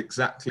 We played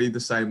exactly the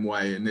same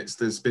way. And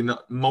there's been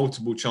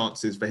multiple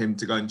chances for him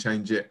to go and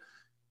change it.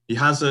 He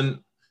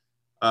hasn't.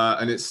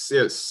 And it's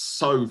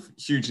so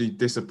hugely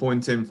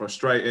disappointing,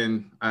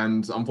 frustrating,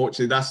 and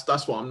unfortunately,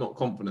 that's why I'm not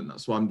confident.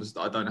 That's why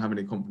I don't have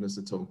any confidence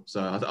at all.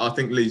 So I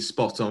think Lee's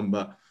spot on,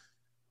 but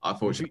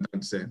unfortunately, I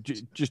don't see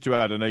it. Just to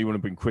add, I know you want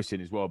to bring Chris in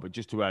as well, but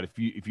just to add,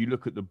 if you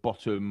look at the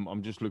bottom,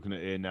 I'm just looking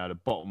at it now, the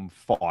bottom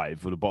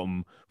 5 or the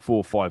bottom 4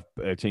 or 5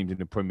 teams in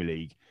the Premier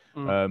League.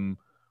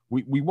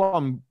 We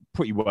won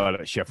pretty well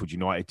at Sheffield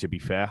United, to be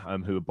fair,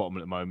 who are bottom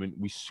at the moment.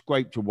 We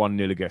scraped to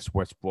 1-0 against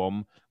West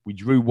Brom. We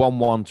drew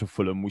 1-1 to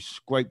Fulham. We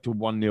scraped to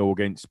 1-0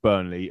 against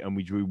Burnley, and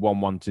we drew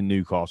 1-1 to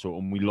Newcastle,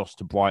 and we lost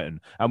to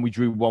Brighton. And we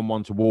drew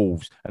 1-1 to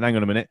Wolves. And hang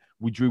on a minute,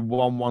 we drew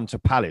 1-1 to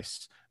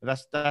Palace.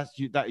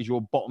 That is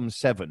your bottom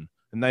 7,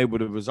 and they were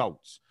the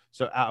results.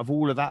 So out of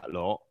all of that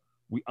lot,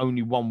 we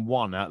only won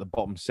 1 out of the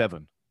bottom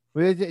 7.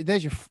 Well,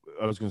 there's your.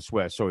 I was going to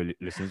swear, sorry,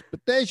 listeners,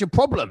 but there's your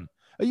problem.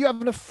 Are you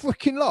having a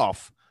freaking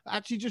laugh?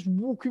 Actually, just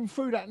walking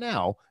through that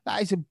now,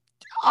 that is an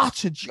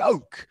utter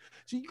joke.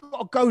 So you got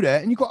to go there,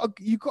 and you got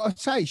to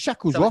say,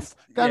 shackles off,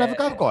 go and have a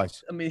go,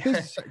 guys. I mean,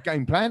 here's a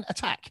game plan,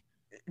 attack.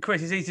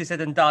 Chris, it's easier said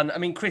than done. I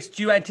mean, Chris,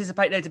 do you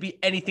anticipate there to be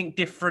anything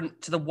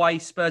different to the way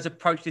Spurs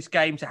approach this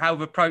game to how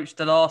we've approached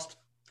the last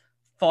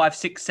 5,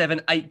 6,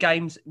 7, 8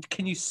 games?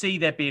 Can you see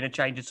there being a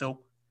change at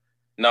all?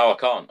 No, I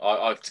can't.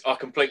 I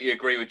completely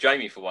agree with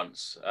Jamie for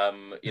once.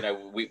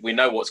 We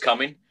know what's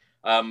coming.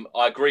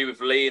 I agree with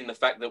Lee in the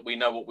fact that we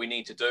know what we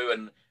need to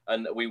do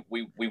and we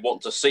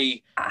want to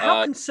see.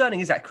 How concerning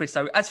is that, Chris,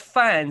 though, as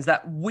fans,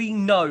 that we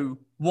know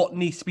what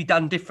needs to be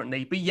done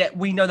differently, but yet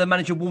we know the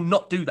manager will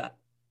not do that?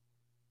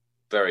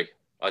 Very.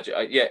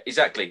 Yeah,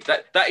 exactly.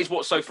 That is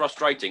what's so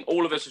frustrating.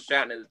 All of us are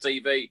shouting at the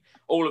TV.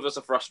 All of us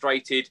are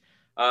frustrated.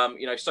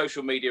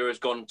 Social media has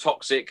gone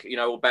toxic,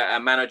 about our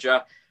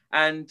manager.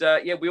 And,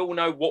 we all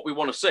know what we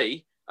want to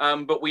see.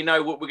 But we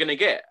know what we're going to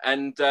get,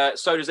 and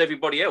so does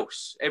everybody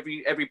else.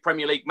 Every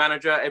Premier League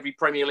manager, every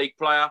Premier League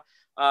player,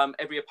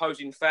 every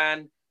opposing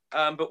fan.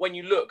 But when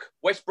you look,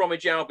 West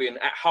Bromwich Albion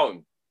at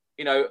home,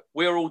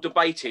 we're all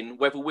debating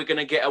whether we're going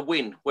to get a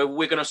win, whether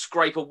we're going to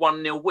scrape a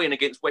 1-0 win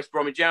against West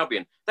Bromwich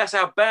Albion. That's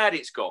how bad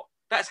it's got.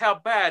 That's how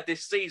bad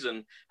this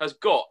season has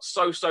got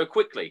so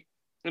quickly.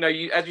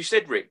 As you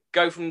said, Rick,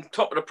 go from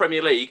top of the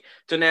Premier League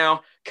to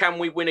now, can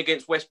we win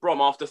against West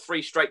Brom after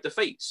 3 straight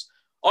defeats?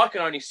 I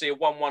can only see a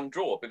 1-1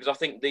 draw because I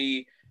think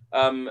the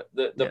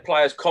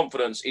players'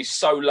 confidence is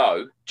so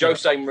low.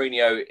 Jose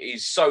Mourinho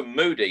is so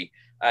moody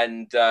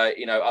and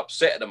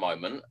upset at the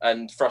moment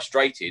and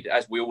frustrated,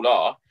 as we all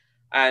are.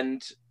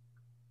 And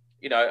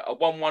a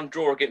 1-1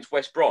 draw against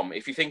West Brom,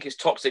 if you think it's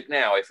toxic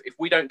now, if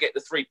we don't get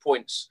the 3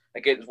 points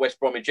against West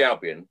Bromwich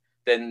Albion,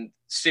 then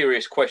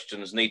serious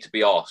questions need to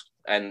be asked.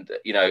 And,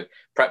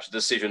 perhaps a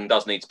decision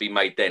does need to be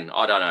made then.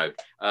 I don't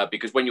know.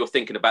 Because when you're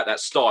thinking about that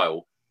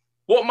style,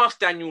 what must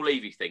Daniel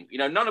Levy think?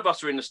 None of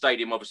us are in the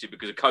stadium, obviously,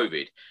 because of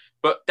COVID.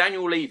 But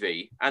Daniel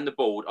Levy and the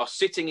board are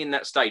sitting in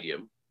that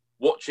stadium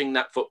watching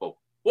that football.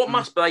 What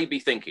must they be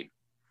thinking?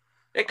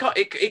 It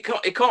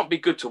can't be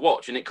good to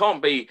watch. And it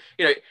can't be,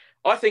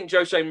 I think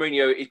Jose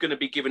Mourinho is going to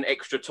be given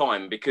extra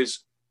time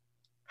because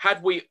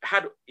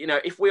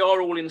if we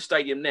are all in the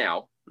stadium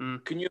now,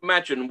 can you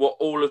imagine what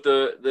all of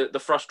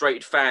the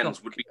frustrated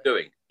fans would be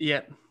doing?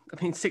 Yeah.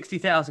 I mean,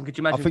 60,000. Could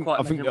you imagine?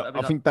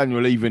 I think Daniel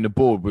Levy and the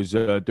board was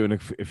doing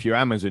a few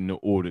Amazon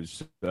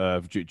orders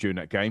during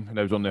that game. And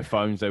they was on their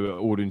phones. They were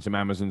ordering some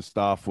Amazon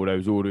stuff, or they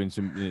was ordering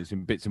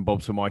some bits and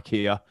bobs from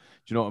IKEA. Do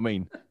you know what I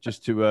mean?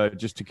 Just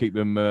to keep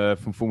them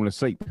from falling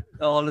asleep.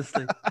 Oh,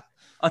 honestly,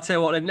 I'll tell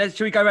you what then.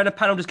 Should we go around the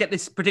panel, just get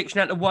this prediction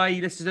out of the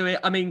way? Let's do it.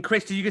 I mean,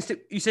 Chris, you said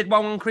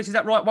 1-1, Chris. Is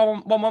that right?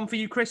 1-1 for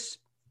you, Chris?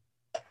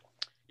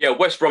 Yeah,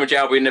 West Bromwich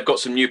Albion, they've got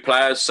some new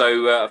players,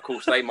 so of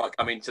course they might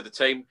come into the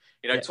team.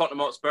 Tottenham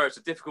Hotspur, it's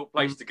a difficult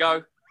place to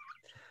go.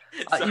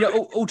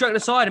 So... all joking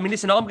aside, I mean,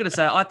 listen, I'm going to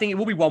say I think it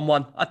will be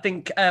 1-1. I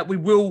think we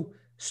will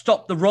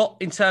stop the rot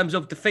in terms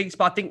of defeats,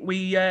 but I think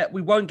we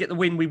won't get the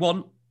win we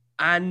want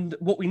and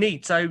what we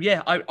need. So,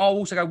 yeah, I'll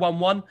also go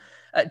 1-1.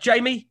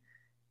 Jamie,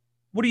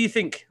 what do you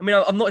think? I mean,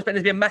 I'm not expecting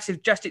there to be a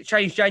massive drastic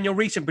change, Jane, your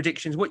recent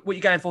predictions. What are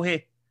you going for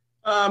here?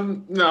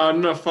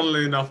 No,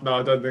 funnily enough, no,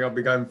 I don't think I'll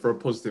be going for a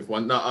positive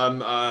one. No,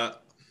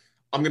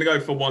 I'm going to go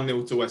for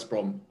 1-0 to West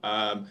Brom.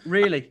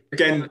 Really?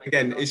 Again,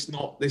 this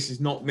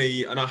is not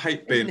me, and I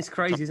hate being... It's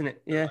crazy, isn't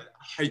it? Yeah.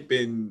 I hate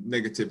being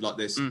negative like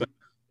this, but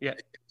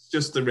it's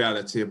just the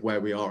reality of where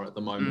we are at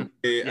the moment.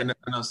 And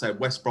I say,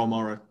 West Brom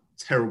are a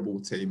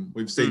terrible team.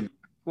 We've seen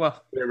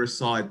we're a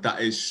side that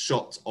is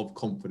shot of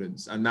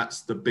confidence, and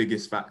that's the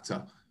biggest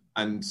factor.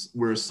 And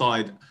we're a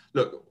side...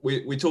 Look,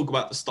 we talk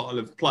about the style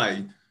of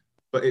play,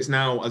 but it's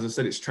now, as I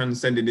said, it's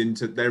transcended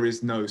into there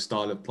is no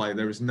style of play.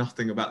 There is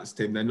nothing about this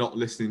team. They're not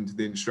listening to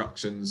the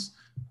instructions.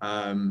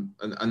 And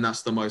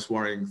that's the most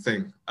worrying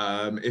thing.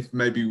 If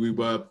maybe we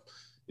were,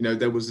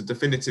 there was a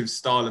definitive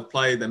style of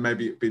play, then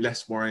maybe it'd be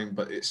less worrying,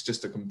 but it's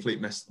just a complete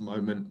mess at the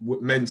moment.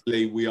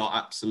 Mentally, we are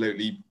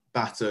absolutely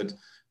battered.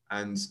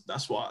 And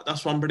that's why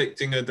I'm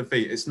predicting a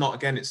defeat. It's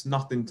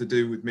nothing to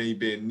do with me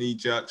being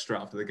knee-jerk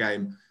straight after the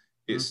game.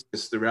 It's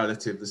just the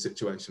reality of the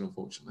situation,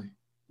 unfortunately.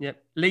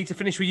 Yep. Lee, to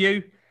finish with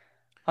you.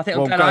 I think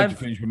I'm glad to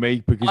finish with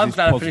me because it's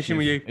glad positive. I'm finishing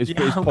with you. It's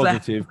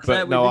positive,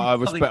 but no, I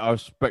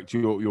respect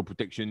your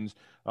predictions.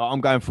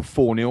 I'm going for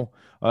 4-0.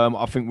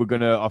 I think we're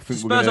gonna.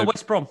 Spurs or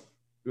West Brom?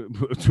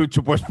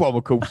 to West Brom,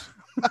 of course.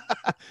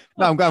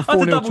 No, I'm going 4-0.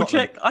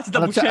 I had to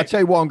double check. I tell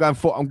you what, I'm going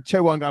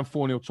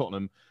 4-0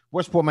 Tottenham.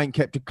 West Brom ain't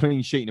kept a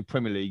clean sheet in the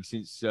Premier League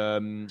since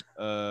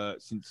November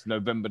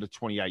the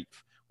 28th.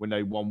 When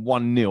they won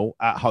 1-0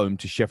 at home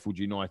to Sheffield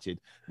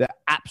United. They're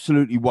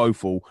absolutely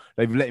woeful.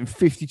 They've let in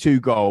 52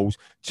 goals,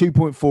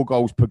 2.4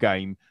 goals per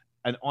game.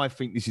 And I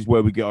think this is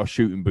where we get our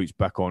shooting boots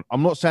back on.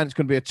 I'm not saying it's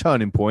going to be a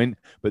turning point,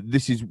 but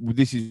this is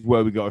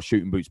where we get our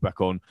shooting boots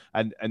back on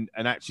and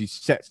actually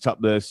sets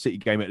up the City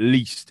game at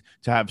least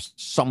to have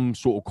some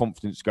sort of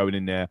confidence going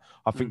in there.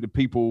 I think the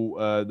people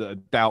that are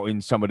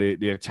doubting some of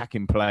the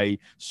attacking play,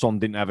 Son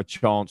didn't have a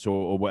chance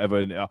or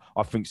whatever.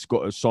 I think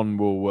Son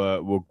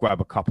will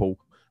grab a couple.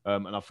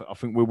 And I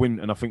think we'll win,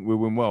 and I think we'll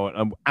win well,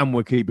 and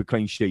we'll keep a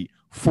clean sheet.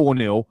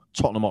 4-0,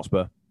 Tottenham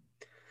Hotspur.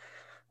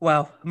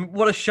 Wow,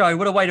 what a show.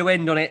 What a way to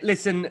end on it.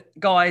 Listen,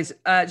 guys,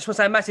 just want to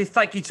say a massive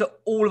thank you to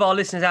all of our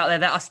listeners out there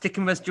that are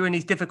sticking with us during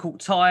these difficult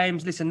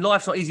times. Listen,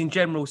 life's not easy in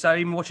general, so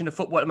even watching the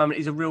football at the moment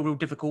is a real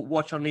difficult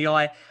watch on the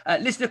eye.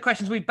 Listener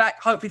questions will be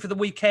back, hopefully, for the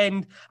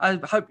weekend. I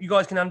hope you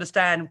guys can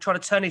understand. Trying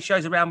to turn these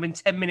shows around within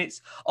 10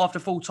 minutes after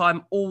full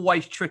time,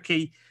 always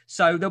tricky.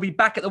 So they'll be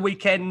back at the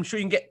weekend. I'm sure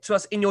you can get to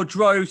us in your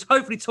droves,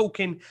 hopefully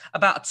talking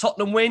about a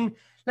Tottenham win.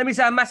 Let me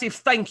say a massive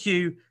thank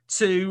you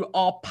to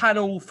our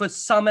panel for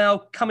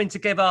somehow coming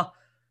together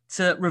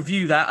to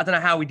review that. I don't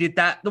know how we did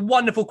that. The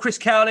wonderful Chris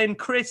Cowlin.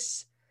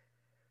 Chris,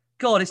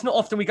 God, it's not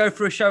often we go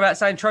through a show out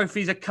saying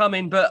trophies are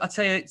coming, but I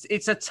tell you,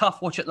 it's a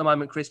tough watch at the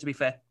moment, Chris, to be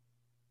fair.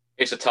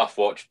 It's a tough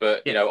watch,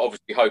 but,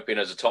 obviously hoping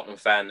as a Tottenham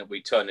fan that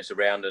we turn this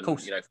around and,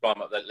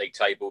 climb up that league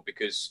table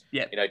because,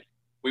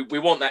 we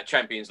want that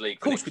Champions League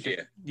for next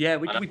year. Yeah,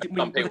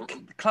 the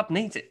club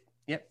needs it.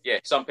 Yep. Yeah,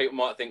 some people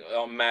might think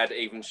I'm mad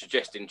even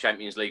suggesting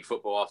Champions League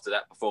football after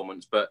that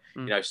performance. But,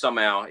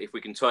 somehow if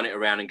we can turn it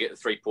around and get the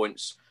 3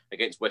 points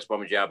against West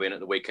Bromwich Albion at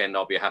the weekend,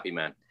 I'll be a happy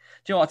man.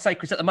 Do you know what I'd say,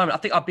 Chris? At the moment, I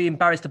think I'd be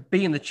embarrassed to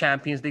be in the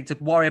Champions League, to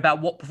worry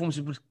about what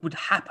performances would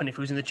happen if it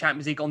was in the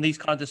Champions League on these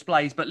kind of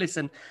displays. But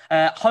listen,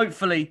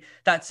 hopefully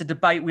that's a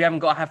debate we haven't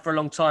got to have for a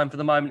long time for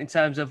the moment in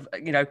terms of,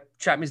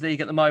 Champions League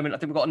at the moment. I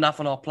think we've got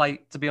enough on our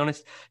plate, to be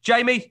honest.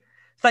 Jamie,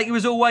 thank you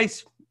as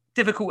always.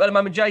 Difficult at the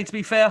moment, Jay, to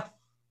be fair.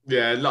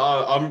 Yeah,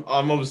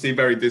 I'm obviously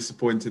very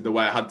disappointed the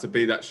way it had to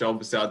be that show.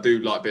 Obviously, I do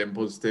like being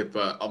positive,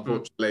 but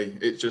unfortunately,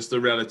 it's just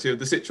the reality of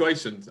the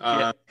situation.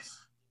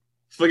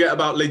 Forget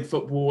about league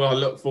football. I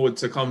look forward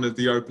to kind of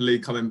the Europa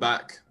League coming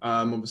back.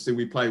 Obviously,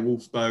 we play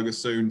Wolfsburger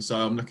soon, so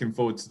I'm looking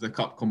forward to the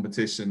cup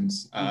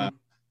competitions.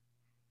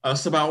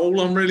 That's about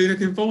all I'm really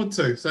looking forward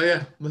to. So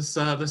yeah, let's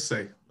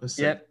see.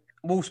 Yeah.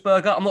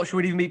 Wolfsburger. I'm not sure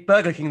we'd even meet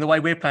Burger King the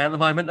way we're playing at the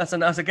moment.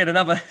 That's again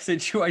another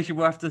situation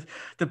we'll have to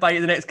debate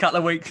in the next couple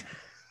of weeks.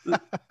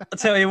 I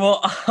tell you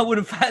what, I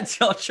wouldn't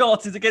fancy our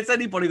chances against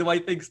anybody the way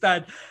things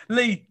stand.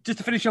 Lee, just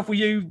to finish off with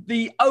you,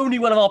 the only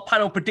one of our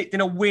panel predicting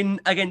a win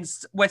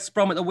against West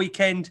Brom at the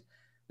weekend.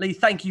 Lee,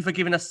 thank you for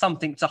giving us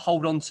something to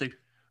hold on to.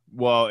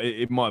 Well,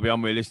 it might be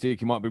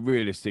unrealistic. It might be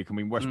realistic. I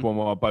mean, West Brom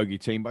are a bogey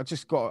team, but I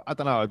just got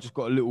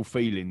a little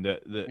feeling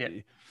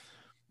that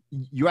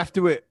you have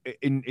to,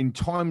 in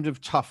times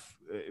of tough,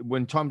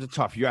 when times are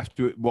tough, you have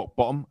to at rock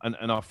bottom.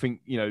 And I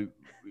think,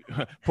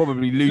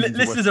 probably losing.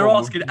 Listeners are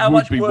asking how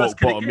much worse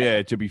could it get?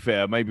 Yeah, to be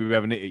fair, maybe we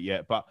haven't hit it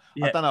yet, but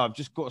I don't know. I've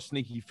just got a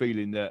sneaky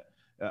feeling that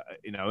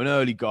an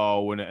early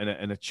goal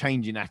and a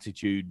change in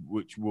attitude,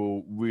 which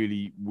will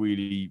really,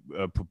 really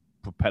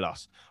propel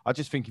us. I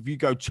just think if you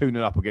go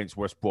 2-0 up against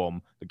West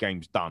Brom, the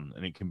game's done,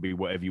 and it can be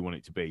whatever you want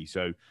it to be.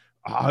 So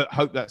I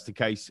hope that's the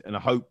case, and I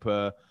hope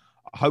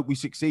we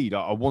succeed.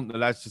 I want the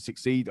lads to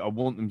succeed. I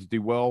want them to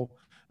do well,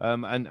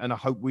 and I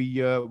hope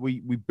we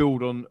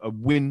build on a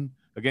win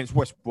against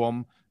West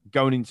Brom,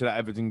 going into that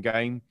Everton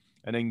game,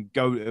 and then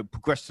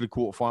progress to the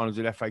quarterfinals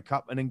of the FA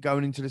Cup, and then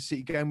going into the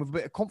City game with a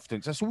bit of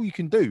confidence. That's all you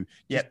can do.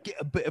 Just get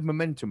a bit of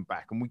momentum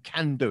back, and we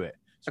can do it.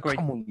 So Agreed.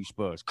 Come on, you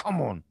Spurs.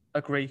 Come on.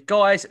 Agree.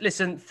 Guys,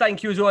 listen,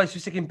 thank you as always for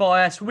sticking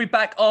by us. We'll be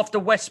back after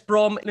West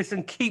Brom.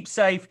 Listen, keep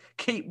safe,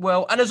 keep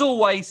well, and as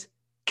always,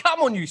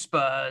 come on, you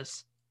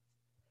Spurs.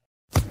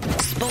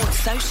 Sports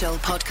Social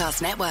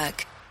Podcast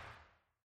Network.